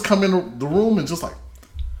don't just come in the room and just like,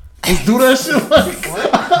 let's do that shit. Like,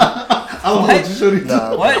 I don't know what you should do.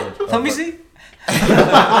 What? Let me see.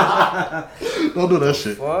 Don't do that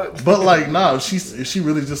shit. What? But like, nah, if she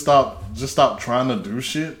really just stop trying to do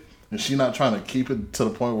shit, and she not trying to keep it to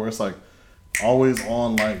the point where it's like always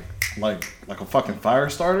on like a fucking fire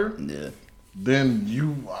starter. Yeah. Then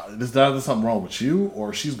there's either something wrong with you,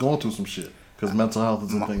 or she's going through some shit. Because mental health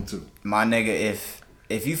is a thing too. My nigga,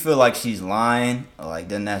 if you feel like she's lying, like,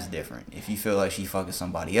 then that's different. If you feel like she fucking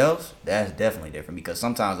somebody else, that's definitely different. Because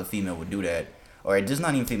sometimes a female would do that, or just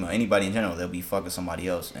not even female, anybody in general, they'll be fucking somebody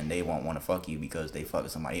else, and they won't want to fuck you because they fucking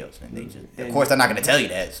somebody else, and they just, of course, they're not gonna tell you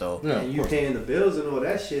that. So Yeah, and you paying the bills and all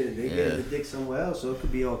that shit, and they Yeah. getting the dick somewhere else, so it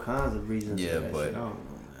could be all kinds of reasons. Yeah, for that but- shit. I don't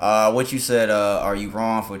know. what you said, are you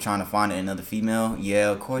wrong for trying to find another female? Yeah,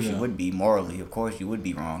 of course you would be. Morally, of course you would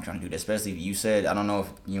be wrong trying to do that. Especially if you said, I don't know if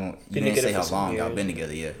you didn't say how long y'all been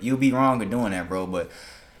together. Yeah, you'd be wrong for doing that, bro. But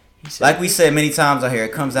like we said many times out here,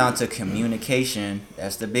 it comes down to communication.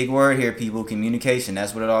 That's the big word here, people. Communication.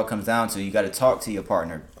 That's what it all comes down to. You got to talk to your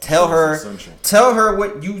partner. Tell her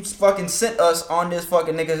what you fucking sent us on this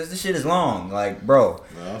fucking nigga. This shit is long, like, bro.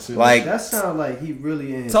 Like, that sounds like he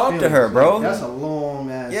really in his talk to feelings. her, bro. Like, that's a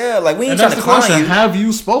long ass. yeah, like we ain't And trying that's to the question. clown you. Have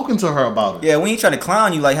you spoken to her about it? Yeah, we ain't trying to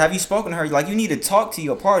clown you. Like, have you spoken to her? Like, you need to talk to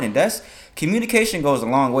your partner. That's communication goes a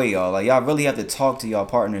long way, y'all. Like, y'all really have to talk to your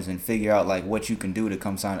partners and figure out like what you can do to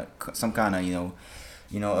come sign some kind of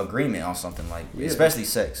agreement on something, like especially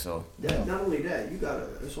sex. So Not only that, you gotta.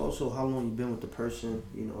 It's also how long you been with the person.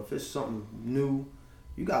 If it's something new,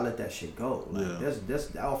 you gotta let that shit go. Like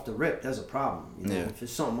that's off the rip. That's a problem. If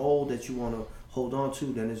it's something old that you wanna hold on to,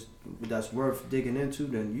 then that's worth digging into.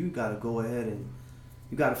 Then you gotta go ahead and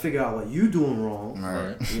you gotta figure out what you doing wrong.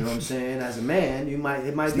 Right. You know what I'm saying? As a man, it might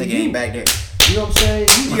this be nigga you. ain't back there. You know what I'm saying?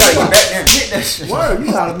 You gotta get back there and get that shit. Word,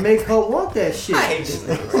 you gotta make her want that shit. I hate this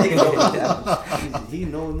nigga. He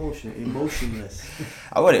no emotion, emotionless.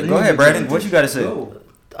 I wouldn't. Go ahead, Brandon. What you gotta say? Go.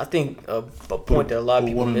 I think a point that a lot of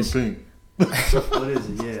people one in miss. the pink. What is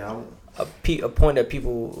it? Yeah, A point that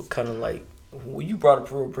people kind of like, what you brought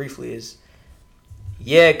up real briefly is,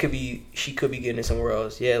 yeah, it could be she could be getting it somewhere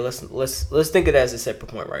else. Yeah, let's think of that as a separate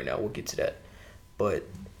point right now. We'll get to that, but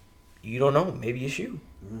you don't know. Maybe it's you.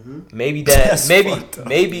 Mm-hmm. Maybe that. That's fucked up.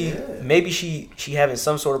 Maybe she having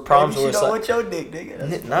some sort of problems Maybe or she don't something. want your dick,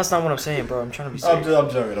 nigga. That's not what I'm saying, bro. I'm trying to be serious. I'm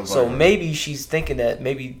joking. So maybe she's thinking that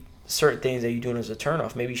maybe certain things that you're doing is a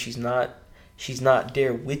turnoff. Maybe she's not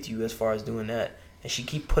there with you as far as doing that, and she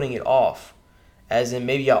keep putting it off. As in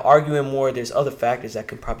maybe y'all arguing more. There's other factors that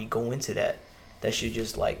could probably go into that. That should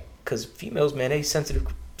just like, cause females, man, they sensitive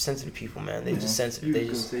people, man. They just sensitive. you They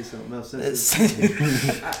gonna just say something else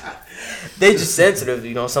sensitive. they just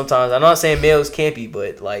sensitive. Sometimes I'm not saying males can't be,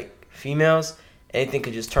 but like females, anything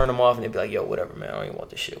could just turn them off and they'd be like, yo, whatever, man, I don't even want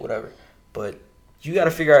this shit, whatever. But you got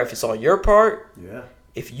to figure out if it's on your part,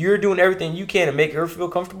 if you're doing everything you can to make her feel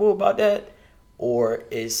comfortable about that, or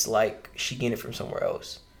it's like she getting it from somewhere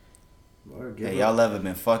else. Hey, y'all ever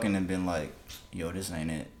been fucking and been like, yo, this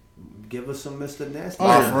ain't it? Give us some Mr. Nasty.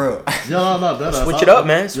 Oh, for real. Switch it up,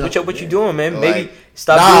 man. Switch up what you doing, man. Maybe Like,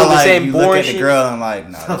 stop doing the same you boring look at shit. the girl and like,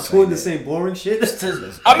 nah, Stop this doing ain't the it. same boring shit.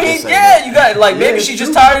 I mean, yeah, you got like maybe she's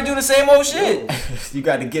just tired of doing the same old shit. You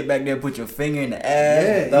got to get back there, put your finger in the ass,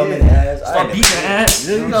 Yeah, thumb in the ass. Start beating the ass.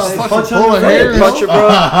 Yeah, you gotta Punch fucking on pull the her hair. face. Punch her,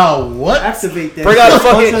 bro. What? Activate that. Bring out the shit.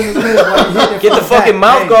 Punch fucking- on the rib while you hit it Get the from fucking back.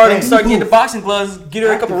 mouth Bang, guard bang. and start getting the boxing gloves. Get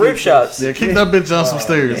her a couple rib shots. Yeah, keep that bitch on some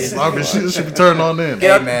stairs. I mean, she should be turned on in.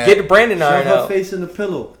 Hey, man. Get the Brandon Shove iron her out. face in the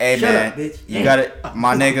pillow. Hey, Shut man, up, bitch. you got it,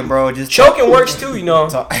 my nigga, bro. Just Choking works too, you know.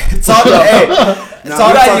 talk to hey,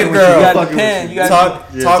 talk to your You girl. got fucking the pen. with You got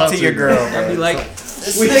Talk to your girl. I'd be man. like,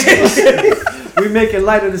 We making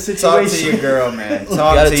light of the Talk to situation. your girl, man. gotta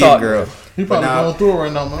Talk to your talk. girl. He probably But now- going through it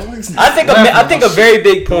right now, man. I think a very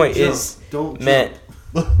big point Don't is, jump. Don't jump. man.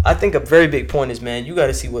 I think a very big point is, man, you got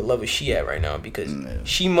to see what level she at right now, because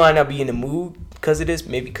she might not be in the mood because of this,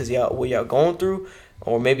 maybe because what y'all going through,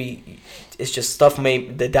 or maybe it's just stuff. Maybe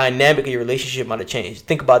the dynamic of your relationship might have changed.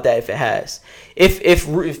 Think about that if it has. If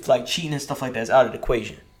like cheating and stuff like that is out of the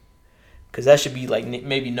equation, because that should be like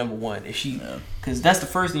maybe number one. If she, because that's the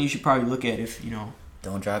first thing you should probably look at. If you know,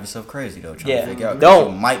 Don't drive yourself crazy though. Trying Yeah. to figure out.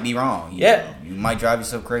 Don't. You might be wrong. You Yeah. know. You might drive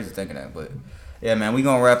yourself crazy thinking that, but. Yeah, man, we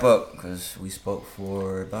gonna wrap up because we spoke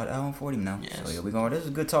for about an hour and 40 now. Yes. So yeah, we gonna. This is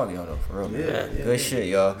good talk, y'all. Though, for real. Yeah, Man. yeah, Good yeah. shit,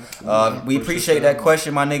 y'all. We appreciate that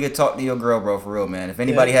question, my nigga. Talk to your girl, bro, for real, man. If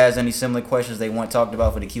anybody has any similar questions they want talked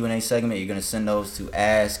about for the Q&A segment, you're gonna send those to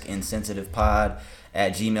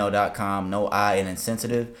askinsensitivepod@gmail.com. No I in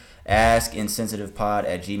insensitive.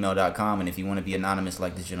 Askinsensitivepod@gmail.com. And if you want to be anonymous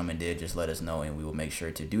like this gentleman did, just let us know and we will make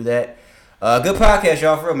sure to do that. Good podcast,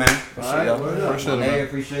 y'all, for real, man. Appreciate y'all. word up. Appreciate it, My man. nigga,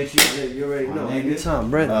 appreciate you. Yeah, you already know. My nigga. Anytime,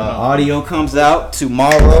 Brent. Audio comes out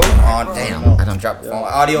tomorrow on I done dropped the phone.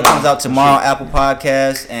 Audio comes out tomorrow on Apple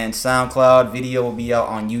Podcasts and SoundCloud. Video will be out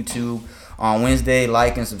on YouTube on Wednesday.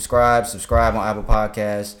 Like and subscribe. Subscribe on Apple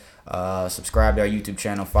Podcasts. Subscribe to our YouTube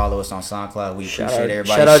channel. Follow us on SoundCloud. We appreciate everybody.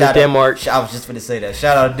 Shout out to Denmark. I was just going to say that.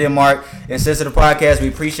 Shout out to Denmark and Sensitive Podcast. We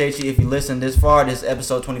appreciate you if you listen this far. This is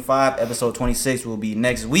episode 25. Episode 26 will be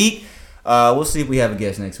next week. We'll see if we have a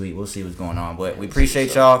guest next week. We'll see what's going on. But we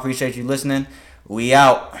appreciate y'all. Appreciate you listening. We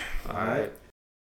out. All right.